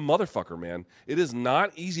 It is a motherfucker, man. It is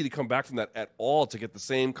not easy to come back from that at all to get the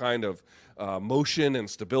same kind of motion and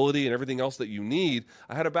stability and everything else that you need.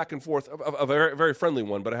 I had a back and forth, a very, very friendly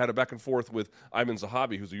one, but I had a back and forth with Ayman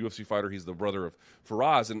Zahabi, who's a UFC fighter. He's the brother of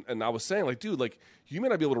Faraz, and I was saying, like, dude, like, you may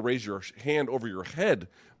not be able to raise your hand over your head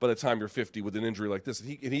by the time you're 50 with an injury like this. And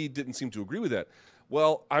he didn't seem to agree with that.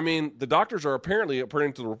 Well, I mean, the doctors are apparently,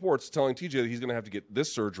 according to the reports, telling TJ that he's going to have to get this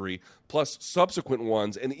surgery plus subsequent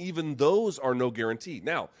ones, and even those are no guarantee.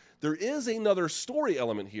 Now, there is another story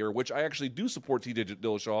element here, which I actually do support TJ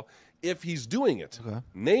Dillashaw if he's doing it,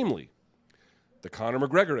 namely the Conor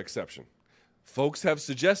McGregor exception. Folks have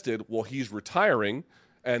suggested, well, he's retiring.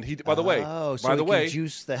 And he, by the way,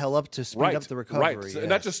 juice the hell up to speed up the recovery. Right. So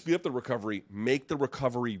not just speed up the recovery, make the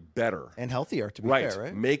recovery better. And healthier, to be fair,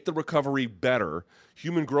 right? Make the recovery better.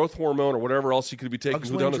 Human growth hormone or whatever else he could be taking.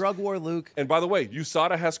 Drug war, Luke. And by the way,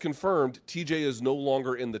 USADA has confirmed TJ is no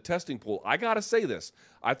longer in the testing pool. I got to say this.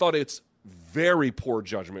 I thought it's very poor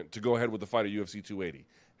judgment to go ahead with the fight at UFC 280.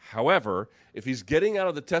 However, if he's getting out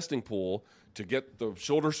of the testing pool to get the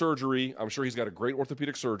shoulder surgery, I'm sure he's got a great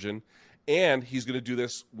orthopedic surgeon, and he's going to do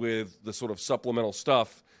this with the sort of supplemental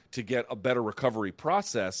stuff to get a better recovery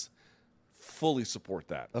process. Fully support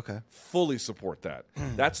that. Okay. Fully support that.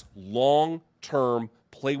 That's long-term,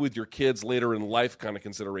 play with your kids later in life kind of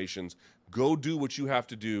considerations. Go do what you have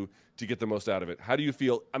to do to get the most out of it. How do you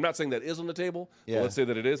feel? I'm not saying that is on the table, but let's say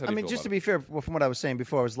that it is. How do you feel just about to be fair, from what I was saying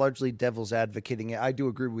before, I was largely devil's advocating it. I do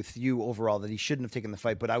agree with you overall that he shouldn't have taken the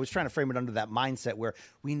fight, but I was trying to frame it under that mindset where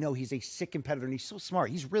we know he's a sick competitor and he's so smart.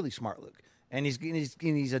 He's really smart, Luke. And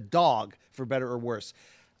he's a dog, for better or worse.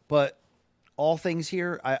 But all things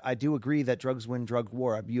here, I do agree that drugs win drug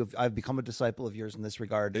war. I've become a disciple of yours in this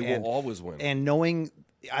regard. They will always win. And knowing,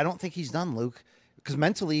 I don't think he's done, Luke, because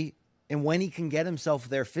mentally, and when he can get himself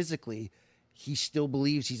there physically, he still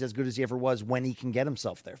believes he's as good as he ever was when he can get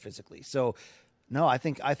himself there physically. So, no, I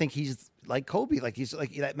think he's like Kobe, like he's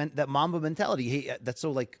like that Mamba mentality. That's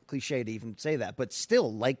so like cliche to even say that, but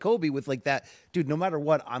still like Kobe with like that dude. No matter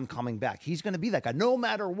what, I'm coming back. He's going to be that guy. No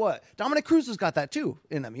matter what. Dominic Cruz has got that too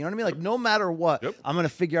in him. You know what I mean? Like no matter what, I'm going to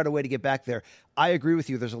figure out a way to get back there. I agree with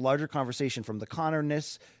you. There's a larger conversation from the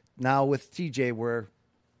Conor-ness now with TJ where.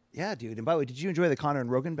 Yeah, dude. And by the way, did you enjoy the Conor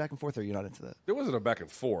and Rogan back and forth, or are you not into that? There wasn't a back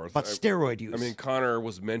and forth. But steroid use. I mean, Conor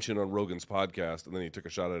was mentioned on Rogan's podcast, and then he took a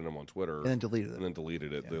shot at him on Twitter. And then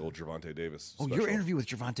deleted it. The old Gervonta Davis special. Your interview with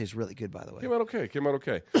Gervonta is really good, by the way. Came out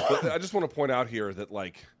okay. But I just want to point out here that,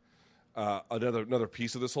 like, another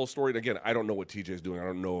piece of this whole story, and again, I don't know what TJ's doing. I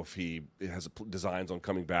don't know if he has designs on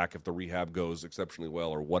coming back, if the rehab goes exceptionally well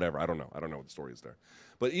or whatever. I don't know. I don't know what the story is there.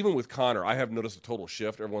 But even with Conor, I have noticed a total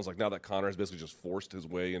shift. Everyone's like, now that Conor has basically just forced his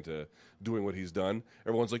way into doing what he's done,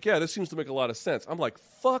 everyone's like, yeah, this seems to make a lot of sense. I'm like,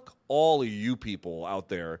 fuck all of you people out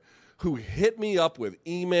there who hit me up with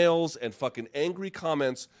emails and fucking angry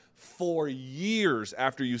comments for years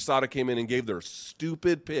after USADA came in and gave their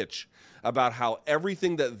stupid pitch about how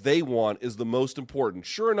everything that they want is the most important.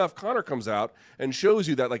 Sure enough, Conor comes out and shows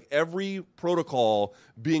you that like every protocol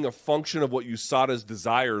being a function of what USADA's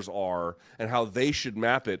desires are and how they should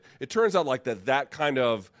map it, it turns out like that kind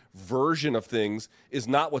of version of things is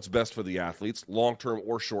not what's best for the athletes, long-term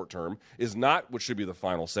or short-term, is not what should be the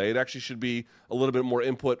final say. It actually should be a little bit more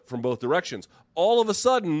input from both directions. All of a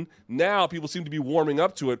sudden, now people seem to be warming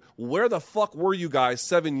up to it. Where the fuck were you guys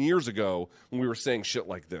 7 years ago when we were saying shit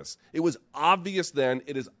like this? It was obvious then.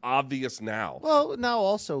 It is obvious now. Well, now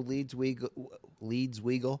also Weeds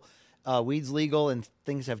legal, and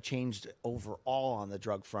things have changed overall on the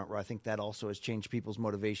drug front, where I think that also has changed people's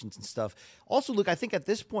motivations and stuff. Also, Luke, I think at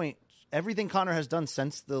this point, everything Conor has done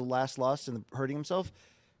since the last loss and hurting himself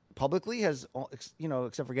publicly has,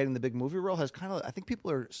 except for getting the big movie role, has kind of, I think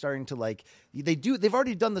people are starting to like, they've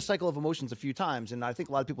already done the cycle of emotions a few times, and I think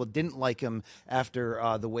a lot of people didn't like him after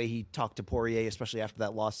the way he talked to Poirier, especially after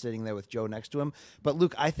that loss sitting there with Joe next to him. But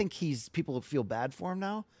Luke, I think people feel bad for him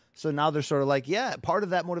now. So now they're sort of like, yeah, part of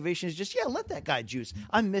that motivation is just, let that guy juice.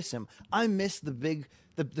 I miss him. I miss the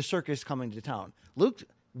circus coming to town. Luke,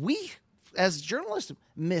 we as journalists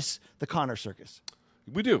miss the Conor circus.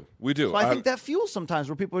 We do. So I think that fuels sometimes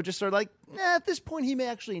where people are just sort of like, at this point he may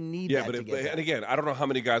actually need that to get and again, I don't know how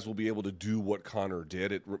many guys will be able to do what Conor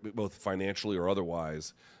did, both financially or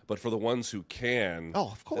otherwise. But for the ones who can,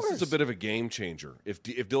 of course, this is a bit of a game changer. If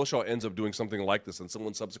Dillashaw ends up doing something like this and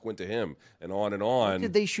someone subsequent to him and on and on. What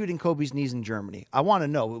did they shooting Kobe's knees in Germany? I want to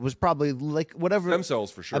know. It was probably like whatever. Stem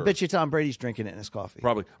cells for sure. I bet you Tom Brady's drinking it in his coffee.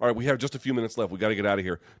 Probably. All right, we have just a few minutes left. We got to get out of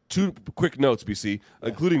here. 2 quick notes, BC,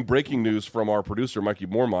 including breaking news from our producer, Mikey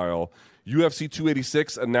Mormile. UFC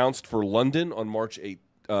 286 announced for London on March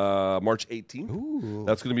 18th. Ooh.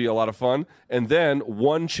 That's going to be a lot of fun. And then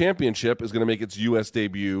One Championship is going to make its U.S.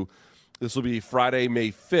 debut. This will be Friday,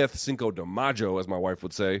 May 5th, Cinco de Mayo, as my wife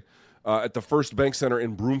would say, at the First Bank Center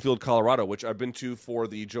in Broomfield, Colorado, which I've been to for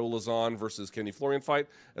the Joe Lazon versus Kenny Florian fight,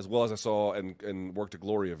 as well as I saw and worked a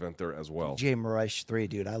Glory event there as well. DJ Moraes 3,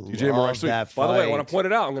 dude. I love By that fight. the way, I want to point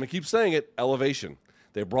it out. I'm going to keep saying it, elevation.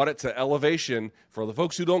 They brought it to elevation. For the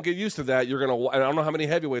folks who don't get used to that, you're going to – I don't know how many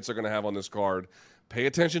heavyweights they're going to have on this card. Pay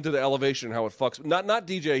attention to the elevation and how it fucks – not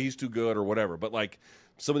DJ, he's too good or whatever, but like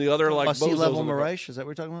some of the other like – Sea-level Moraes, is that what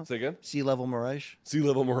we're talking about? Say again? Sea-level Moraes.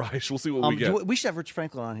 Sea-level Moraes. We'll see what we get. We should have Rich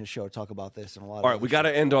Franklin on his show to talk about this and a lot of All right, we got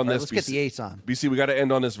to end on this. Let's get the eights on. BC, we got to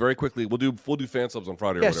end on this very quickly. We'll do fan subs on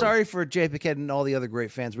Friday or whatever. Sorry for Jay Piquet and all the other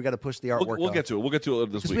great fans. We got to push the artwork We'll get to it. We'll get to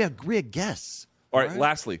it this week. We have great guests. All right,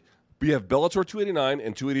 lastly. We have Bellator 289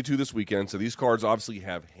 and 282 this weekend, so these cards obviously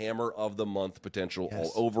have Hammer of the Month potential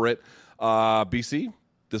all over it. BC,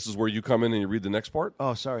 This is where you come in and you read the next part.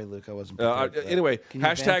 Oh, sorry, Luke. I wasn't prepared for that. Anyway, Can you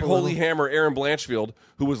hashtag vamp a Holy little? Hammer Aaron Blanchfield,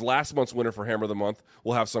 who was last month's winner for Hammer of the Month,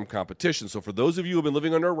 will have some competition. So for those of you who have been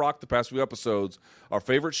living under a rock the past few episodes, our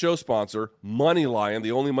favorite show sponsor, Money Lion,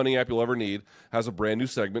 the only money app you'll ever need, has a brand new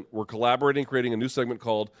segment. We're collaborating, creating a new segment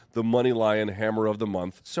called the Money Lion Hammer of the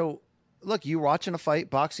Month. So, look, you watching a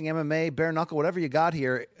fight, boxing, MMA, bare knuckle, whatever you got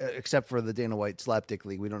here, except for the Dana White slapdick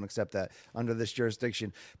league. We don't accept that under this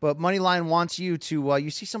jurisdiction. But Moneyline wants you to,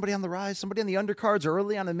 you see somebody on the rise, somebody on the undercards or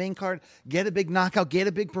early on the main card, get a big knockout, get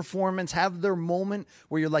a big performance, have their moment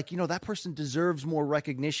where you're like, that person deserves more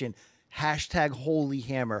recognition. Hashtag Holy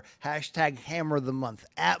Hammer, hashtag Hammer of the Month,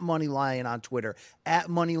 at Moneylion on Twitter, at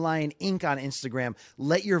Moneylion Inc. on Instagram.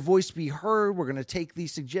 Let your voice be heard. We're going to take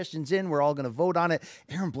these suggestions in. We're all going to vote on it.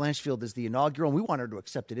 Aaron Blanchfield is the inaugural, and we want her to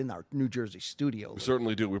accept it in our New Jersey studio. We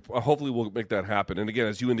certainly do. Hopefully we'll make that happen. And again,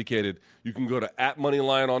 as you indicated, you can go to at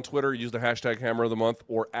Moneylion on Twitter, use the hashtag Hammer of the Month,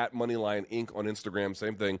 or at Moneylion Inc. on Instagram.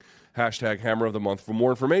 Same thing, hashtag Hammer of the Month. For more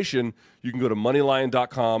information, you can go to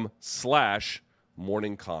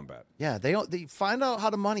moneylion.com/Morning Combat. Yeah, they find out how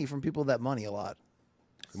to money from people that money a lot.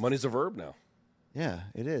 Money's a verb now. Yeah,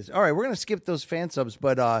 it is. All right, we're going to skip those fan subs,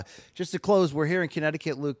 but just to close, we're here in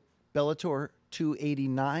Connecticut, Luke. Bellator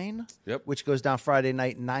 289, which goes down Friday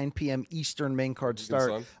night, 9 p.m. Eastern main card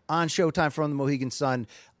start on Showtime from the Mohegan Sun.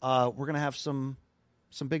 We're going to have some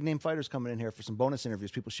big name fighters coming in here for some bonus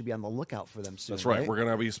interviews. People should be on the lookout for them soon. That's right. We're going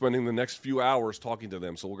to be spending the next few hours talking to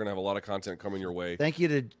them, so we're going to have a lot of content coming your way. Thank you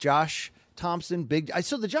to Josh Thompson. I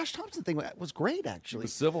saw the Josh Thompson thing was great, actually. It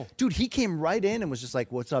was civil. Dude, he came right in and was just like,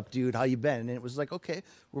 "What's up, dude? How you been?" And it was like, "Okay,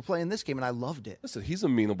 we're playing this game," and I loved it. Listen, he's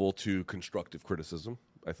amenable to constructive criticism,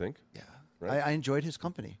 I think. Yeah. Right? I enjoyed his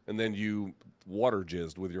company. And then you water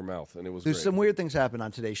jizzed with your mouth, and it was There's great. some weird things happen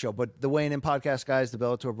on today's show, but the Weighing In podcast guys, the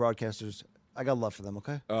Bellator broadcasters, I got love for them,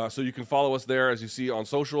 okay? So you can follow us there, as you see, on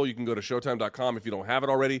social. You can go to Showtime.com if you don't have it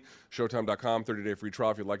already. Showtime.com, 30-day free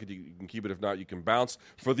trial. If you like it, you can keep it. If not, you can bounce.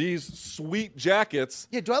 For these sweet jackets.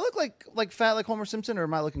 Yeah, do I look like fat like Homer Simpson, or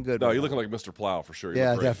am I looking good? No, right you're now? looking like Mr. Plow for sure.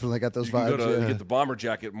 Yeah, definitely got those you vibes. Can go to yeah. get the bomber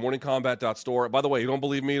jacket, morningcombat.store. By the way, you don't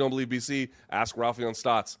believe me, you don't believe BC, ask Ralphie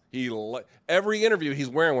Stotts. Every interview, he's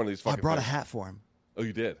wearing one of these fucking I brought a things. hat for him. Oh,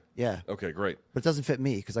 you did? Yeah. Okay, great. But it doesn't fit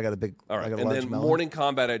me because I got a big. All right, I got a and large then melon.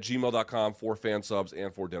 morningcombat@gmail.com for fan subs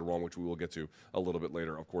and for Dead Wrong, which we will get to a little bit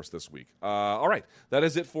later, of course, this week. All right, that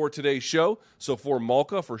is it for today's show. So for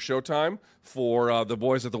Malka, for Showtime, for the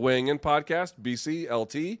boys at the Weighing In podcast, BC,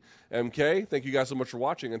 LT, MK, thank you guys so much for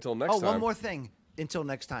watching. Until next time. Oh, one more thing. Until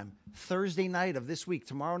next time. Thursday night of this week,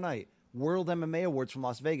 tomorrow night, World MMA Awards from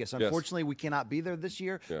Las Vegas. Unfortunately, we cannot be there this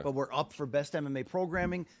year, but we're up for Best MMA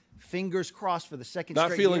Programming. Fingers crossed for the second straight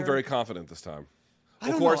Not feeling year. very confident this time. I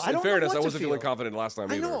Of course, in don't know fairness, what I to wasn't feeling feel. confident last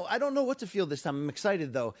time I either. know. I don't know what to feel this time. I'm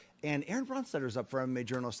excited, though. And Aaron Bronstedter's up for MMA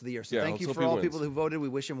Journalist of the Year. So Yeah, thank let's you hope for he all wins. people who voted. We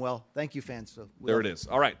wish him well. Thank you, fans. So There it is.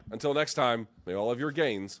 All right, until next time, may all of your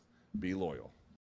gains be loyal.